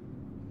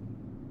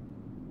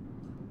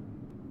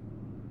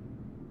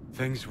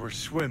 Things were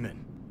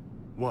swimming.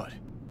 What?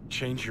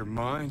 Change your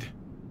mind?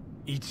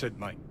 Eats at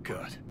my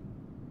gut.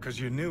 'Cause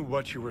you knew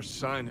what you were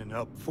signing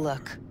up for.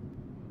 Look,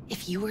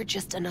 if you were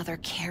just another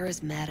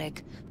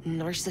charismatic,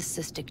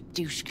 narcissistic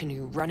douche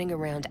canoe running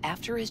around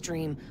after his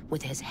dream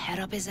with his head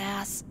up his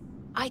ass,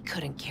 I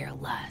couldn't care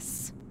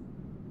less.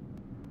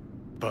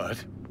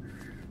 But?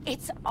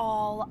 It's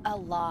all a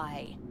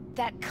lie.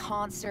 That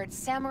concert,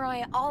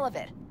 Samurai, all of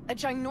it. A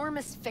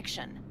ginormous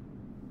fiction.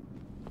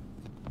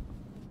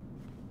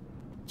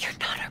 You're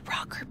not a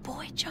rocker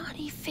boy,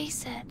 Johnny,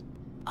 face it.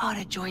 Ought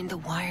to join the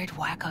wired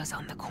wackos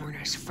on the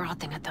corners,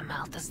 frothing at the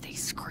mouth as they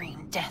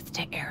scream death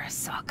to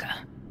Arasaka.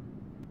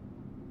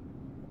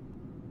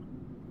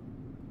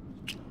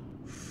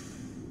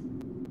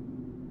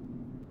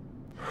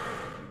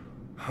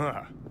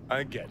 Huh,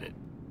 I get it.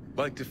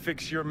 Like to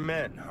fix your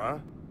men, huh?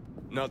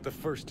 Not the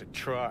first to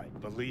try,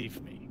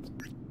 believe me.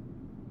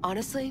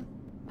 Honestly,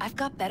 I've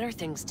got better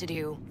things to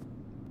do.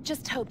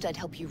 Just hoped I'd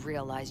help you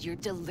realize you're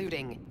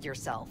deluding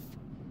yourself.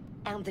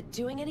 And that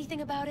doing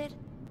anything about it,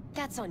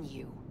 that's on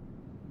you.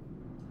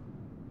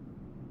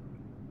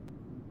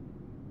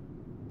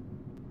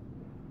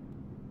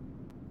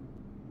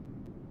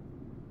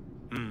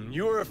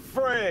 You're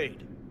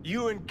afraid.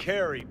 You and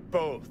Carrie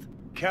both.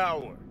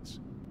 Cowards.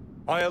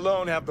 I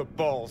alone have the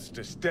balls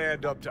to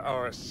stand up to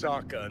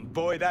Arasaka, and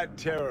boy, that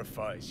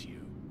terrifies you.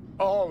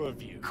 All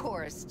of you. Of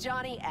course,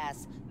 Johnny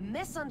S.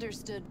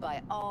 Misunderstood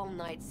by all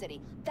Night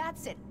City.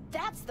 That's it.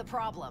 That's the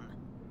problem.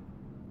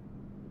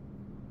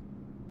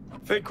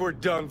 Think we're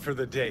done for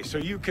the day, so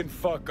you can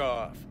fuck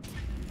off.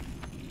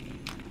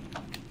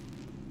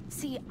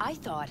 See, I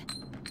thought...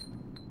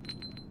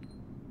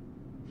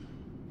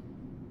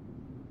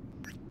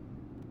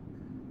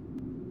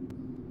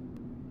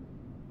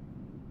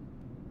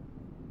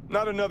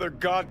 Not another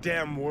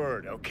goddamn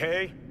word,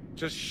 okay?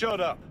 Just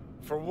shut up,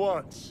 for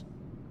once.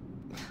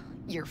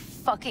 You're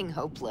fucking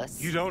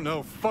hopeless. You don't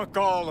know fuck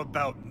all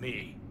about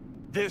me.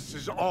 This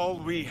is all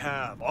we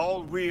have,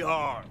 all we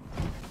are.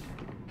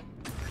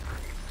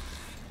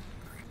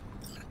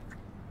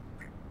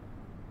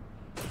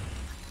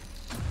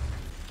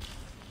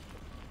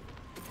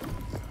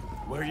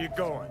 Where you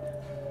going?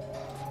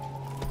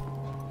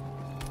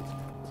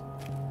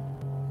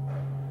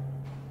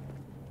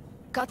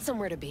 Got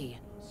somewhere to be.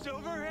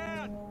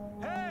 Silverhand!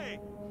 Hey!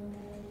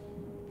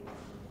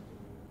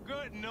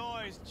 Good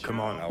noise, Joe. Come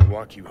on, I'll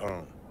walk you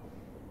home.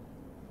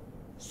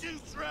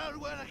 Shoots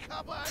round when a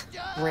couple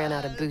of Ran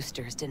out of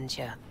boosters, didn't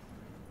you?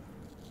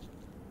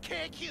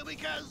 Can't kill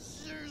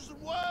because there's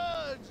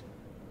words.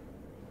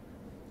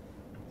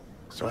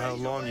 So how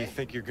long you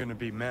think you're gonna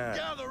be mad?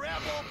 Down the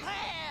rebel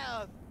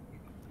path.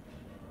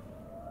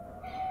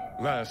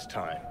 Last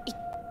time.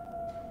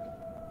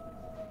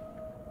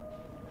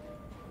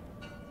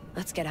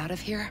 Let's get out of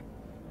here.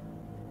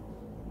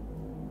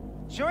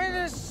 Join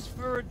us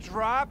for a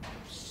drop,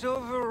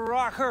 Silver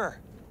Rocker.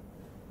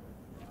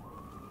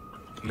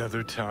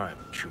 Another time,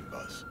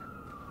 Chumbas.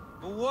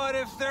 But what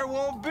if there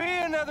won't be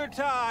another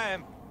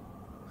time?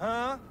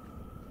 Huh?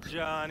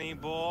 Johnny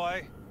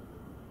boy?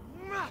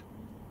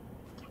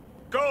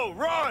 Go,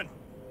 run!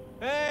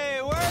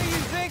 Hey, where do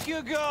you think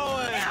you're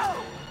going?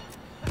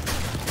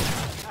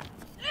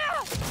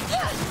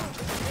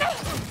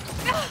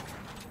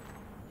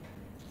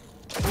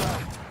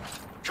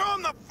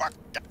 Come the fuck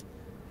down!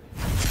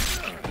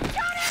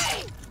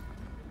 Johnny!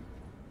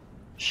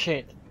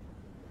 Shit.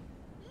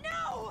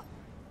 No!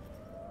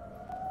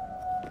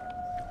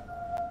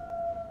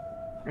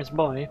 It's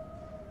boy.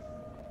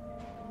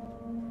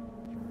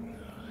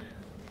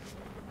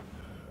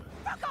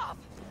 Fuck off!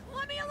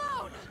 Let me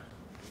alone!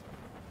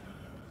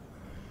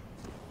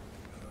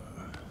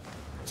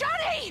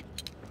 Johnny!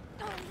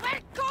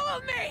 Let go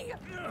of me!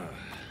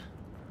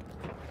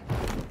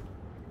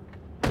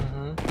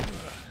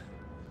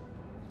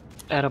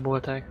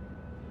 Elrabolták.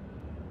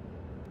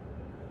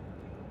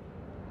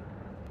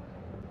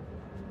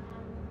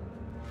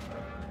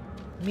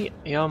 Mi?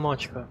 Ja, a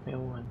macska.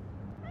 Jó van.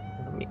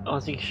 Mi?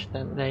 Az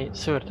Isten, de egy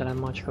szőrtelen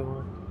macska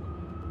volt.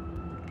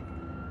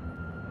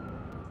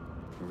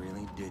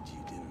 Really did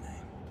you, didn't they?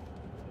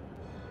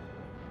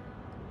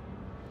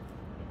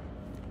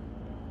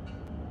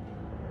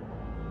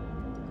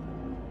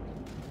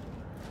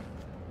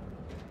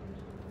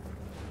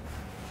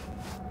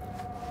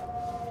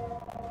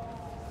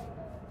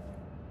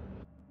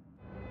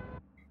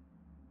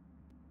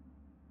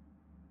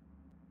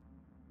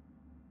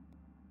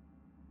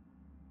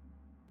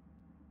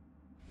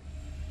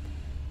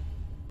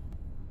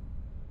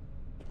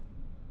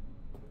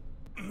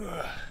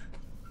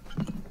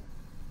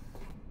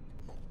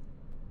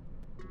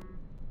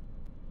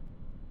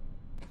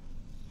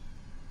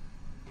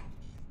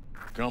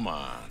 Come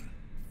on.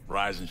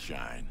 Rise and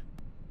shine.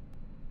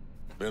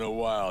 Been a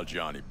while,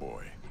 Johnny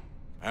boy.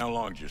 How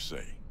long'd you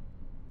say?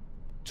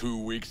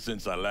 2 weeks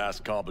since I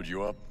last cobbled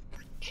you up?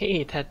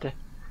 2 hete.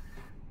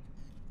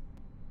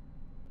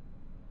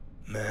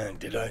 Man,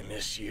 did I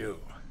miss you.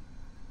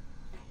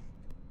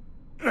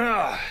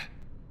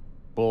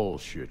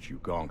 Bullshit, you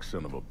gonk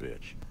son of a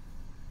bitch.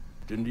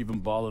 Didn't even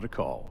bother to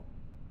call.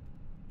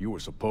 You were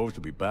supposed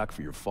to be back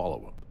for your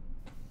follow-up.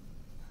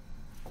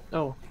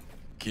 Oh.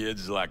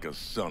 Kid's like a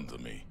son to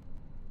me.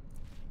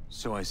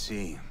 So I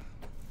see.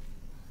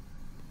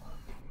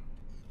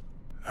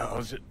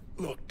 How's it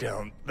look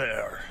down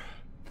there?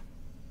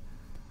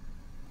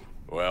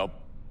 Well,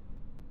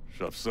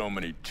 Shove so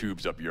many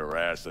tubes up your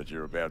ass that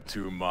you're about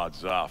 2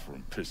 mods off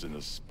from pissing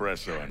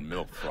espresso and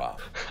milk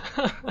froth.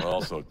 I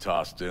also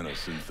tossed in a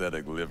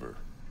synthetic liver.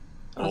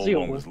 Old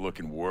one was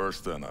looking worse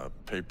than a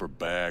paper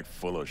bag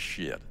full of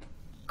shit.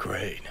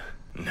 Great.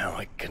 Now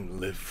I can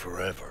live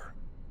forever.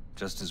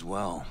 Just as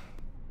well.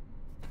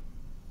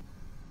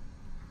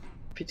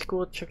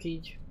 Fickót csak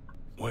így.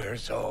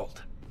 Where's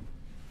Alt?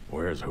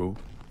 Where's who?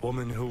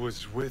 Woman who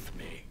was with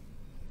me.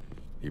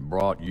 He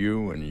brought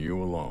you and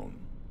you alone.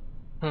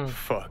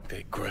 Fuck,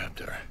 they grabbed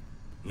her.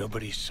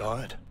 Nobody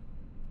saw it?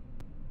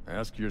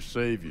 Ask your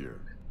savior.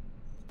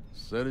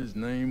 Said his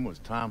name was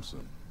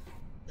Thompson.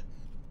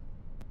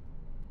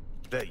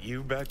 That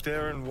you back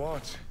there and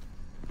what?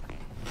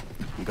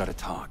 We gotta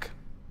talk.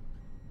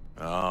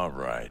 All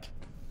right.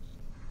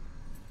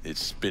 It's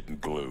spit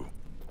and glue,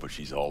 but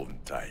she's holding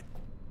tight.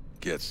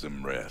 Get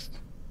some rest.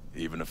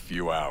 Even a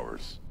few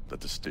hours.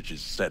 Let the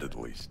stitches set at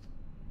least.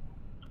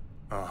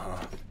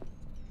 Uh-huh.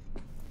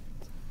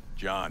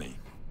 Johnny.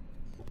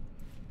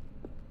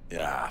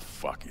 Yeah,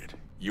 fuck it.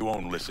 You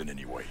won't listen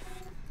anyway.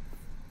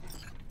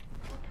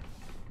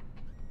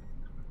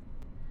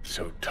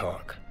 So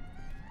talk.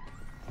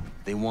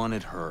 They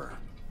wanted her.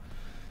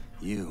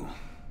 You.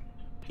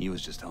 He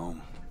was just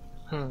home.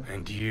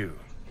 And you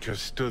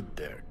just stood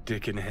there,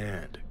 dick in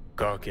hand,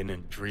 gawking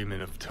and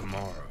dreaming of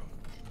tomorrow.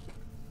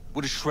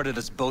 Would have shredded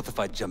us both if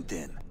I jumped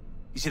in.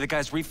 You see the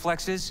guy's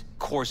reflexes?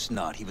 Course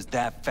not. He was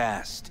that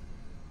fast.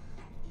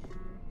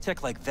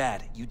 Tech like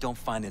that, you don't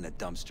find in a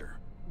dumpster.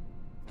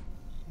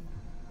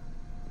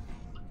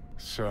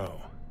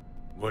 So,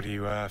 what are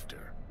you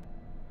after?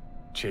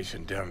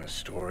 Chasing down a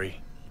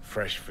story?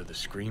 Fresh for the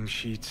scream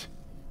sheets?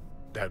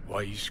 That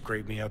why you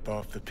scraped me up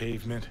off the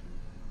pavement?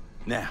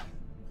 Nah.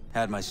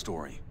 Had my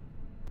story.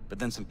 But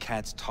then some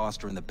cats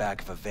tossed her in the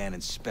back of a van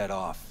and sped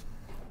off.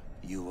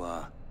 You,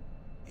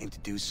 aim to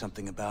do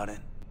something about it?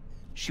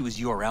 She was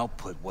your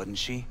output, wasn't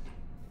she?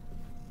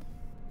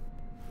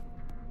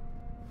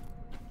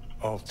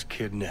 Alt's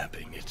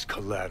kidnapping, it's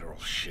collateral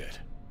shit.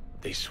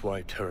 They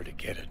swiped her to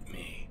get at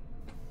me.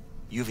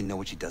 You even know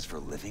what she does for a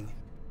living?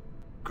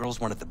 Girl's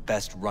one of the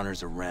best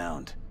runners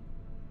around.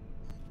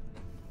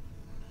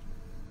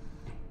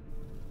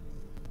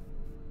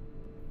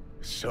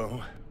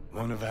 So,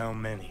 one of how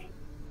many?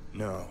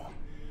 No.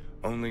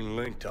 Only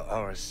linked to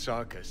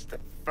Arasaka's the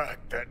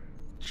fact that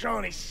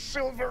Johnny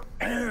Silver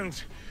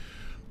and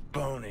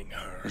boning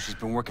her. And she's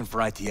been working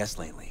for ITS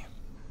lately.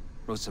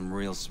 Wrote some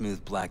real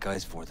smooth black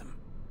eyes for them.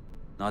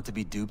 Not to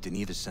be duped in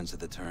either sense of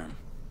the term.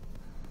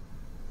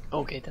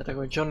 Oké, tehát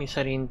akkor Johnny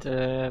szerint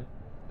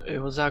ő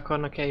hozzá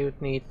akarnak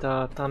eljutni, itt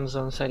a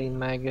Thompson szerint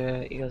meg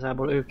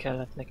igazából ő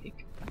kellett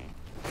nekik.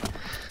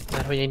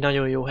 Mert hogy egy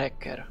nagyon jó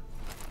hacker.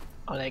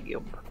 A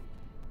legjobb.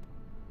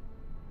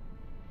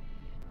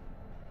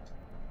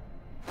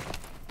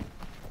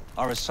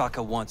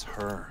 Arasaka wants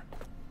her.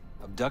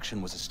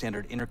 Abduction was a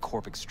standard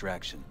intercorp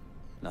extraction.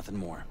 Nothing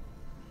more.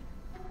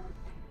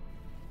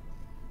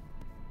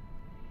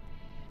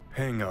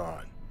 Hang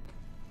on.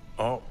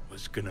 Alt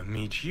was gonna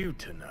meet you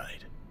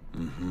tonight.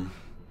 Mm-hmm.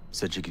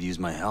 Said she could use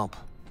my help.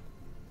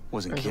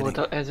 Wasn't Ez kidding.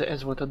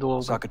 ez volt a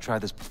dolga. Sokka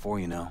tried this before,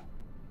 you know.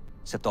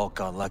 Except Alt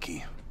got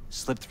lucky.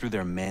 Slipped through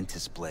their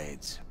mantis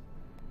blades.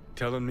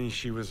 Telling me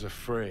she was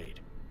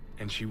afraid,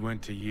 and she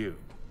went to you.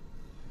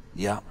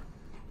 Yep.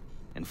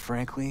 And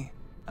frankly,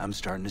 I'm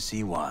starting to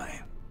see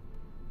why.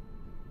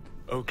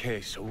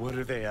 Okay, so what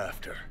are they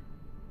after?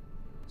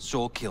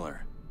 Soul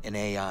Killer, an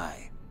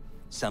AI.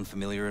 Sound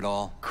familiar at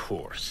all? Of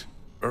course.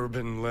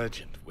 Urban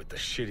legend with the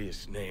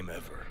shittiest name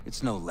ever.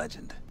 It's no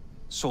legend.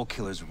 Soul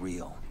Killer's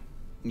real.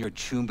 And your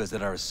Chumbas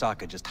that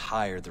Arasaka just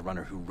hired the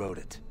runner who wrote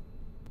it.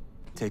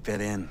 Take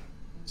that in.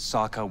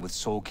 Sokka with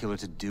Soul Killer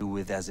to do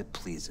with as it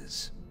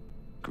pleases.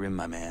 Grim,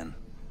 my man.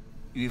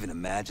 You even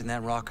imagine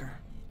that, Rocker?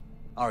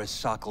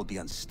 Arasaka will be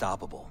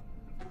unstoppable.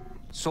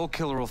 Soul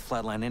Killer will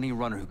flatline any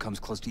runner who comes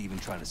close to even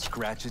trying to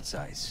scratch its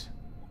ice.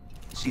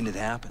 Seen it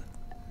happen.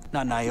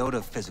 Not an iota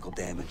of physical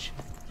damage.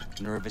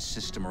 Nervous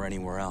system or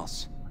anywhere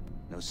else.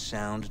 No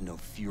sound, no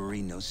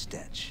fury, no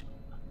stench.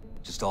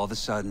 Just all of a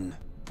sudden,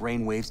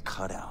 brainwaves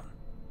cut out.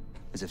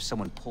 As if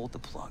someone pulled the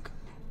plug.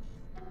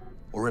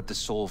 Or ripped the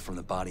soul from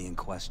the body in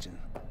question.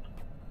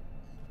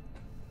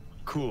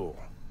 Cool.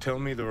 Tell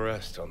me the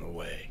rest on the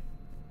way.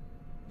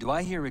 Do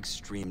I hear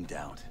extreme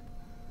doubt?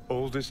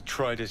 Oldest,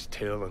 tritest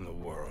tale in the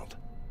world.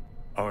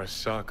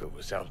 Arasaka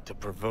was out to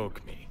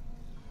provoke me.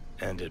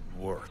 And it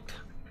worked.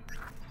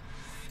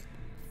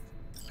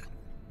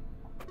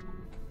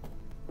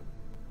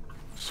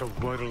 So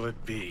what'll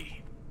it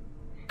be?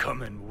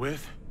 Coming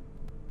with?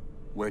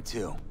 Where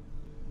to?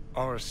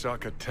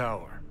 Arasaka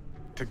Tower.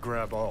 To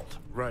grab Alt.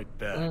 Right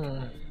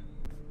back.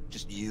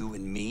 Just you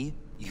and me?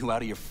 You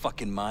out of your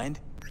fucking mind?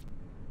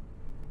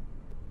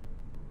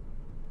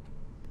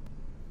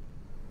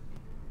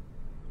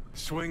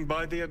 Swing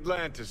by the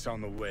Atlantis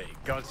on the way.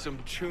 Got some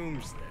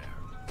chooms there.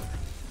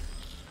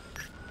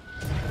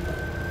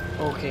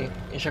 Oké,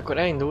 és akkor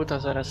elindult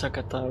az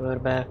Arasaka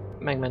Towerbe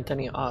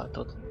megmenteni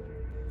Altot.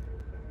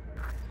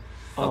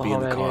 I'll be in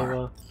the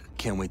car.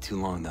 Can't wait too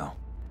long though.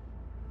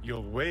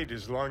 You'll wait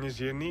as long as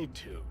you need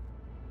to.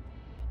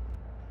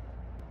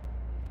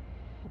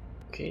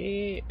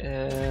 Oké,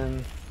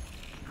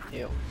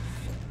 jó.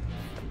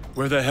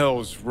 Where the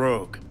hell's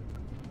Rogue?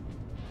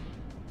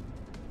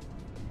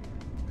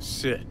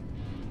 Sit.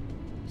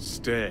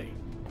 Stay.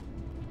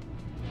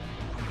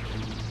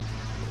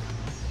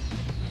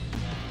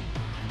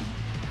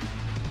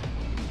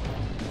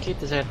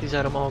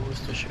 ...2013.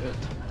 augusztus 5.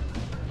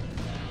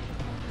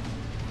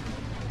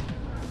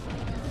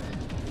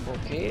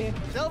 Oké.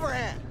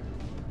 Silverhand,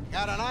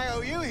 got an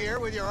IOU here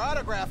with your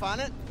autograph on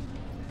it.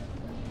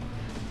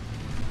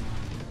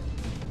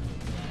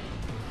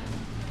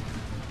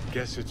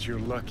 Guess it's your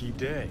lucky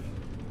day.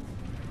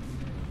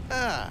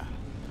 Ah,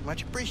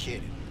 much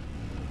appreciated.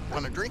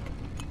 Want a drink?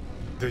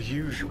 The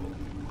usual.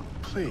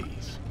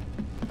 Please.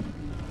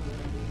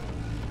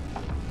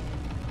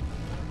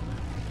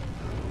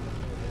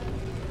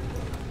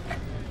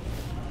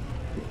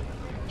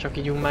 Csak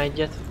ígyunk már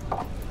egyet.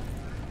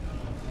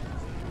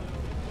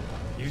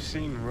 You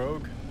seen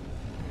Rogue?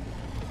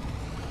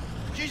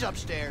 She's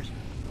upstairs.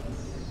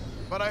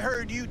 But I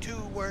heard you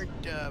two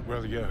weren't,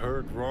 Well, you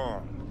heard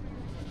wrong.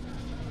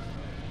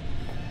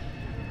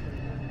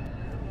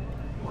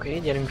 Oké,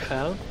 gyerünk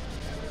fel.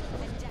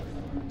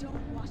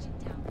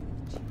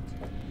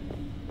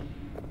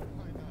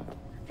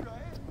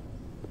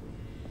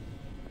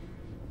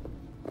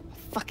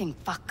 Fucking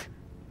fuck.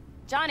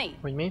 Johnny!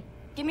 Hogy mi?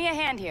 Give me a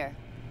hand here.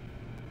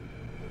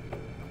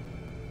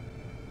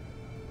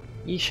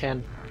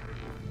 Isen.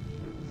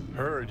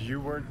 Heard you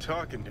weren't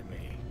talking to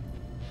me.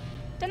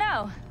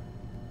 Dunno.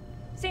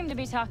 Seem to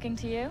be talking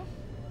to you.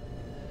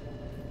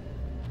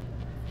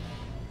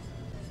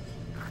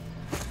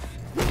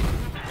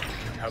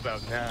 How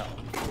about now?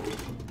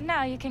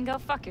 Now you can go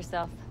fuck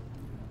yourself.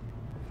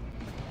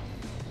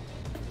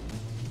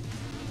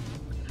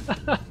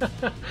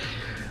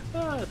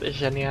 Hát, ez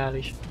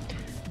zseniális.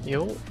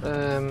 Jó,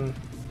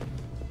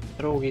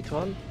 Rogue itt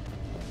van.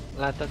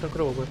 Láttátok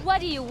Rogue-ot? What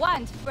do you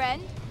want,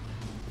 friend?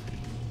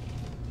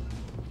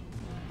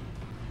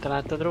 Te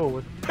láttad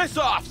Rogue-ot? Piss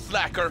off,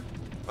 slacker!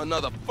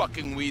 Another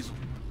fucking weasel.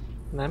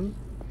 Nem?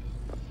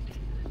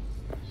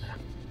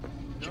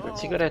 Csak a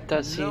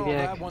cigarettát szívják.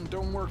 No, that one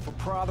don't work for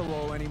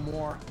Prothero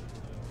anymore.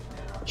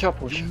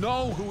 Csapos. You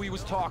know who he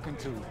was talking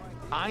to.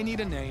 I need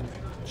a name,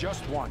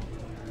 just one.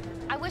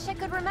 I wish I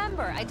could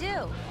remember. I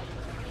do.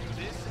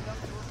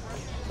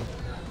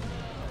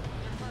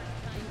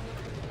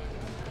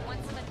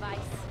 Want some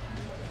advice?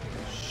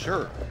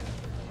 Sure.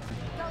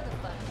 Go the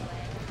fuck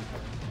away.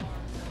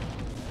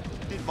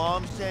 Did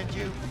Mom send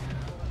you?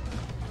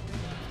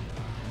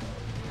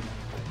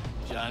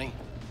 Johnny?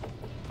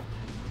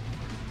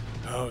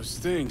 How's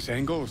things,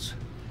 Engels?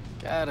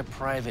 Got a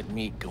private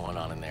meet going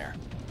on in there.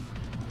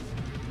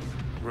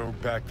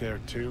 Rogue back there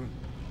too?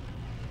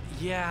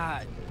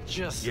 Yeah,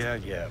 just...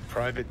 Yeah,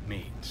 private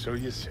meet, so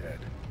you said.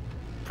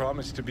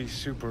 Promise to be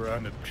super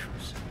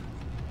unobtrusive.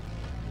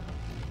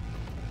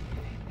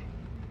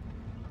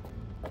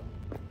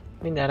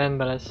 Minden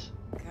rendben lesz.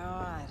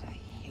 God, I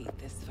hate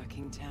this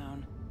fucking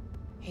town.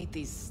 Hate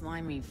these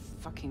slimy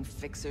fucking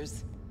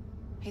fixers.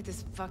 Hate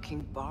this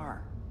fucking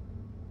bar.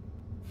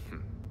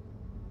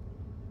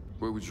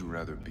 Where would you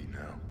rather be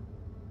now?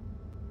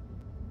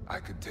 I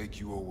could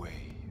take you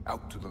away,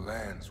 out to the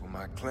lands where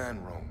my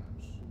clan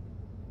roams.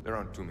 There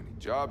aren't too many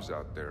jobs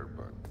out there,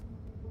 but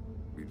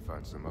we'd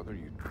find some other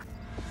you'd...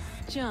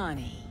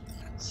 Johnny.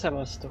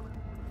 Szevasztok.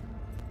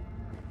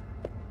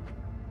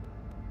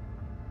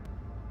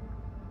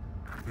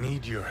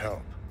 Need your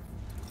help.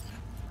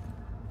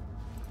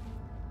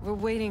 We're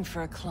waiting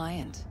for a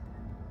client.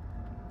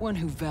 One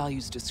who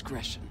values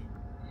discretion.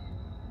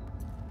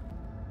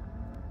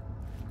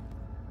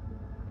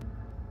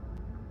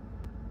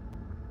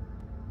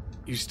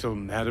 You still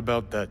mad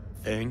about that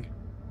thing?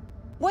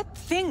 What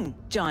thing,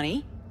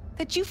 Johnny?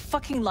 That you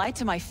fucking lied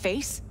to my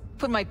face?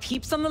 Put my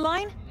peeps on the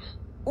line?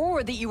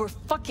 Or that you were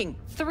fucking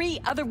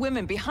 3 other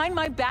women behind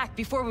my back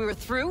before we were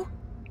through?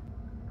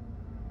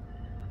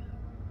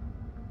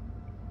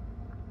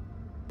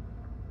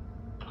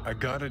 I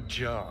got a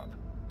job.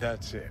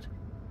 That's it.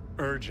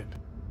 Urgent,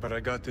 but I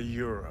got the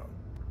euro.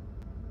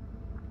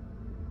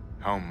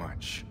 How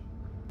much?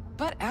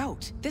 Butt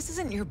out. This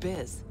isn't your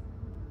biz.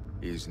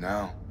 Is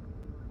now.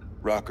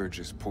 Rocker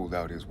just pulled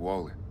out his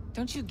wallet.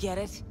 Don't you get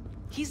it?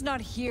 He's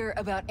not here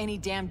about any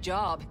damn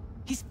job.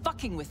 He's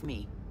fucking with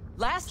me.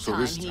 Last So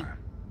time this he... time,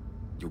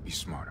 you'll be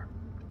smarter.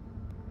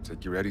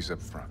 Take your eddies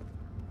up front.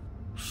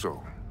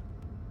 So,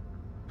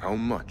 how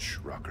much,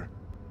 Rocker?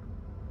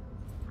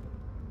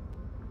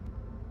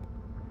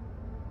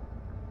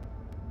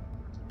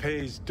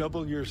 Pays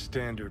double your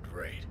standard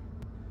rate.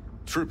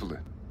 Triple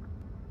it.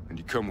 And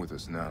you come with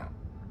us now.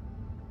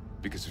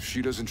 Because if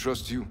she doesn't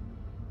trust you,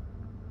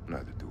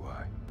 neither do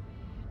I.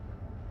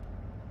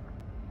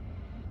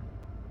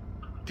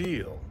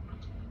 Deal.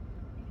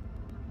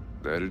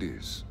 That it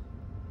is.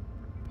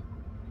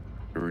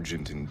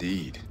 Urgent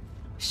indeed.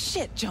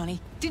 Shit, Johnny.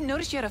 Didn't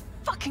notice you had a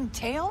fucking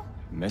tail?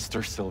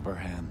 Mr.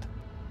 Silverhand,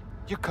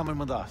 you're coming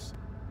with us.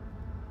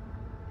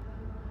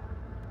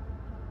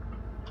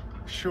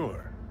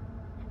 Sure.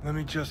 Let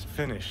me just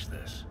finish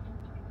this.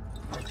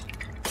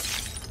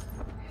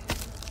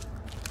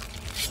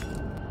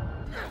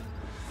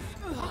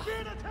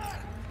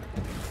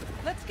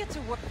 Let's get to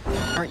work.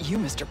 Aren't you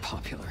Mr.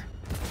 Popular?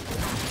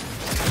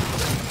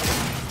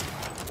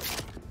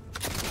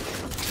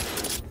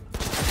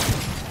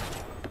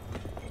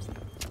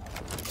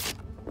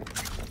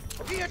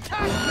 He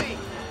attacked me!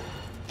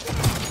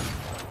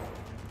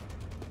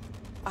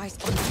 Eyes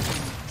on the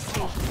screen.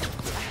 See?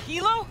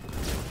 A helo?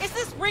 Is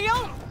this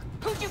real?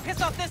 Who'd you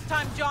piss off this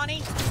time,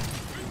 Johnny?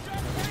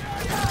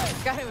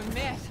 Gotta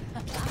admit,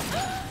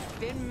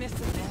 been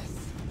missing this.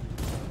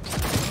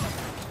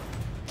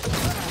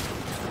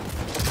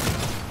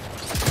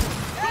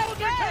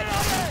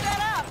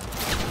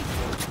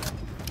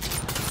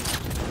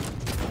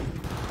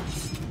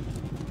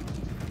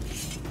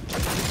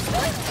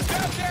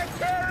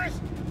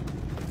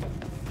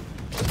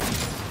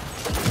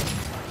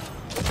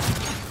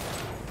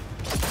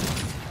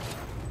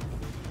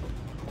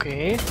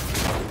 Okay.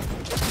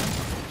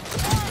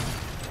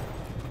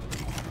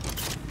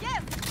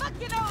 Yes,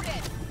 fucking own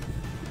it.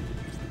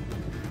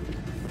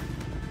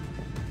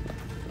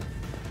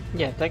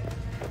 Gyertek.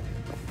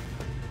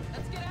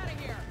 Let's get out of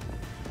here.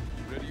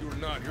 Ready or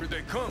not, here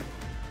they come.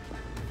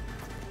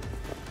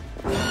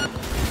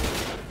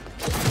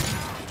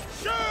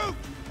 Shoot!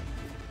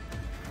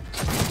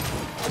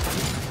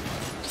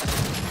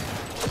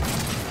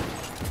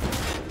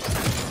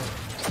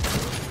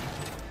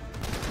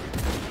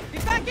 Be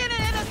back in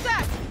a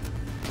sec.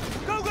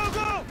 Go, go,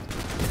 go!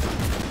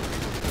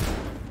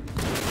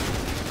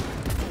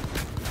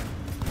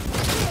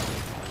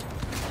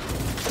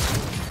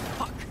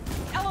 Fuck.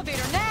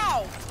 Elevator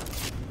now.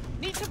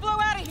 Need to blow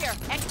out of here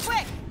and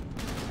quick.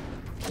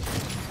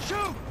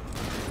 Shoot!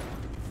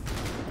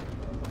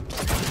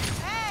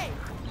 Hey,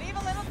 leave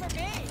a little for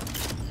me.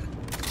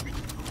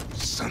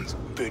 Sons of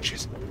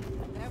bitches.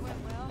 That went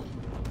well.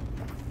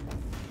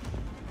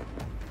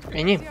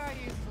 Ennyi? We are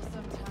useful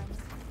sometimes.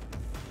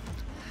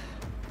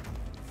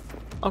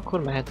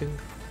 Akkor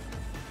mehetünk.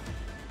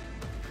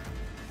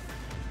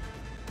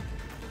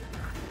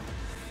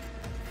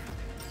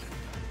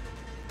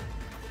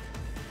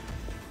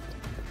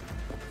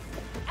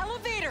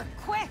 Elevator,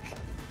 quick!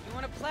 You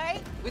wanna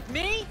play? With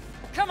me?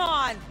 Come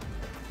on!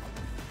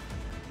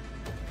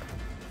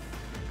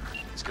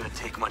 It's gonna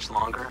take much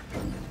longer.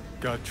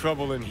 Got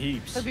trouble in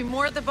heaps. There'll be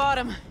more at the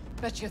bottom.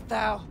 Bet you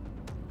thou.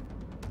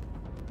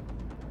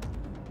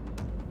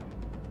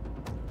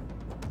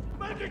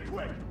 Make it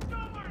quick!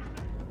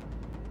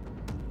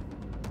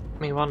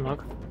 Még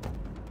vannak.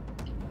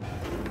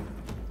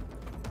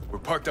 We're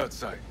parked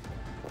outside.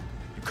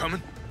 You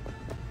coming?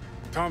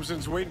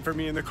 Thompson's waiting for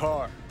me in the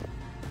car.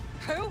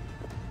 Who?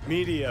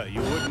 Media,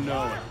 you wouldn't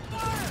know it.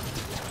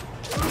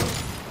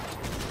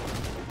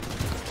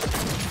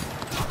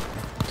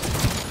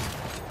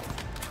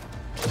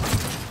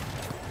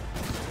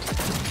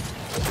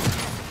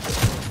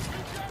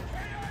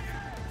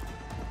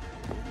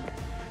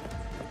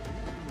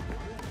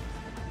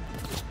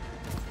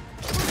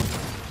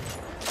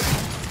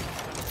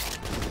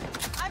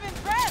 I'm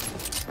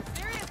impressed!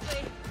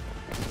 Seriously!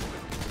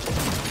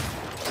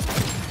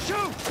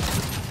 Shoot!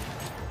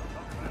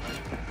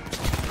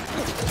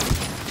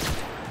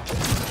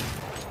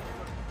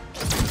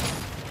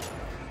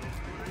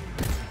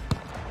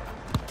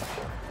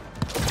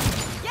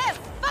 Yes!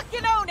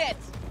 Fucking own it!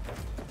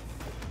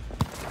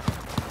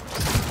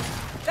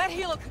 That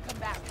helo could come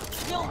back.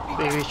 He'll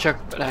be Végül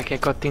csak rá kell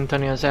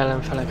kattintani az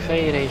ellenfelek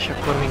fejére, és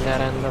akkor minden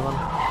rendben van.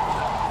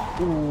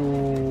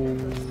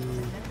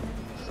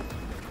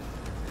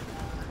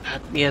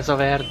 Hát mi ez a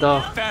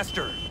Verda?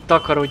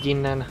 Takarodj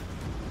innen!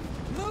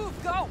 Move,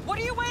 go! What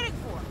are you waiting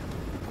for?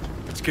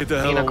 Let's get the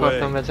hell Én away.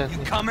 akartam vezetni.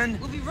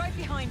 We'll be right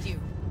behind you.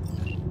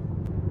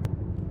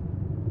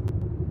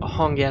 A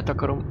hangját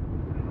akarom.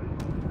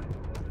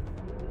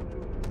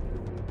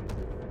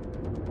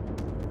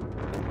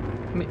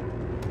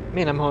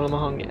 Miért nem hallom a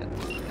hangját?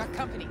 Got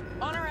company.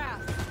 On our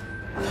ass.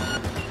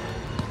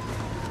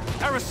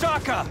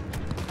 Arasaka!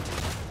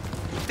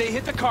 If they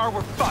hit the car,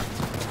 we're fucked.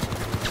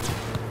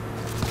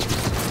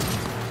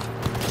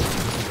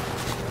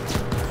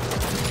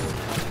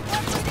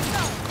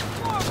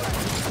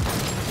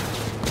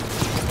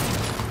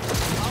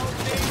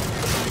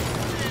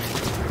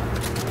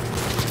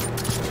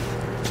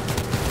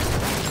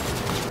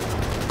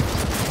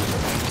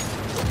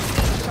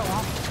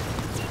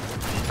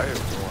 I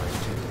have no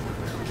idea.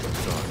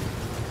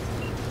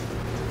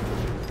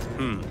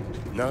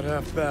 Not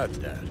half bad,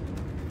 Dad.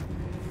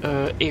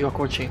 Ég a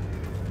kocsi.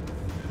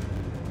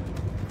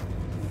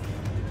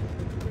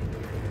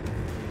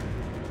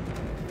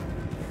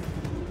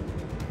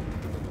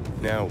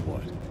 Now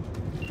what?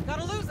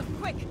 Gotta lose him,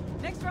 quick!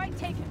 Next right,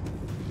 take it.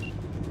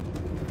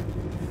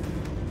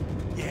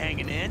 You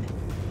hanging in?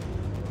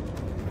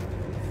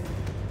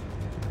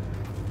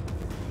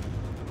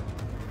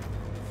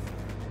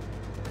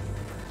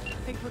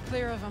 Think we're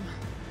clear of him.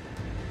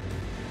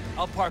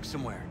 I'll park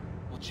somewhere.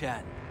 We'll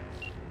chat.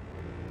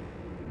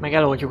 Meg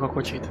eloldjuk a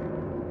kocsit.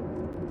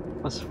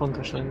 Az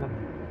fontos lenne.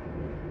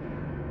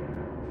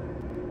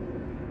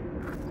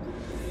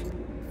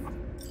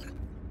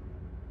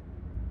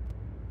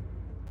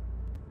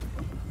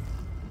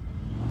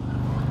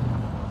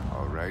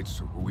 right,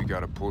 so who we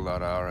gotta pull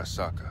out of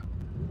Arasaka?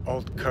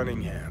 Alt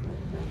Cunningham,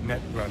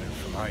 net runner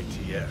from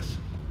ITS.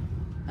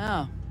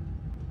 Oh.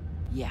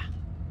 Yeah.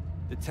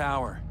 The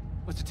tower.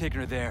 What's the taking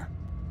her there?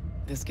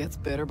 This gets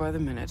better by the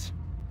minute.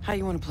 How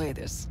you want to play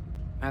this?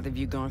 Either of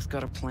you gonks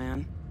got a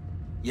plan?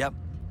 Yep.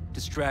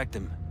 Distract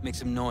him. Make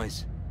some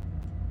noise.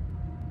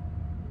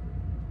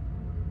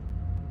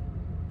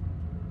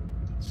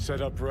 Set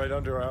up right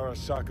under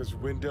Arasaka's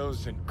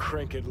windows and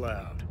crank it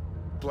loud.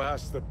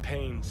 Blast the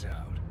pains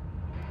out.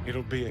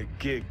 It'll be a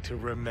gig to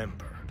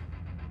remember.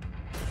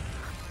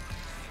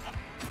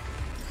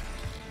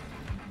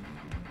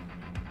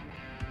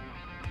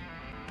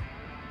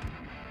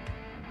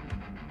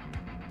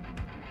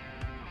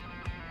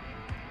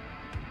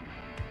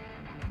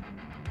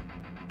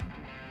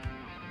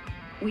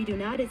 We do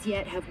not as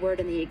yet have word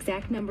on the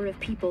exact number of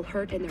people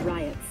hurt in the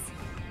riots.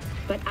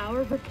 But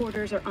our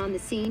reporters are on the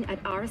scene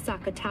at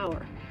Arasaka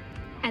Tower.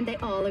 And they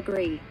all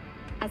agree.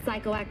 A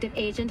psychoactive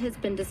agent has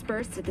been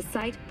dispersed at the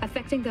site,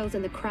 affecting those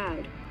in the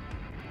crowd.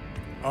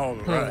 All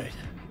right.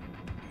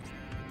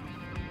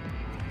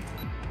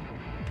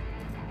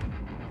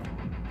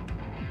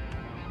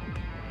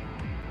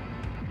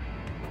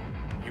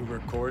 You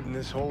recording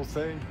this whole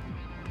thing?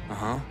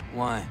 Uh-huh.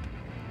 Why?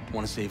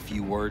 Want to say a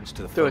few words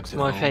to the folks at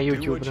home?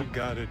 Do what you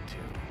gotta do.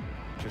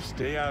 Just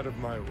stay out of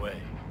my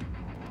way.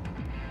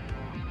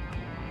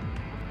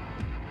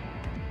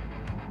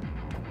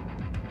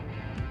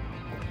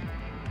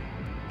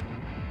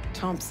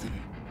 Thompson.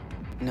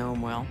 Know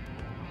him well?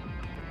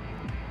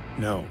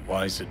 No,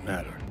 why's it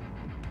matter?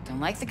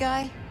 Don't like the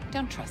guy?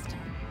 Don't trust him.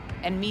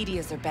 And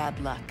medias are bad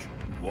luck.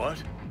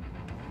 What?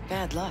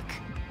 Bad luck.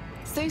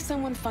 Say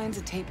someone finds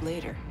a tape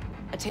later.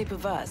 A tape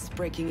of us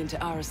breaking into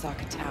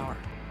Arasaka Tower.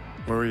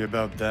 Worry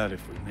about that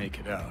if we make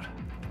it out.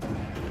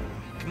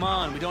 Come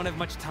on, we don't have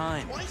much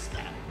time. What is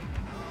that?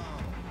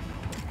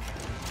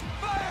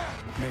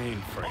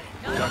 Mainframe.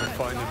 Gotta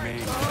find the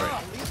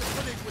mainframe.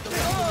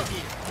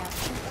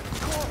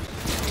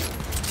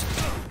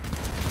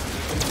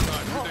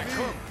 Here they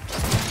come.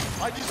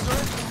 I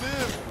deserve to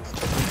live.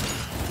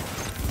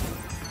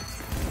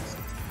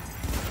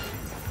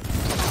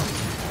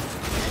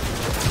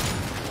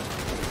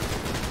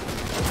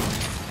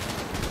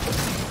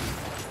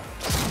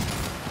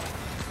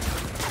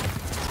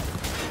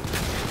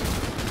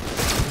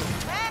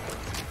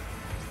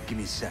 Give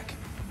me a sec.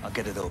 I'll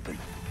get it open.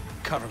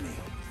 Cover me.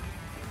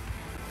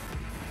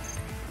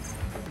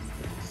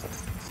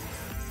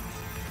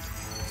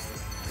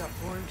 Got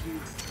four in view.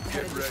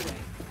 Get ready.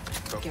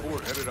 The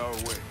fort headed our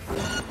way.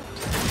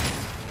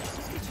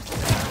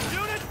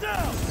 Unit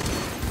down!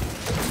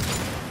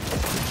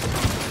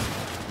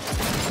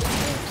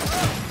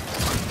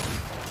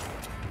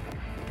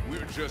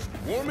 We're just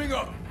warming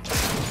up.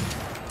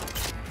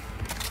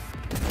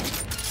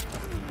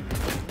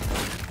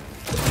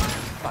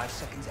 5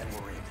 seconds and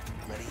we're in.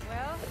 Ready?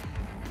 Well,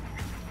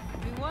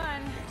 we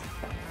won.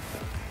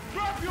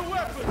 Drop your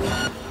weapon!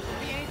 Won't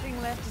be anything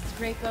left to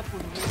scrape up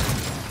when we...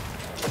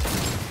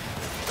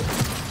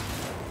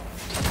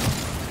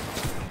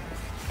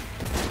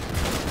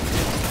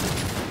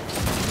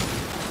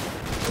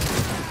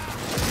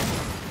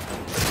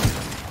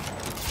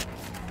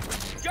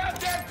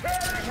 Goddamn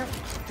terrorist!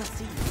 Careful, they'll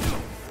see you.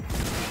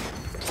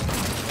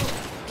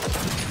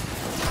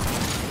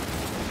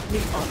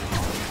 Leave on.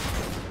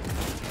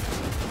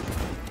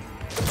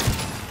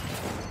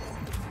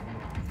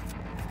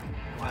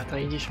 Hát ha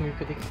így is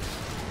működik.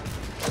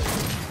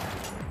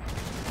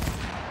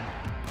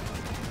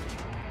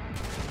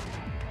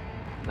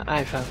 Na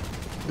állj fel,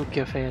 dugd ki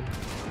a fejed.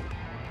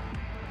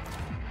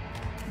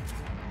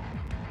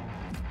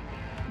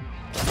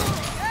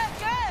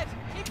 Good!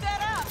 Keep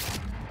that up!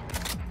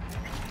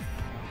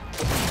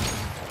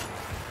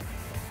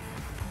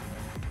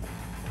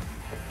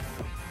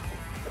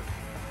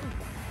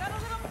 Got a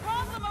little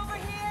problem over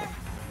here!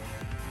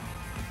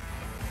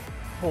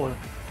 Hol?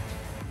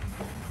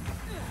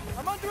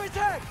 I'm under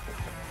attack!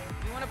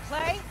 You wanna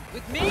play?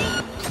 With me?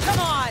 Come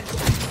on!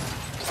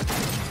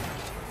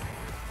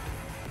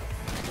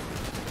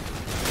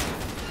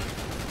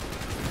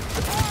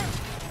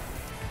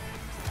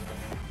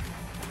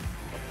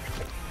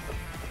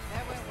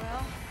 That went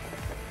well.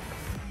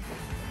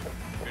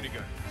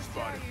 Minigun,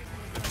 spotted.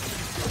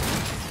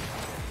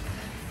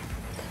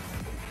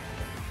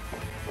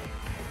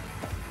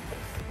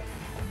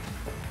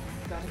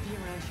 Gotta be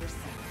around here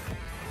soon.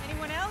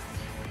 Anyone else?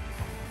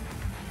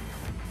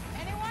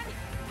 Anyone?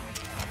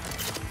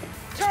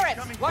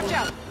 Turrets! Watch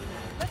out!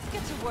 Let's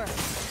get to work.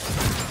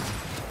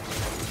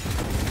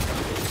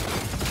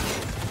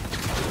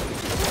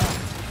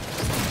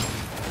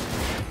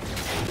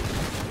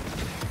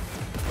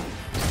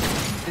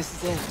 This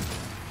is it.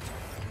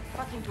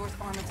 Fucking door's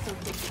armored so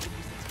thick you could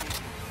use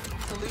expansion.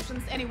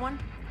 Solutions, anyone?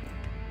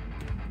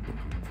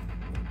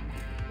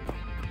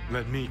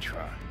 Let me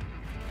try.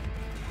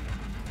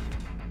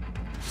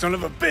 Son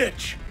of a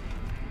bitch!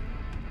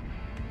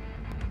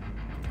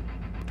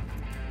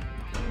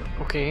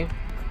 Oké.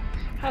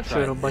 Hát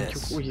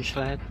felrobbantjuk, úgy is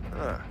lehet.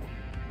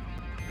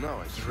 No,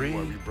 I see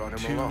why we brought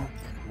him along.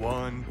 3, 2,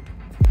 1.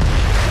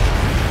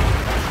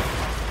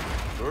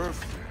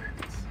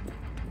 Perfect.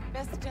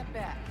 Best step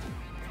back.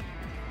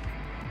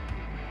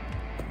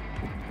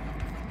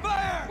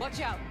 Fire!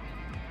 Watch out.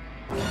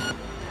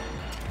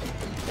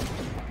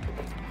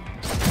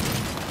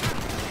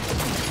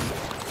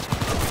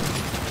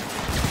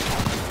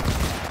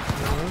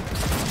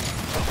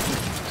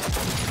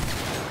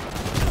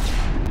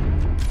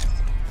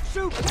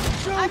 Shoot!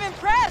 Shoot! I'm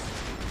impressed!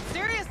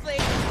 Seriously!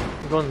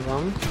 Gond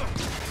van.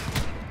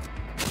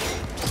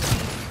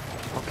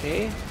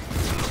 Oké.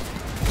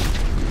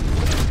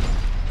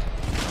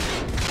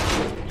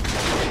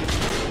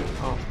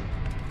 Oh.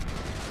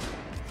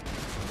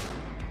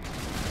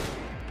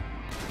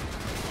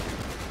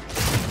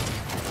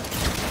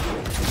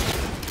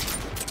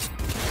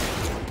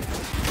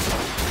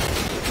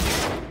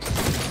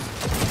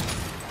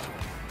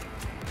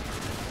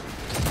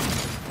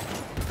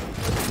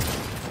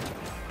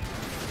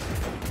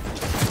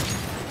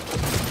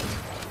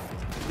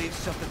 Leave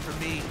something for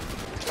me.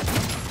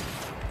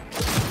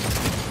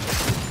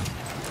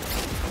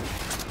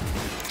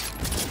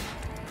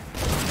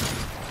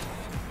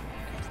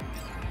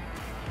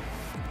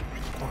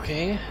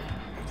 Oké.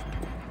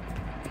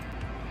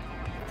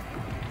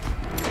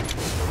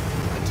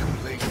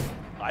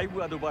 I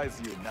would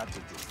advise you not to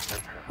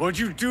disturb her. What'd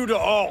you do to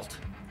Alt?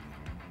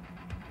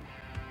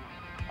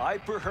 I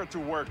put her to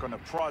work on a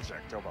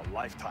project of a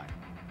lifetime.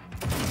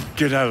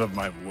 Get out of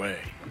my way.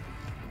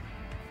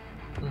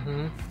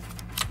 Mhm.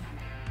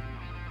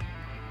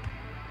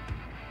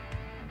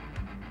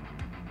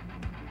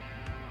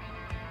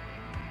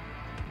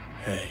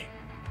 Hey,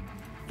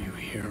 you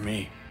hear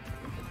me?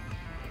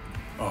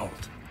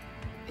 Alt.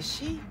 Is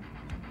she?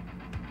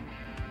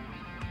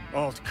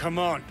 Alt, come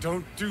on,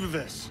 don't do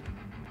this.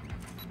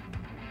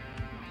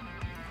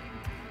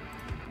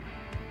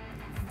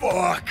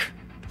 Fuck!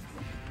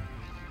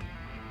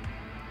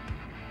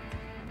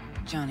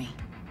 Johnny.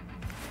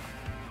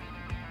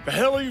 The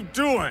hell are you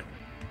doing?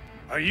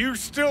 Are you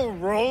still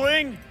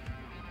rolling?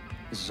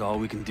 This is all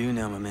we can do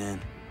now, my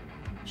man.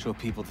 Show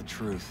people the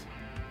truth.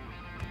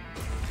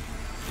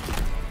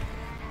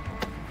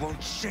 Won't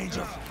change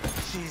her.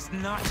 She's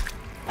not.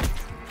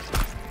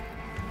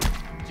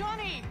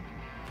 Johnny!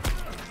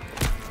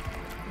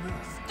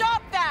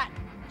 Stop that!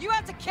 You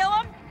have to kill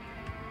him?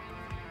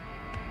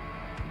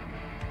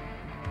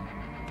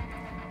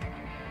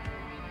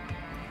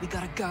 We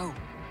gotta go.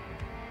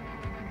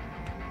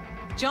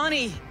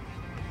 Johnny!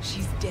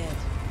 She's dead.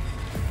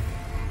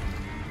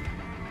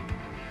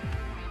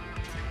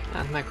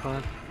 Hát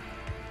meghalt.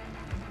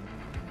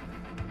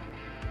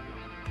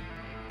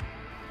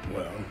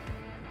 Well,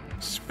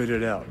 spit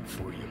it out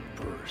before you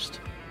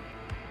burst.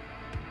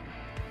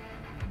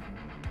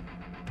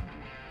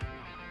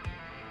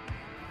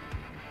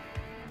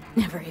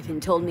 Never even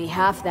told me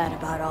half that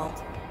about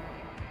Alt.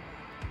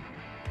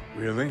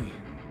 Really?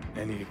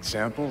 Any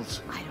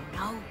examples? I don't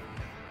know.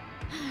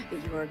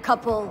 That you were a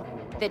couple,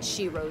 that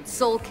she rode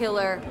Soul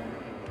Killer,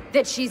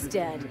 that she's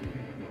dead.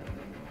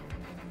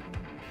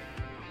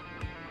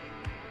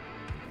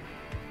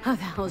 How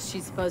the hell is she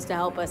supposed to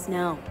help us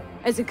now?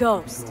 As a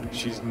ghost?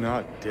 She's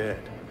not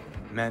dead.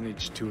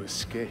 Managed to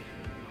escape.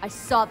 I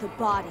saw the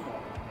body.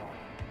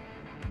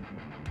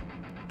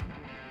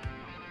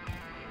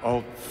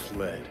 Alt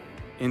fled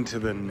into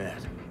the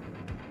net.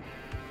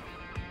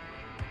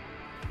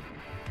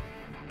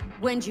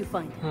 When'd you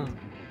find her?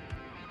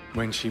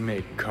 When she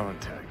made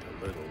contact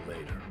a little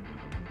later.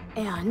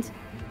 And?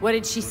 What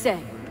did she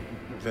say?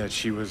 That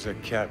she was a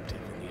captive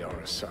in the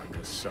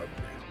Arasaka subnet.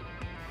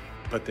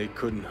 But they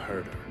couldn't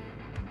hurt her.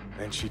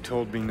 And she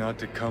told me not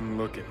to come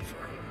looking for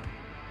her.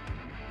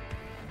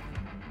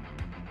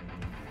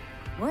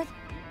 What?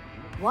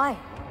 Why?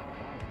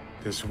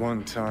 This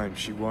one time,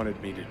 she wanted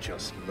me to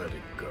just let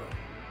it go.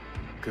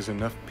 'Cause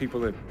enough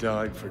people had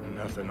died for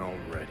nothing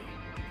already.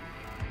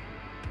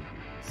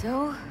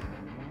 So,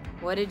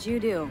 what did you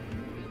do?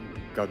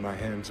 Got my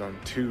hands on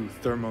 2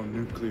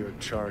 thermonuclear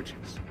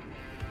charges.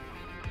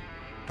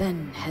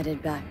 Then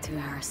headed back to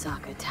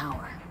Arasaka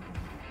Tower.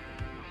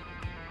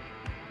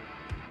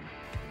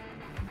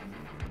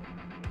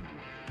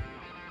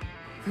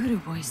 Voodoo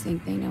boys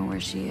think they know where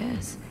she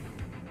is.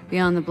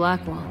 Beyond the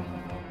Black Wall.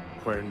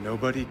 Where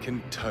nobody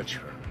can touch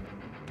her.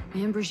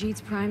 And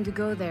Brigitte's primed to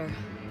go there.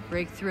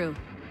 Break through.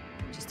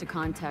 Just to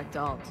contact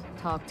Alt.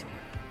 Talk to her.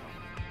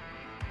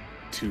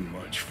 Too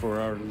much for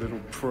our little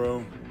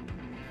pro.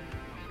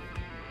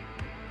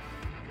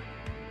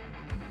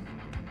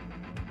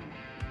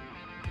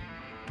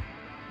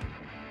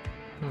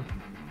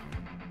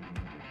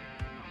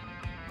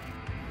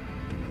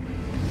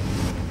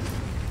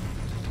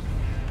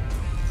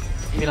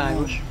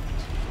 Világos.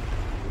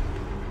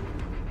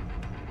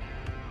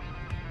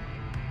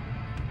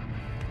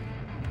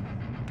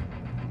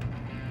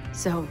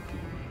 So,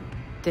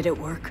 did it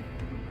work?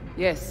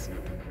 Yes.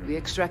 We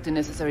extract the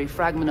necessary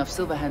fragment of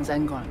Silverhand's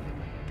engram.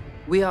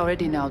 We are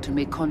ready now to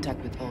make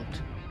contact with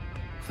Alt.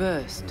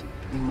 First,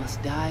 we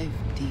must dive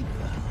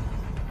deeper.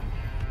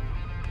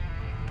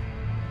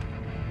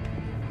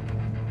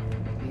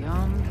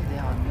 Beyond,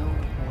 there are no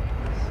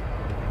borders.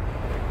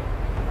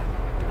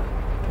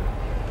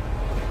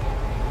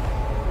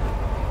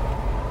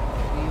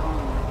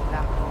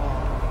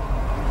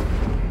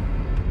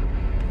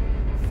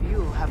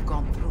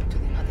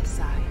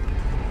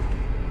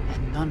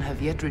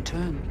 have yet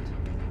returned.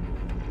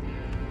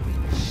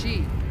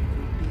 She will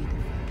be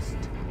the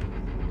first.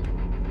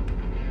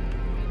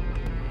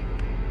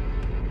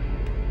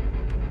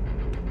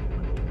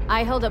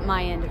 I held up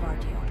my end of our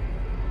deal.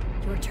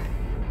 Your turn.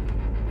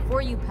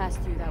 Before you pass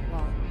through that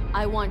wall,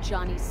 I want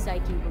Johnny's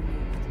psyche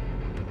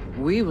removed.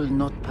 We will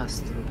not pass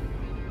through.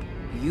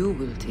 You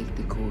will take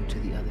the code to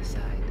the other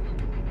side.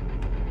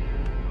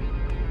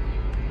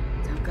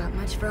 Don't got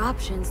much for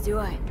options, do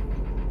I?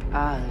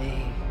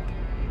 Ale.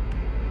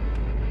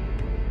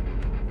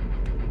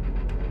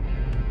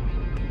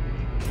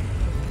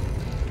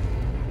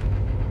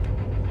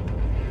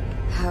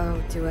 How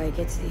do I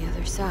get to the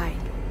other side?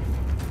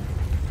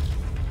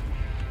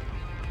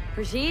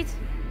 Brigitte?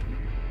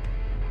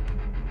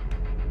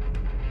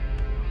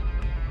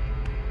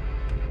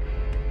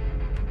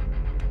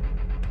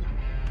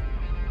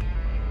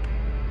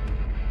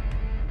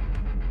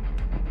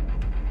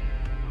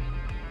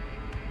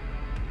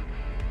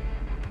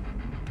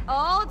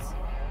 Alt?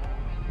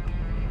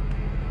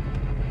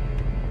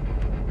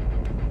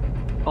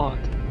 Alt.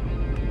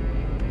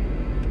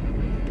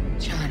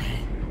 Johnny.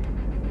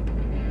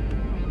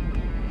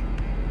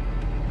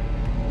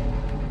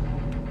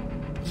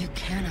 You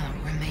cannot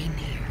remain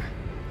here.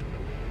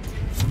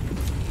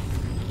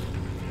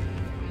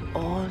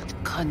 Alt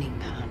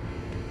Cunningham.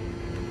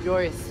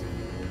 Joris,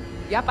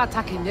 Yap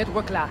attacking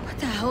network lab. What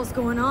the hell's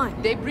going on?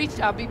 They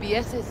breached our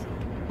BBSs.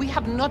 We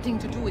have nothing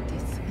to do with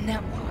this.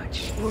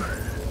 Netwatch.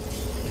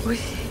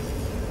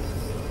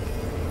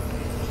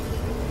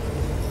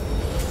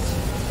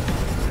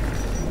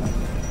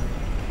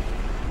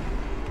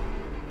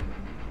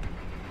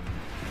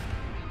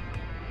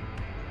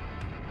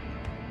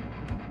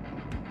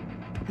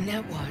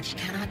 Netwatch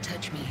cannot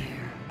touch me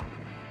here.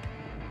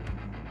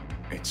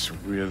 It's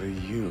really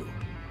you.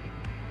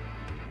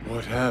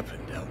 What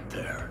happened out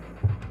there?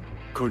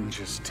 Couldn't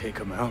just take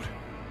him out?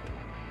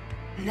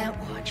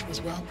 Netwatch was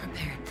well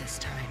prepared this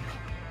time.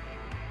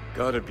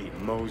 Gotta be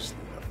Mosley,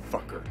 the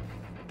fucker.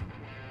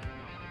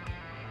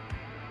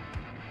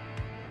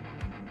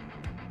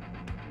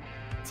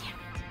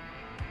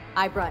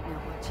 I brought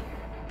Netwatch here.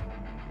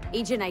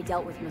 Agent I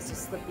dealt with must have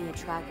slipped me a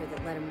tracker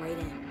that let him right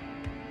in.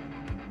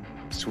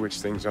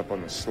 Switch things up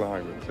on the sly,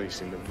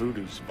 replacing the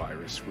Voodoo's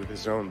virus with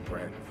his own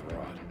brand of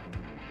rot.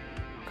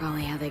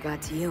 Probably how they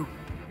got to you.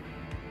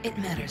 It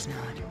matters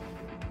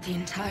not. The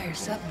entire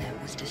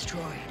subnet was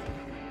destroyed.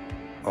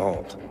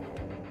 Alt,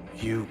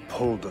 you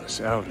pulled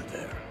us out of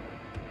there.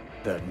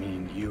 That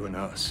mean you and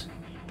us,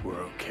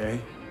 we're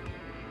okay?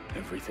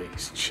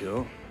 Everything's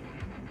chill?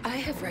 I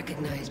have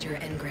recognized your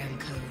engram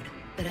code,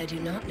 but I do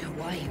not know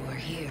why you are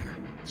here.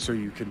 So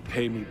you can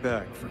pay me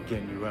back for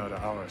getting you out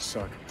of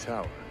Arasaka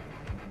Tower.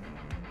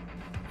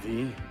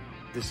 V,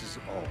 this is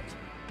Alt.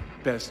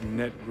 Best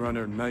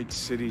netrunner Night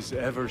City's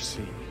ever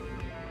seen.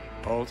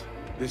 Alt,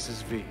 this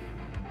is V.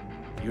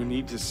 You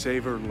need to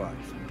save her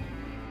life.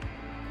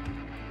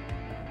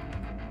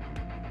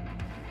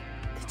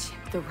 The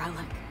chip, the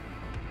relic.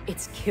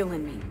 It's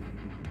killing me.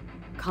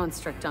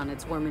 Construct on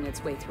it's worming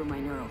its way through my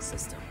neural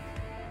system.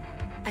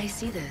 I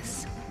see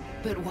this,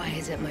 but why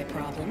is it my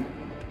problem?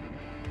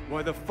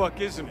 Why the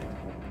fuck isn't it?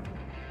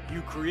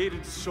 You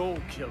created Soul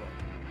Killer.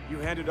 You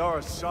handed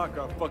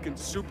Arasaka a fucking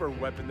super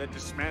weapon that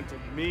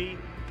dismantled me,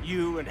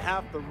 you, and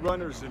half the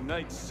runners in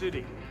Night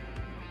City.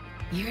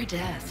 Your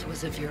death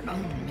was of your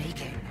own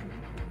making.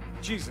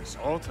 Jesus,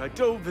 Alt, I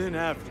dove in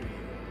after you.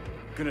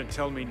 Gonna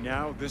tell me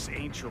now this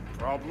ain't your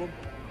problem?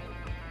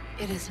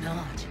 It is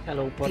not.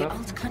 Hello, the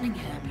Alt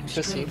Cunningham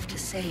you strove to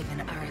save in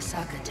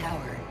Arasaka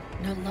Tower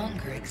no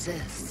longer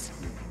exists.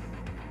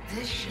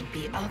 This should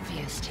be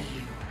obvious to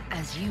you,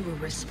 as you were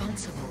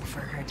responsible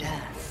for her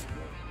death.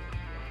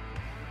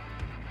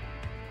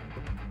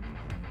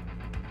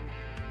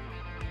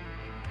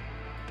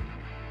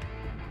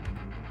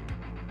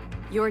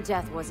 Your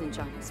death wasn't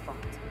Johnny's fault.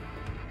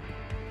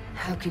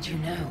 How could you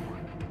know?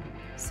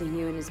 Seen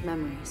you in his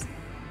memories.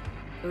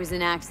 It was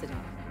an accident.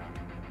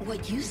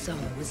 What you saw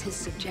was his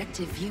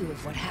subjective view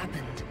of what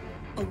happened.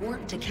 A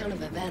warped account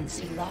of events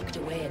he locked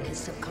away in his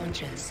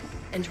subconscious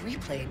and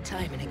replayed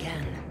time and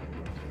again.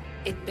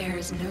 It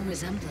bears no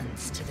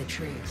resemblance to the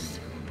truth.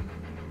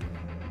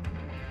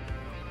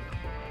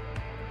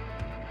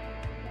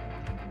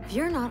 If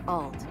you're not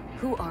Alt,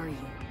 who are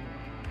you?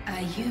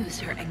 I use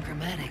her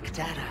engrammatic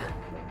data.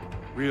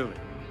 Really?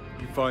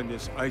 You find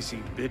this icy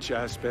bitch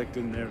aspect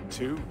in there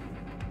too?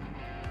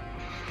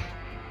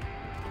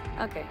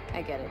 Okay,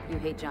 I get it. You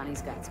hate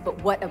Johnny's guts,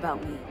 but what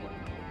about me?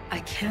 I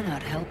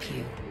cannot help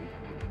you.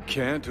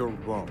 Can't or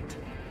won't?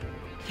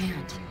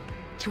 Can't.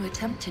 To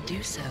attempt to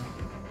do so,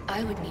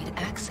 I would need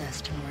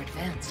access to more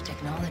advanced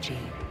technology.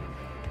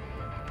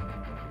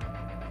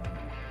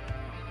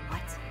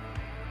 What?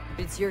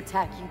 It's your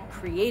tech. You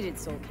created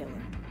Soul Killer.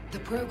 The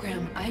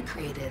program I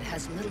created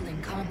has little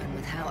in common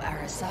with how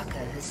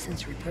Arasaka has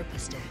since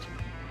repurposed it.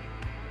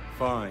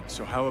 Fine,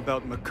 so how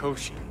about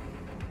Mikoshi?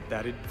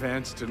 That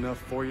advanced enough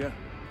for you?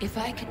 If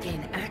I could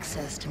gain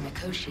access to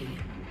Mikoshi,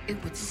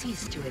 it would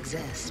cease to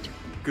exist.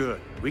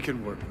 Good, we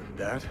can work with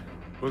that.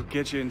 We'll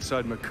get you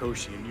inside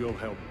Mikoshi and you'll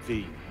help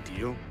V.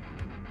 Deal?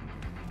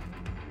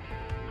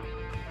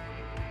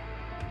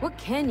 What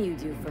can you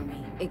do for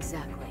me,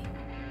 exactly?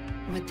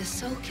 With the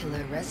Soul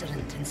Killer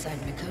resident inside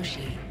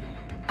Mikoshi,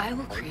 I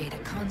will create a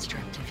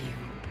construct of you,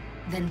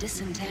 then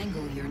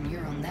disentangle your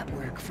neural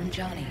network from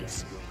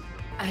Johnny's.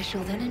 I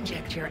shall then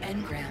inject your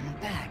engram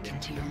back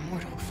into your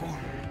mortal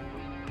form.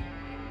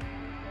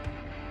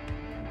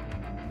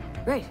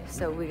 Great,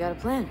 so we got a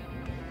plan.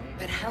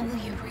 But how will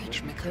you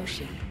reach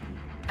Mikoshi?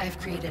 I've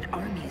created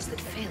armies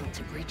that failed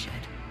to breach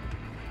it.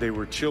 They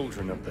were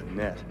children of the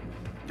net.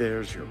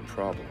 There's your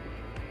problem.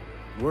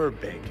 We're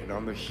banking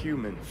on the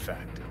human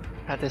factor.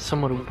 Hát ez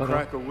szomorú We'll para.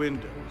 crack a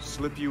window,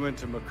 slip you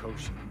into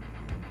Mikoshi.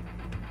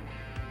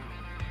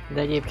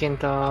 De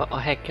egyébként a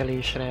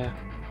hackelésre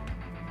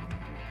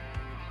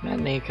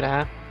mennék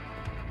rá,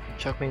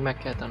 csak még meg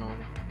kell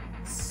tanulni.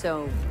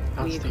 So,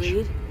 we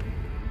agreed?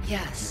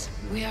 Yes,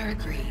 we are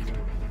agreed.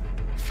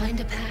 Find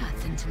a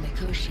path into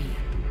Mikoshi.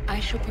 I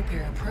shall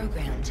prepare a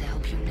program to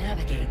help you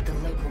navigate the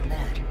local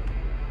net.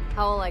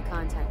 How will I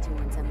contact you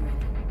once I'm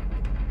ready?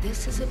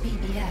 This is a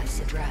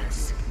BBS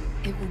address.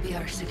 It will be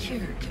our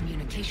secure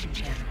communication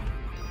channel.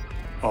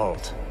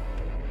 Alt,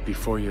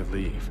 before you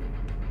leave,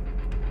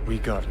 we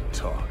gotta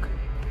talk.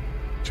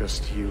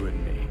 Just you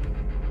and me.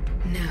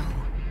 No,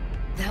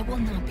 that will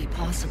not be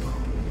possible.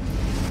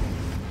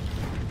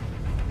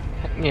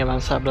 Hát nyilván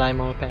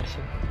Sublime-mal persze.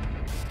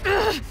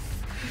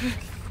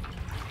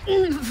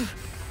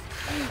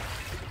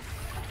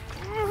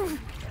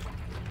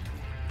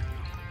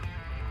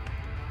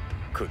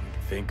 Couldn't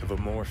think of a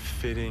more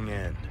fitting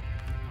end.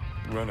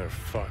 Runner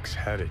Fox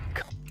had it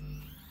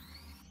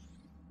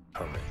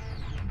coming.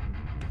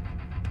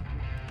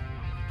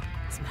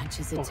 As much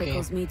as it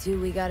tickles me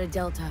too, we got a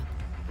Delta.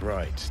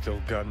 Right,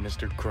 still got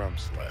Mr.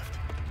 Grumps left.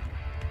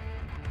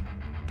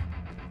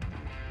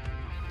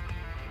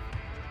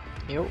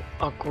 Jó,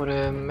 akkor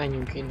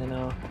menjünk innen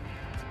a...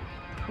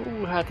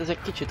 Hú, hát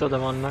ezek kicsit oda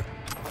vannak.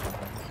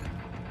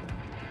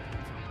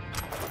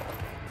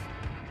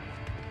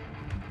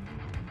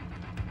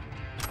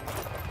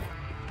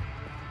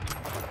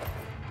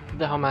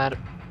 De ha már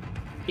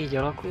így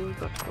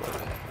alakult, akkor...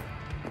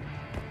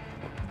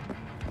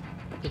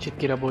 Kicsit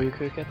kiraboljuk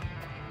őket.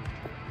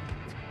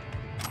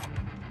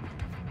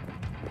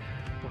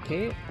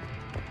 Oké.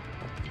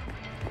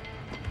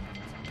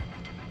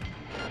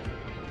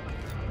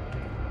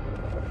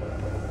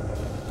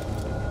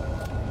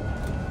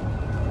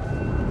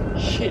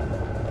 Shit.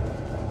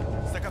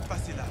 Ça qu'a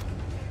passé là?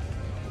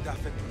 T'as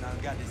fait ton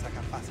regarder ça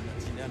qu'a passé dans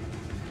le cinéma.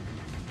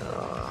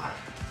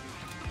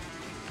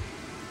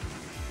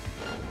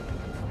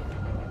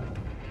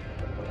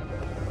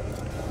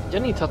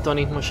 Gyaníthatóan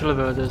itt most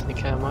lövöldözni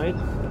kell majd.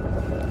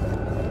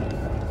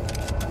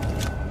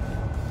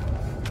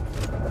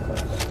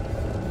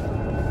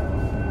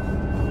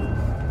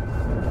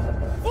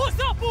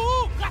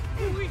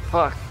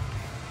 Fuck.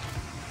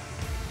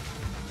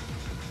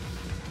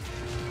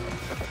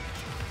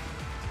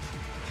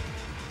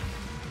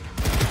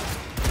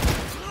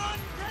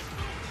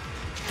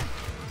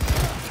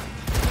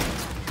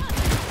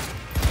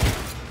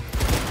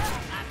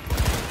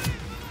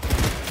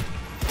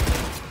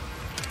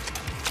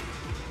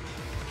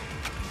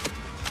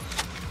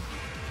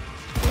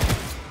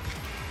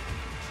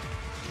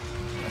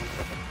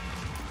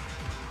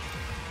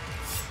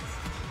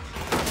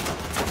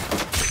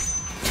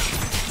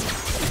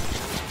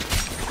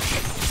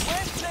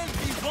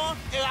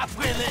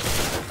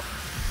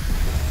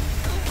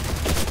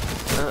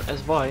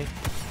 Ez baj. Én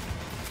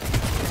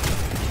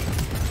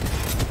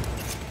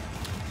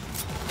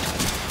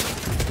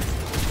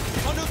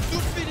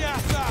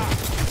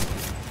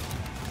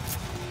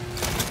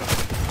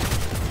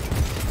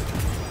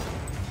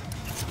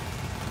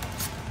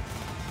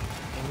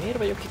miért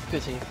vagyok itt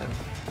középen?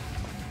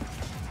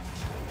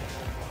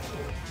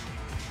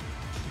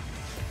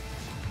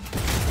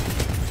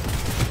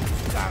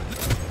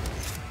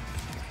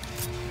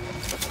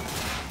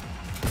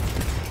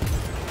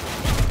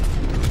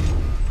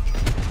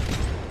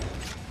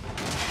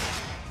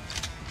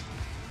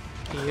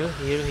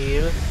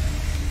 Heal.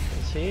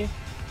 Let's see.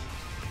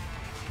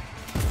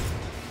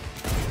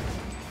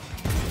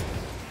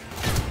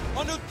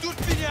 On a tout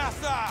fini à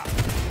ça!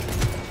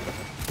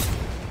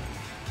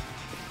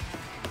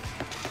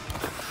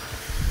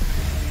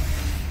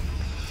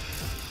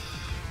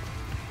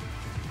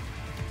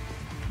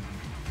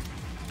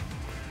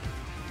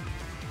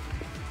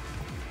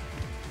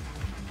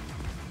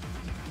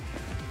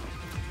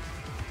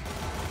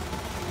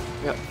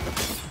 Ja.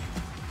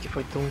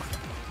 Kifogytunk.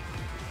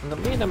 Mondom,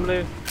 miért nem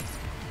lő?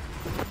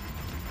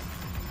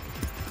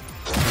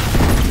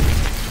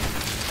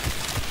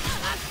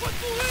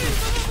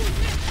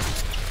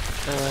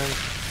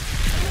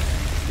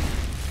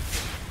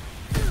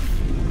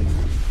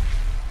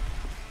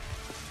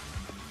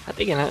 Hát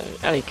igen,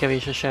 elég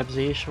kevés a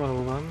sebzés,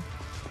 valóban.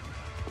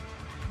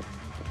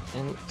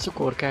 Én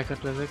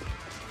cukorkákat lövök.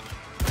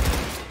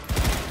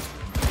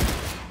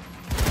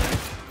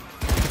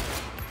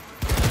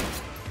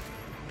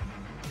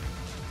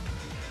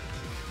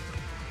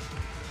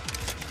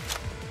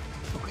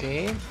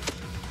 Oké.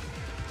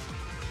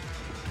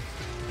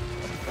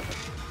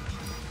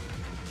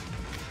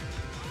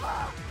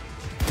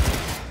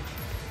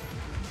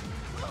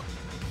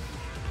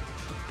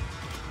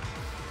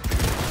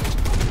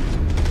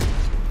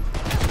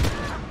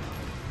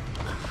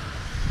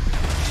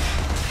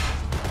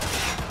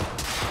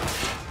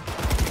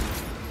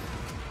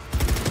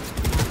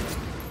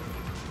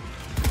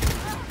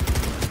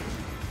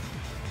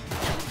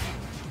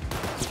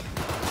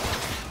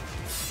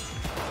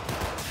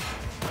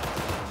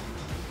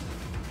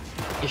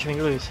 És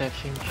még lőszer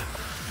sincs.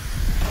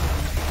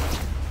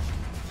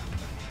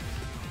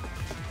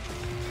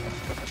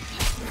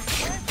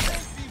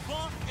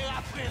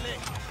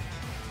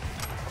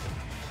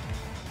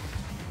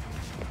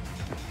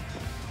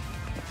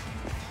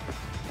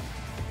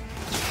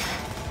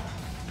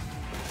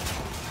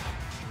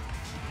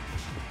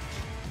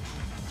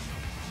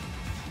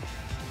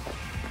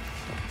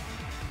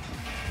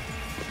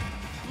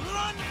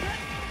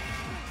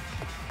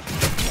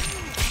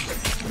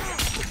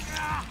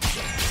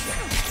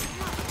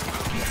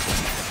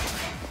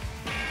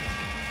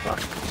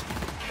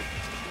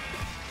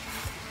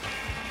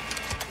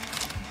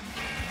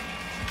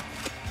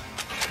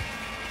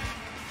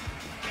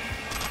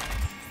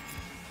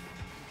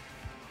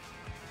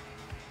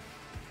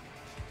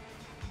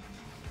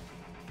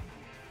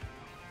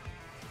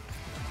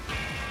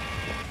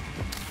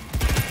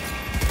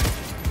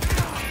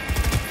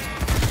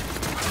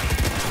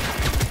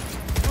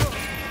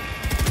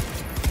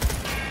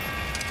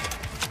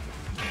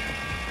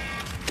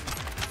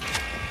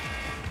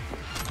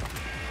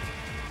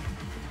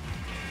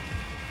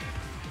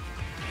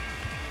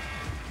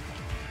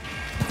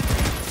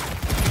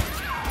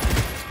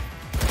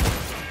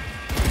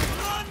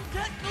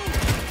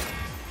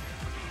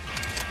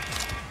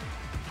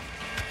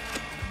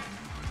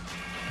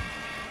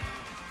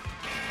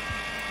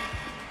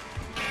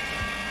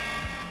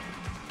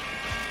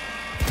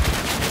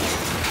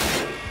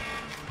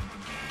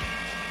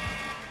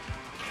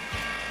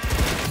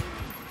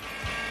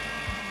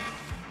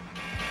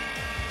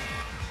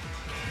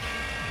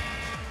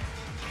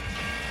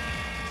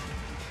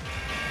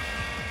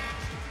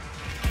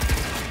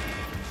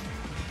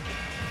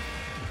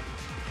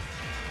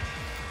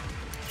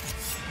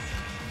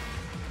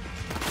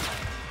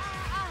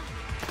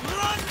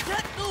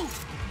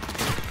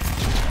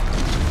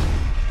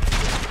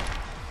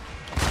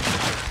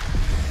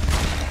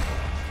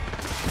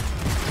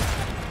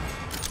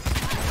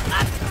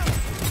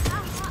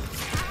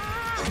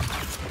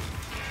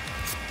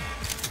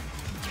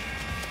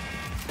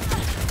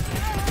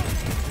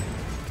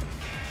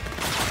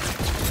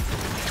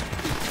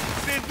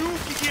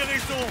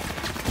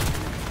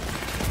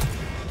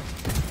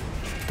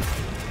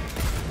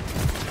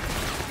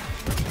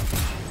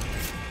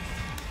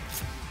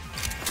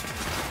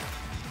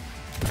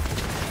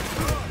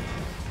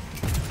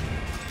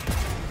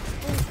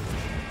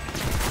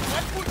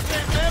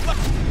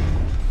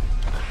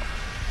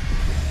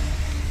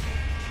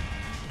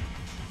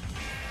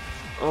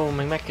 Ó,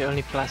 meg meg kell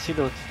ölni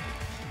Placidot?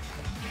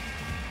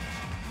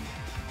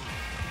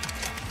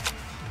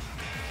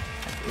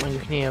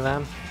 Mondjuk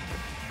nyilván.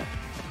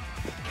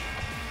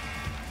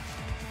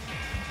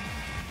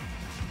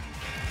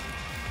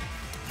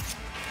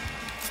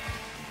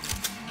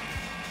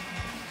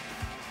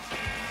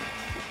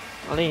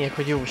 A lényeg,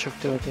 hogy jó sok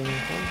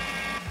töltényünk van.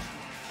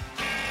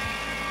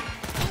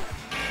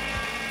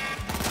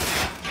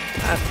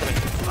 Hát,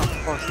 a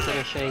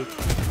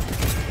fasztereseit.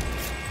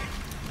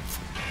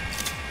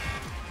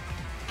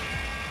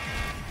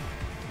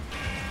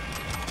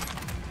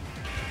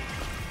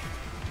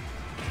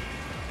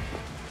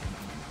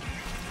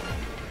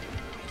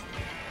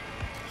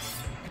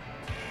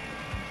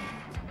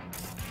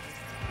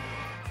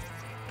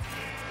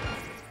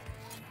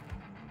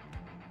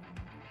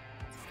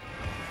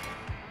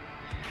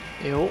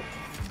 Jó.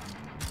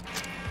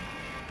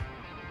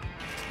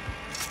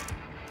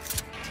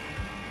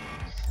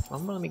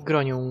 Van valami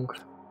granyunk.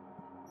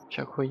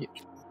 Csak hogy...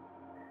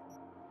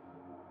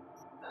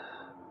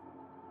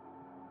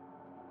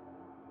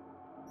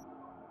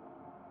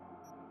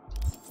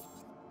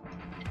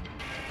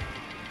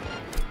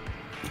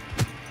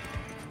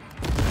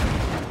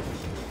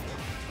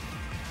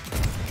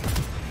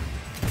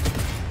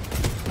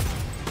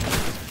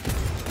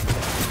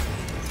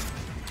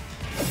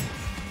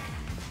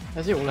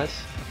 Ez jó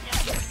lesz.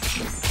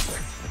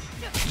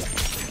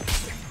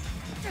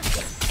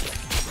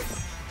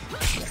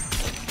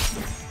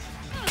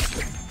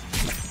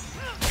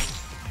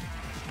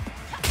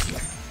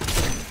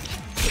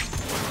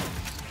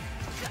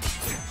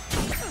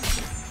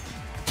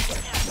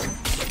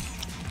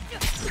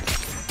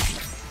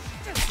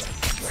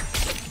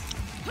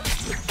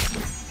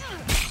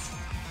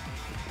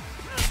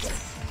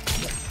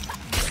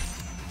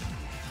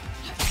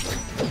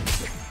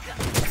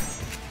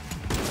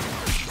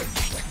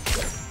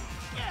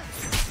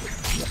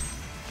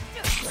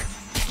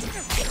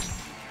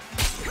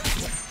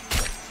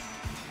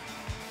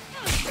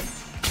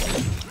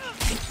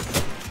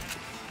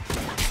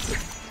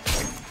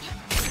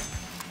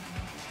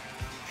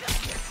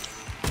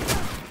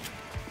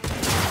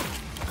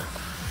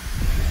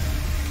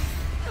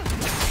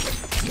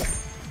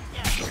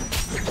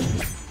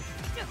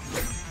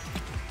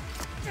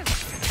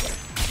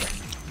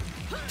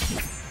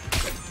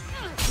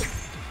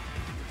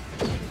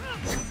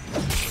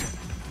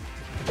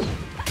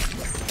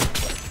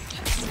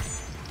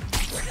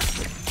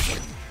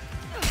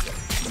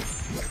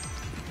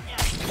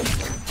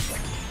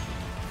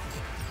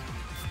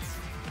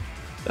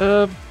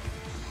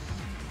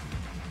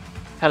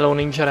 Hello,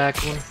 Ninja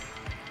Raccoon.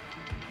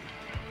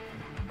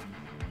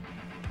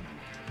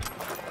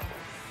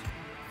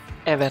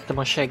 Elvettem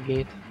a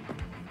seggét.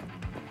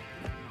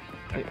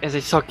 Ez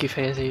egy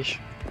szakkifejezés.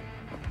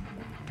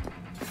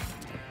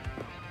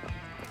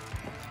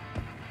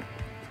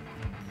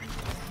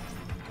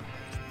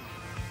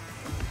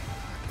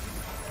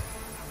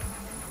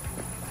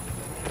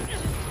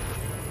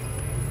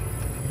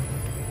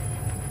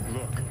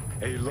 Look,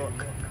 hey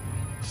look.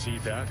 See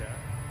that?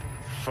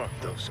 Fuck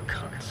those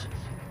cunts.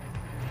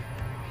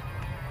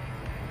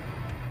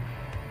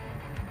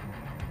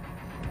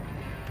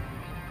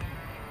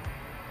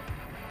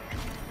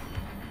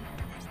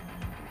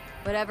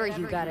 Whatever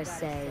you gotta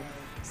say,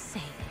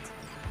 say it.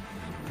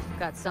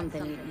 Got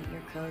something eating at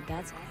your code,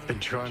 that's clear. Been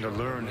trying to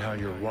learn how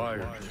you're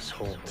wired this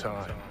whole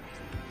time.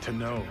 To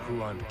know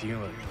who I'm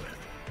dealing with.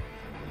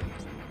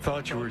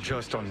 Thought you were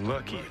just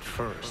unlucky at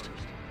first,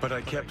 but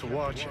I kept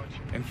watching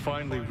and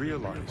finally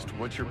realized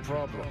what your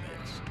problem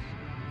is.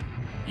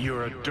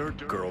 You're a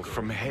dirt girl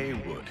from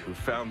Haywood who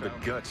found the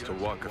guts to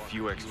walk a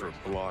few extra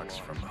blocks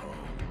from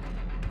home.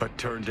 But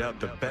turned out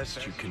the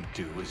best you can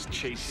do is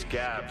chase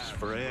scabs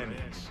for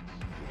Annie's.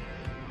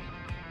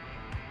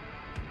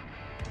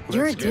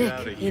 You're Let's a get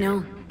outta dick, here. you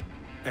know?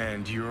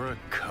 And you're a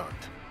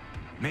cunt.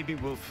 Maybe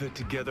we'll fit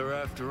together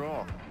after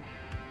all.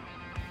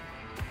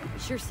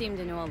 Sure seem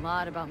to know a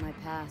lot about my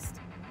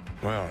past.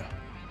 Well,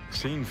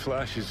 seen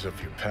flashes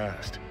of your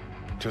past,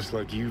 just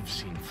like you've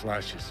seen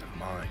flashes of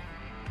mine.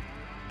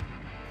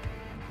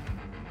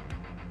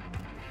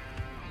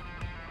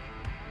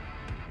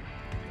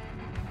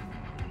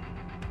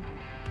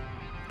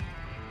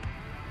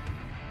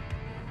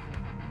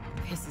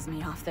 Pisses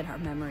me off that our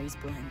memories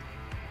blend.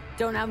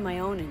 Don't have my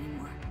own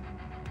anymore.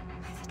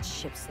 That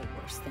ship's the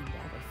worst thing to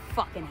ever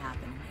fucking happen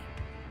to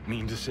me.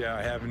 Mean to say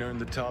I haven't earned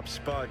the top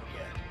spot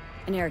yet.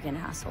 An arrogant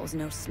asshole's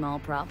no small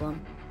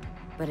problem,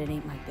 but it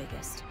ain't my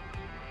biggest.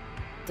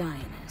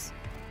 Dying is.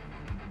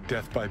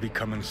 Death by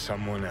becoming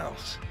someone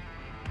else.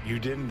 You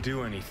didn't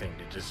do anything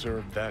to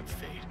deserve that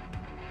fate.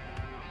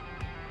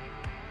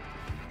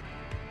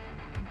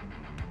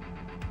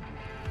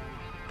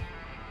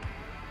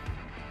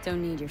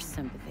 Don't need your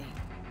sympathy.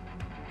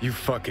 You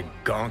fucking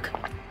gonk.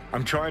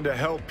 I'm trying to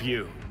help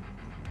you.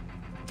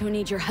 Don't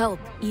need your help,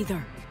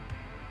 either.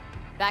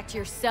 Back to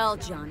your cell,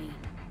 Johnny.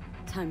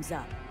 Time's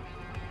up.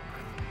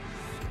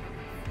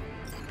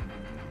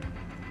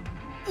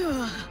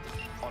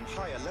 On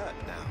high alert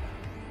now.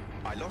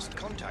 I lost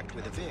contact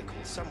with a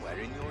vehicle somewhere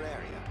in your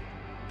area.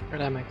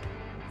 Remek.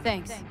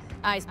 Thanks.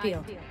 Eyes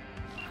peeled.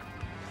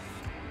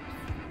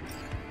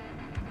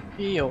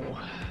 Jó.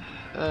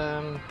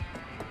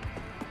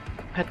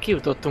 Hát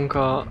kijutottunk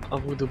a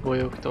voodoo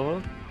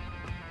bolyoktól.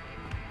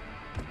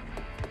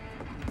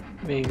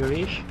 Végül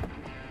is.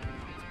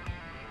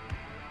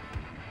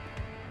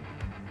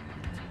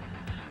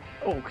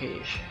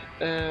 Okés.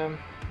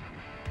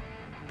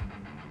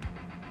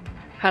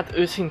 Hát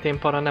őszintén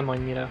para nem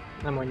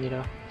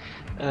annyira.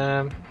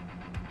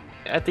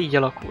 Hát így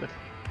alakult.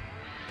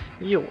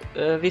 Jó,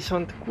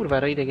 viszont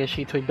kurvára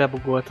idegesít, hogy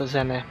bebugolt a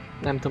zene.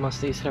 Nem tudom,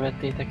 azt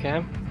észrevettétek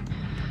el.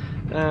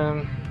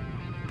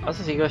 Az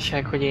az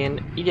igazság, hogy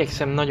én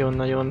igyekszem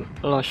nagyon-nagyon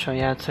lassan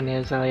játszani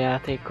ezzel a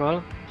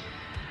játékkal.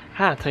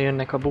 Hát, ha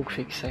jönnek a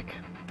bugfixek.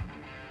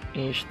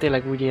 És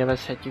tényleg úgy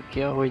élvezhetjük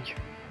ki, ahogy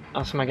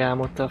azt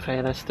megálmodta a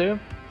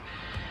fejlesztő.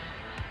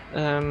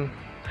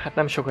 Hát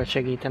nem sokat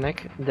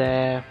segítenek,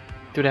 de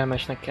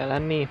türelmesnek kell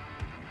lenni.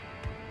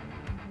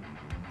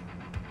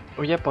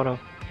 Ugye, para?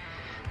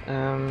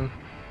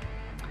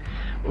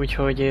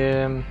 Úgyhogy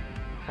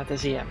hát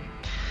ez ilyen.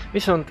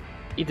 Viszont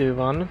idő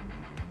van,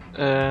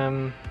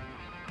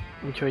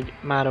 úgyhogy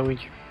mára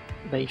úgy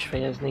be is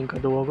fejeznénk a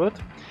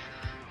dolgot.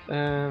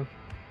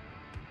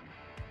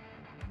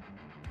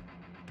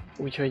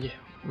 Úgyhogy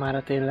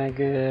mára tényleg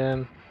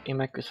én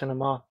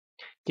megköszönöm a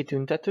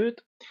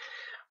kitüntetőt.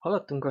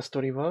 Haladtunk a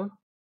sztorival,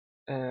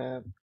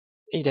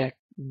 egyre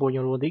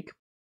bonyolódik,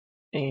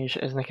 és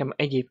ez nekem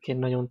egyébként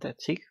nagyon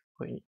tetszik,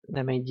 hogy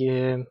nem egy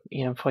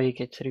ilyen fajék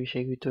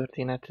egyszerűségű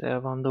történettel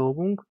van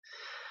dolgunk,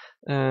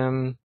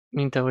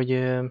 mint ahogy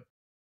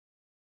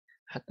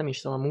hát nem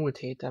is tudom, a múlt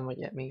héten,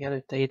 vagy még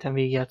előtte héten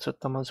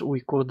végigjátszottam az új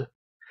kód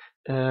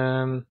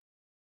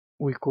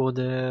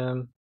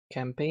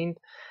campaign-t.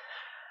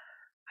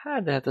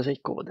 Hát de hát az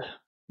egy kód,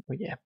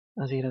 ugye?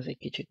 Azért az egy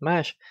kicsit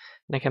más.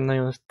 Nekem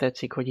nagyon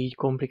tetszik, hogy így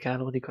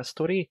komplikálódik a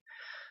sztori,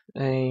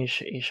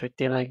 és hogy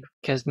tényleg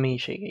kezd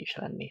mélysége is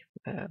lenni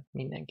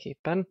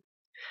mindenképpen.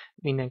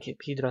 Mindenképp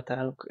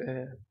hidratálok,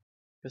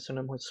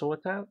 köszönöm, hogy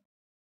szóltál.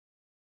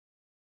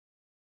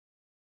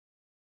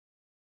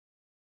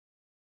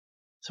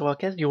 Szóval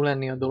kezd jó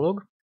lenni a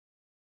dolog,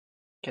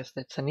 kezd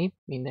tetszeni,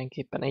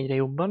 mindenképpen egyre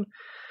jobban.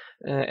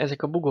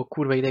 Ezek a bugok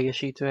kurva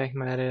idegesítőek,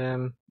 mert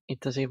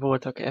itt azért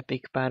voltak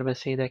epic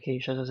párbeszédek,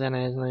 és ez a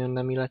zene ez nagyon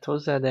nem illet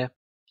hozzá, de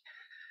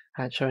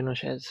hát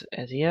sajnos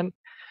ez ilyen.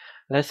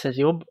 Lesz ez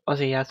jobb,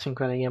 azért játszunk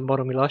vele ilyen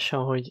baromi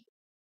lassan, hogy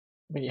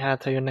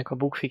hát ha jönnek a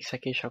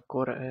bugfixek, és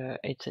akkor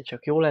egyszer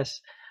csak jó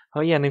lesz.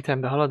 Ha ilyen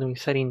ütemben haladunk,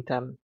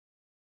 szerintem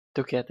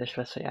tökéletes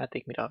lesz a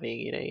játék, mire a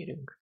végére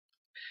érünk.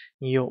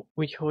 Jó,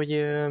 úgyhogy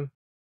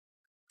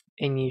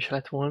ennyi is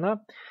lett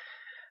volna.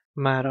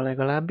 Mára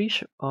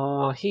legalábbis.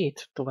 A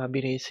hét további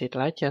részét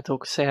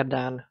látjátok,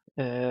 szerdán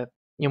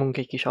nyomunk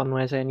egy kis Anno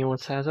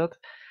 1800-at.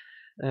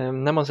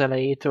 Nem az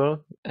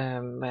elejétől,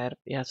 mert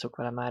játszok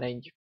vele már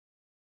egy,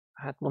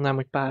 hát mondanám,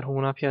 hogy pár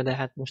hónapja, de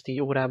hát most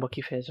így órába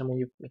kifejezem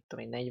mondjuk, mit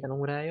tudom én, 40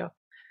 órája.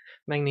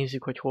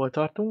 Megnézzük, hogy hol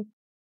tartunk.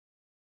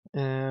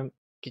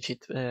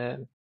 Kicsit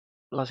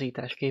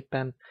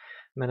lazításképpen,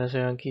 mert ez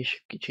olyan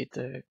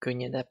kicsit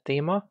könnyedebb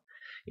téma.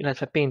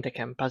 Illetve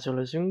pénteken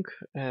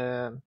puzzle-özünk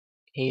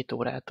 7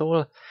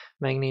 órától.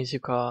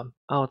 Megnézzük a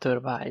Outer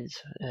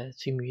Wilds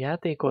című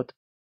játékot.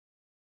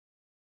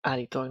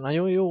 Állítólag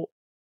nagyon jó.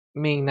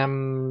 Még nem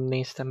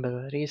néztem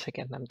belőle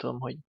részeket, nem tudom,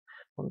 hogy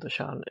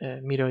pontosan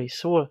miről is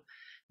szól,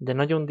 de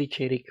nagyon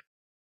dicsérik,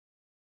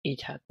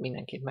 így hát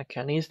mindenképp meg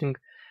kell néznünk.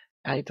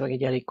 Állítólag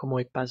egy elég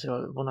komoly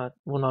puzzle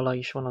vonala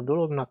is van a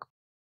dolognak.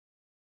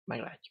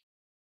 Meglátjuk.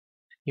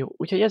 Jó,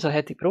 úgyhogy ez a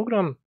heti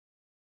program.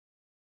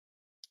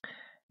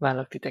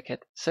 Várlak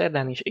titeket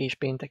szerdán is és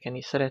pénteken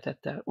is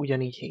szeretettel,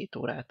 ugyanígy 7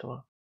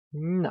 órától.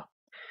 Na,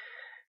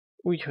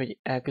 úgyhogy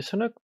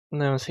elköszönök.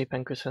 Nagyon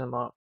szépen köszönöm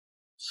a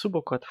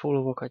szubokat,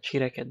 followokat,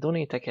 síreket,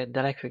 donéteket,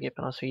 de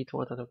legfőképpen az, hogy itt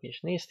voltatok és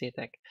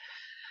néztétek.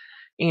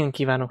 Én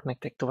kívánok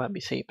nektek további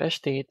szép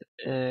estét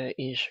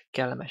és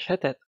kellemes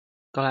hetet.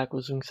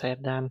 Találkozzunk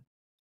szerdán.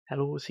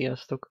 Hello,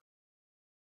 sziasztok!